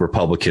with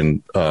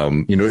Republican,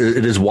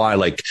 it is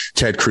why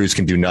Ted Cruz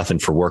can do nothing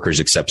for workers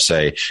except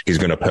say he's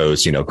going to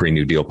oppose, Green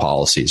New Deal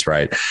policies,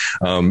 right?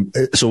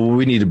 So what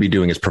we need to be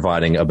doing is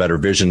providing a better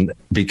vision,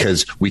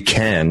 because we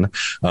can,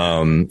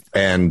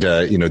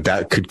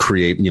 that could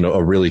create,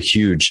 a really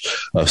huge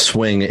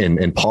swing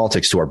in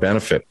politics to our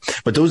benefit.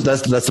 But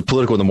that's the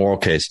political and the moral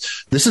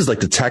case. This is the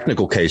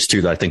technical case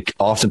too, that I think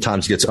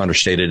oftentimes gets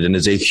understated and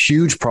is a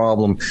huge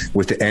problem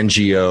with the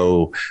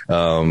NGO,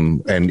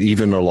 and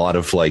even a lot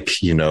of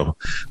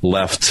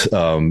left,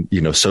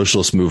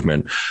 socialist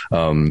movement.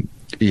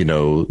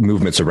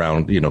 movements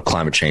around,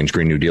 climate change,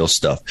 Green New Deal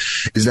stuff,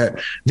 is that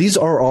these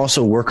are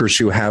also workers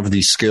who have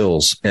these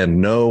skills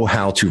and know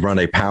how to run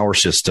a power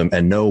system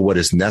and know what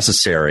is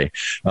necessary.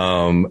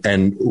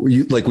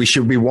 We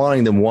should be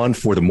wanting them, one,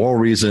 for the moral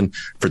reason,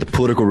 for the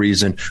political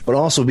reason, but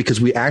also because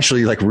we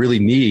actually really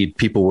need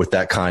people with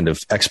that kind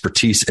of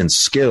expertise and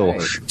skill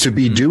to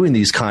be doing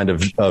these kind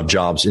of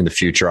jobs in the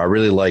future. I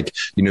really like,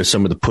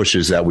 some of the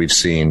pushes that we've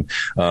seen,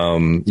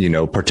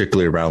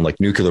 particularly around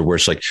nuclear, where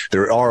it's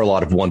there are a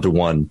lot of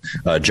one-to-one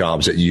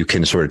jobs that you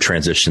can sort of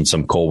transition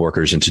some coal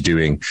workers into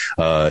doing,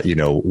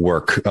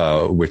 work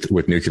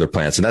with nuclear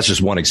plants. And that's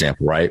just one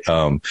example, right?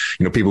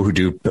 People who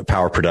do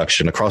power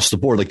production across the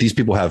board, these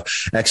people have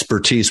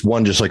expertise,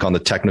 one, just on the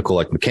technical,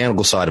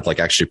 mechanical side of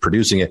actually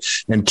producing it,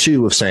 and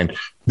two, of saying,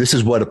 this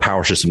is what a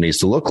power system needs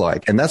to look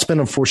like. And that's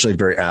been unfortunately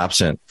very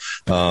absent,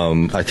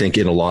 I think,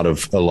 in a lot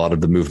of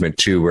the movement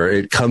too, where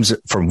it comes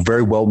from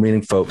very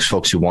well-meaning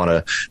folks who want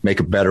to make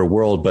a better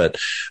world. But,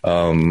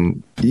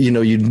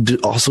 you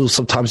also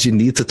sometimes you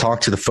need to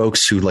talk to the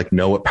folks who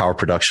know what power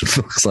production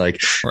looks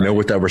like, know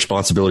what that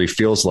responsibility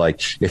feels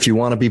like. If you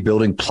want to be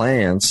building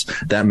plans,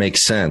 that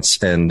makes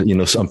sense. And,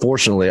 so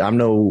unfortunately, I'm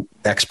no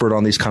expert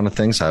on these kind of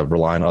things. I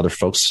rely on other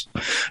folks.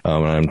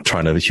 And I'm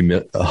trying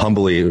to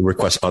humbly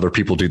request other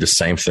people do the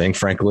same thing,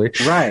 frankly.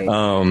 Right.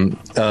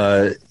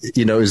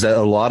 Is that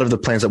a lot of the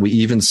plans that we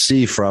even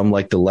see from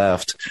the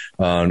left,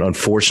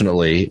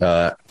 unfortunately,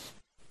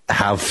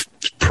 have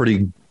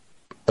pretty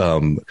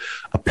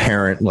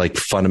apparent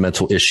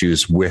fundamental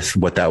issues with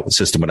what that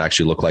system would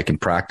actually look like in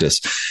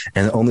practice.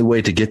 And the only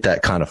way to get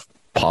that kind of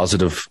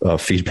positive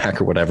feedback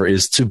or whatever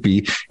is to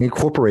be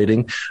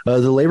incorporating the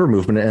labor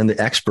movement and the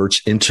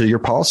experts into your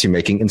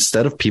policymaking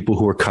instead of people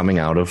who are coming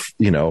out of,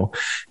 the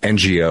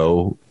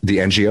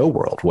NGO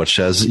world, which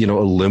has, a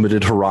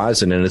limited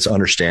horizon in its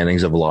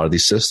understandings of a lot of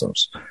these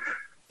systems.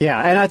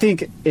 Yeah. And I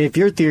think if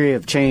your theory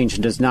of change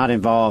does not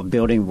involve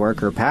building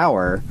worker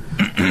power,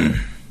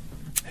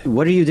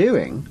 what are you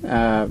doing?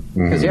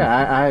 Because,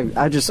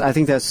 I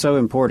think that's so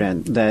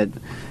important that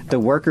the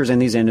workers in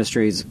these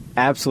industries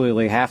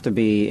absolutely have to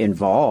be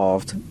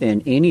involved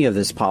in any of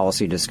this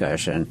policy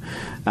discussion.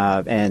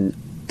 And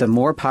the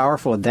more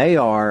powerful they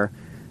are,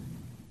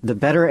 the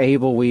better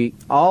able we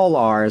all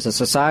are as a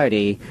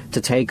society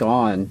to take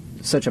on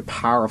such a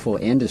powerful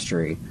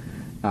industry.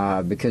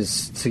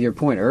 Because to your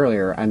point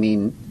earlier,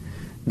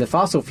 the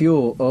fossil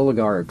fuel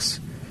oligarchs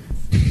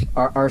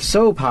are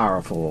so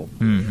powerful.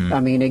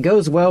 Mm-hmm. It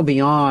goes well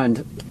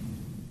beyond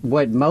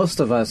what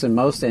most of us in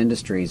most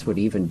industries would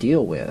even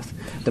deal with,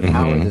 the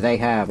power that they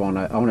have on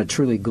a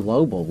truly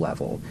global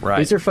level. Right.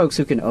 These are folks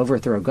who can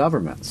overthrow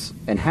governments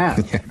and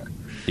have.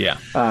 Yeah.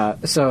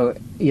 So,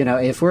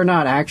 if we're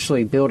not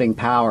actually building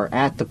power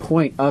at the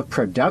point of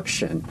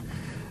production,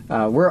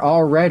 we're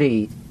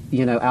already,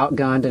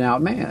 outgunned and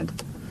outmanned.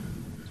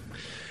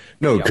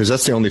 No, because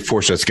that's the only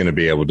force that's going to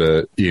be able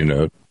to,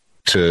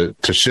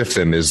 to shift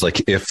them is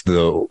if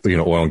the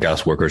oil and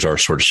gas workers are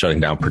sort of shutting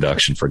down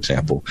production, for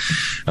example,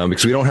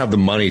 because we don't have the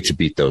money to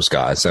beat those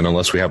guys, and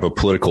unless we have a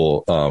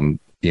political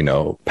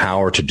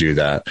power to do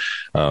that,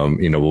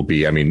 we'll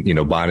be.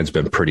 Biden's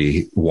been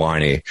pretty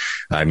whiny.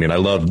 I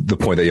love the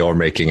point that y'all are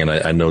making, and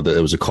I know that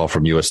it was a call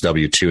from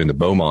USW too in the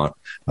Beaumont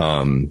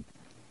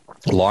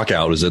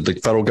lockout, is that the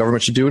federal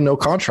government should do no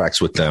contracts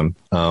with them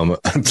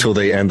until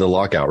they end the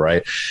lockout,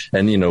 right?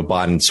 And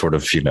Biden sort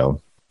of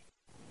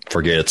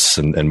forgets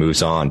and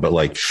moves on. But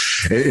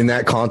in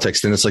that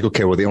context, then it's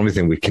okay, well, the only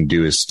thing we can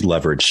do is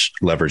leverage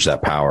that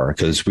power,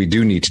 because we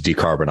do need to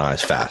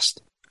decarbonize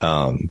fast.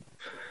 And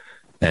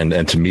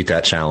to meet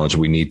that challenge,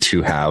 we need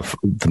to have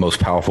the most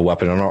powerful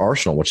weapon in our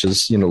arsenal, which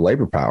is,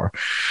 labor power.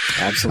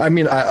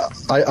 Absolutely.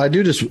 I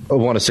do just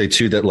want to say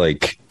too,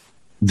 that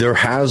there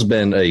has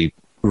been a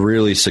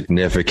really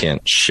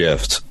significant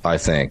shift, I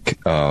think,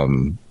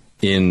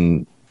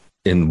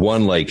 in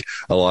one,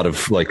 a lot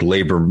of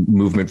labor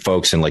movement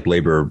folks and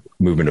labor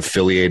movement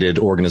affiliated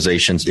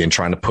organizations in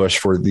trying to push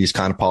for these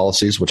kind of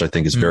policies, which I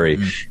think is very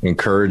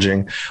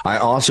encouraging. I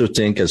also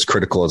think, as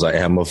critical as I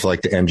am of the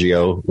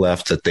NGO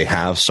left, that they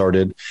have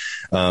started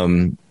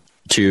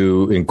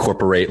to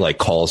incorporate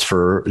calls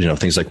for,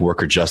 things like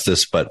worker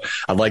justice. But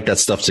I'd like that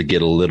stuff to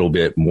get a little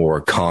bit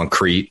more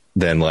concrete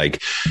than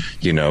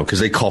because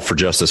they call for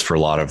justice for a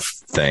lot of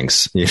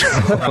things,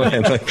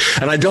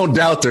 and I don't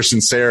doubt their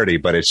sincerity,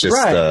 but it's just,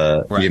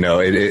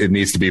 it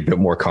needs to be a bit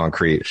more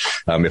concrete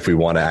if we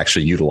want to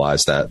actually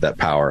utilize that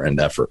power and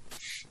effort.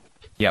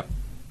 Yep.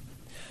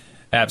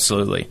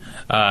 Absolutely.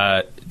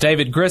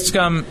 David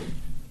Griscom,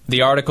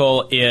 the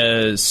article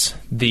is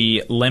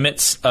The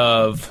Limits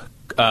of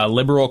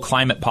Liberal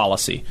Climate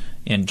Policy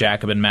in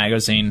Jacobin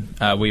Magazine.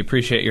 We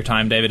appreciate your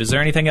time, David. Is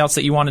there anything else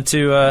that you wanted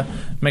to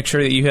make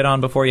sure that you hit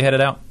on before you headed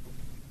out?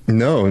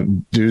 No,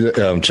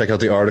 check out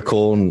the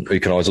article, and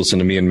you can always listen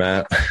to me and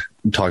Matt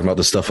talking about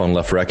the stuff on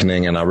Left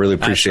Reckoning. And I really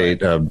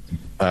appreciate, I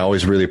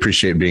always really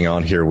appreciate being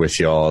on here with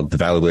y'all. The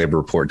Valley Labor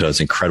Report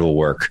does incredible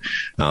work.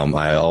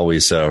 I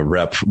always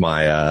rep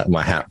my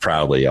hat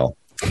proudly, y'all.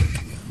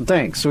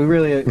 Thanks. We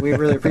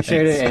really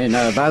appreciate it. And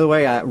by the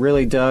way, I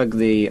really dug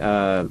the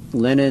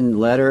Lenin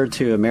letter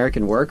to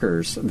American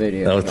workers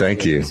video. Oh,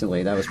 thank you.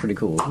 Recently, that was pretty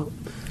cool.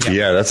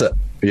 Yeah, that's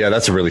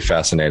a really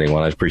fascinating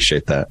one. I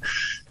appreciate that.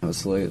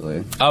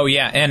 Absolutely. Oh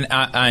yeah, and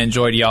I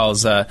enjoyed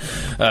y'all's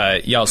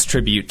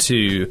tribute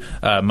to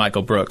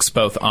Michael Brooks,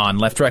 both on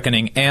Left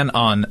Reckoning and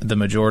on the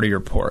Majority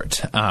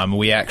Report.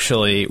 We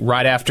actually,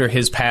 right after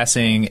his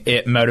passing,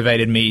 it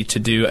motivated me to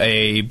do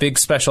a big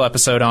special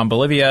episode on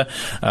Bolivia.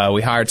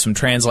 We hired some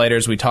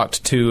translators. We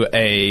talked to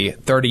a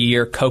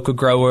 30-year coca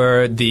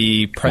grower,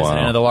 the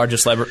president of the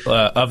largest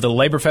of the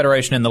Labor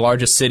Federation in the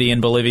largest city in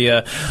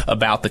Bolivia,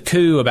 about the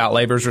coup, about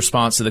labor's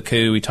response to the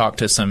coup. We talked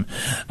to some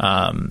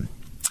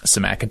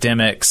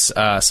academics,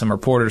 some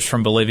reporters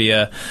from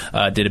Bolivia,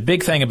 did a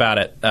big thing about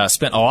it,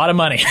 spent a lot of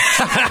money.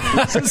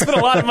 Spent a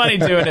lot of money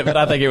doing it, but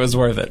I think it was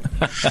worth it.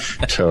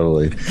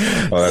 Totally.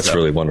 Well, that's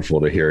really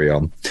wonderful to hear,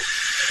 y'all.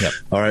 Yep.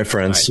 All right,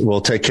 friends. All right.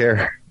 We'll take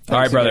care. All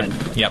right, brother.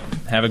 Yep.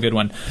 Have a good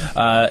one.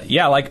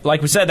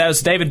 Like we said, that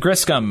was David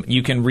Griscom.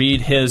 You can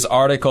read his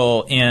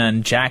article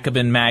in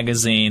Jacobin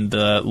Magazine,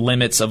 The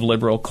Limits of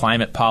Liberal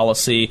Climate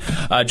Policy.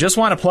 Just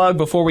want to plug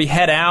before we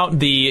head out,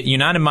 the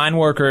United Mine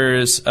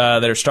Workers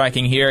that are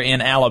striking here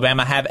in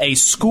Alabama have a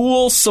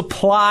school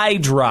supply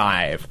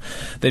drive.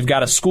 They've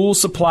got a school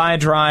supply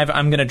drive.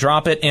 I'm going to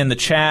drop it in the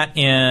chat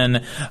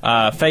in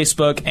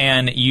Facebook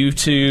and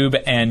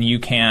YouTube, and you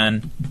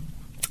can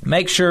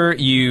make sure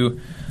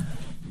you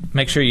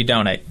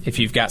donate if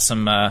you've got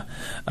some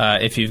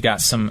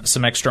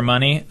extra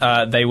money.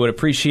 They would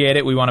appreciate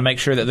it. We want to make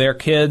sure that their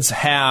kids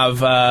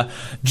have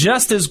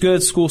just as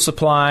good school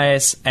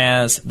supplies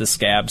as the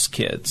Scabs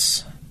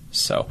kids.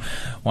 So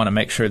want to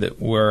make sure that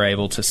we're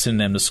able to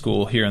send them to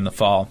school here in the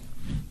fall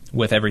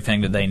with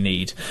everything that they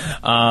need.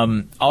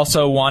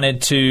 Also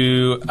wanted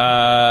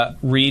to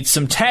read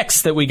some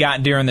texts that we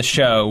got during the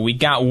show. We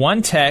got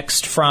one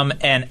text from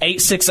an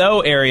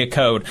 860 area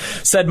code.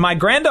 Said, my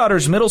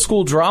granddaughter's middle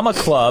school drama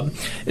club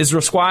is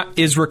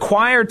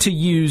required to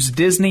use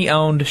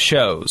Disney-owned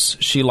shows.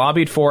 She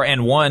lobbied for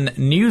and won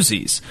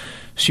Newsies.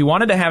 She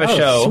wanted to have a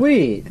show.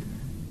 Sweet.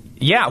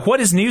 Yeah, what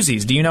is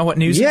Newsies? Do you know what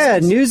Newsies is? Yeah,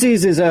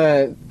 Newsies is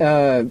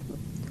a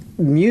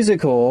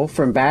musical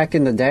from back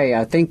in the day.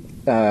 I think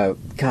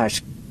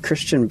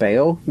Christian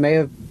Bale may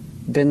have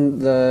been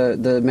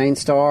the main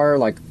star,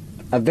 like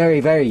a very,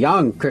 very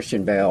young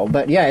Christian Bale.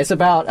 But yeah, it's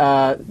about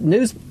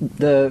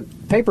the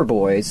paper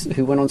boys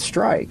who went on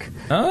strike.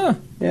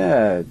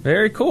 Yeah.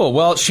 Very cool.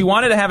 Well, she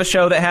wanted to have a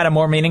show that had a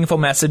more meaningful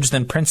message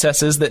than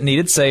Princesses That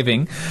Needed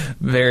Saving.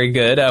 Very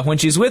good. When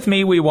she's with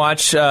me, we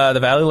watch the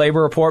Valley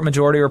Labor Report,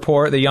 Majority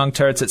Report, the Young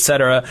Turks,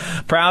 etc.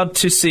 Proud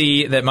to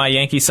see that my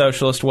Yankee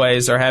socialist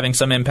ways are having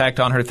some impact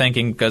on her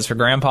thinking, because her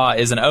grandpa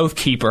is an oath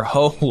keeper.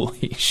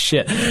 Holy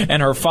shit.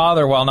 And her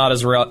father, while not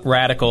as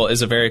radical,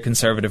 is a very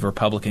conservative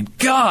Republican.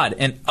 God,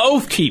 an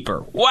oath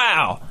keeper.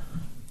 Wow.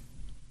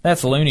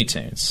 That's Looney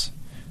Tunes.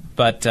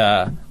 But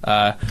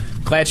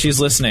glad she's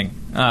listening.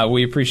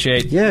 We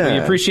appreciate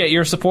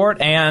your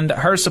support and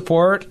her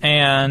support,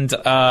 and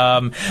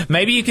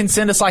maybe you can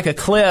send us like a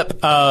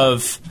clip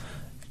of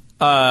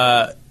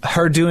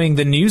her doing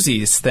the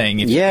Newsies thing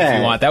if you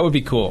want. That would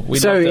be cool.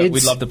 We'd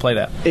love to play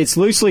that. It's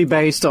loosely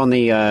based on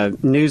the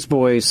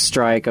Newsboys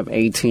strike of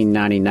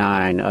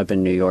 1899 up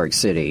in New York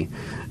City.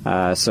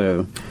 Not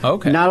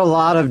a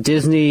lot of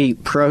Disney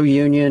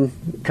pro-union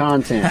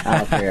content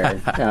out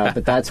there,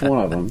 but that's one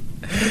of them.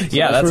 So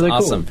that's really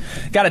awesome. Cool.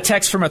 Got a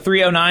text from a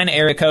 309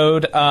 area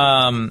code.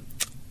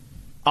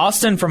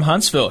 Austin from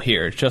Huntsville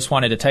here just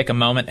wanted to take a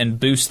moment and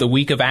boost the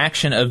Week of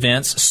Action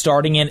events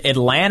starting in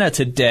Atlanta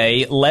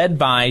today, led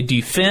by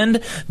Defend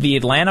the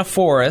Atlanta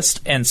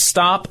Forest and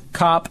Stop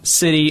Cop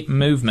City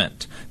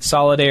Movement.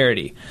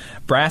 Solidarity.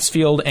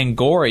 Brassfield and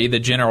Gorey, the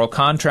general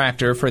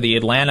contractor for the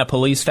Atlanta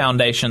Police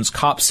Foundation's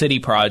Cop City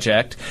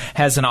project,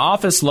 has an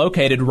office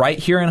located right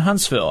here in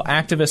Huntsville.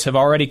 Activists have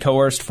already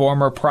coerced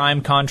former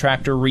prime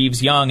contractor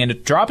Reeves Young into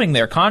dropping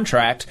their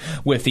contract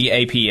with the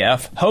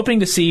APF, hoping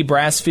to see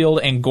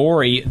Brassfield and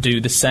Gorey do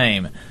the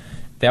same.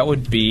 That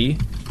would be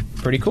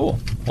pretty cool.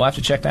 We'll have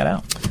to check that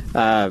out.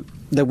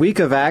 The Week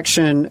of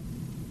Action,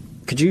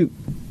 could you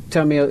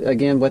tell me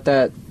again what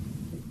the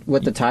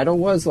title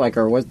was, the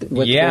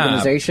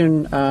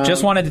organization?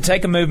 Just wanted to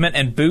take a movement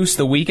and boost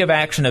the Week of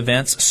Action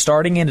events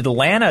starting in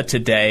Atlanta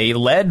today,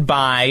 led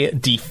by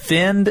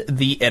Defend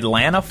the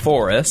Atlanta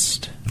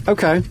Forest.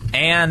 Okay.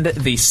 And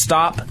the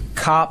Stop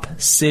Cop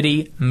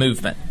City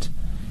Movement.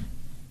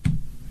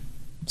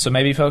 So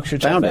maybe folks should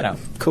check that out.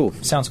 Cool.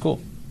 Sounds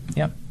cool.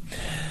 Yeah.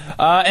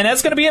 And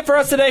that's going to be it for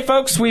us today,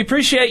 folks. We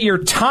appreciate your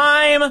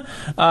time.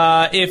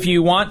 If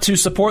you want to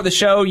support the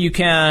show, you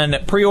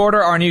can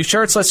pre-order our new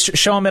shirts. Let's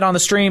show them it on the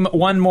stream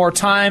one more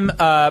time.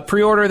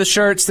 Pre-order the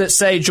shirts that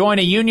say join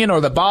a union or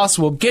the boss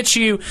will get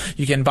you.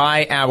 You can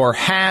buy our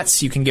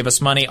hats. You can give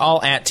us money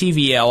all at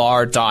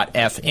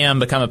TVLR.fm.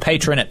 Become a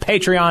patron at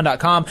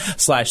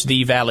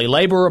patreon.com/The Valley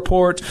Labor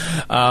Report.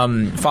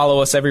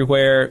 Follow us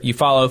everywhere you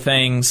follow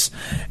things.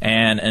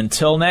 And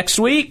until next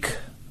week,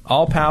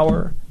 all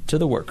power to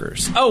the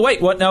workers. Oh,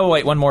 wait, what? No,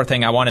 wait, one more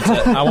thing. I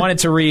wanted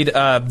to read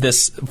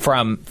this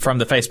from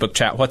the Facebook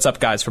chat. What's up,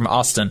 guys? From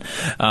Austin.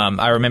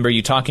 I remember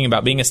you talking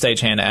about being a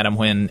stagehand, Adam,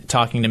 when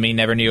talking to me.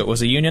 Never knew it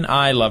was a union.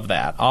 I love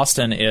that.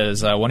 Austin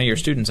is one of your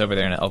students over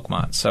there in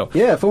Elkmont. So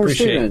yeah, former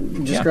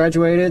student, just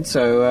graduated.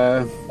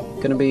 So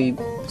going to be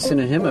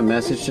sending him a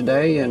message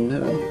today and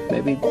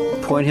maybe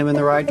point him in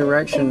the right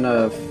direction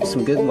of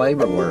some good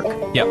labor work.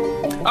 Yep.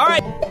 All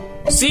right.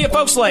 See you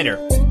folks later.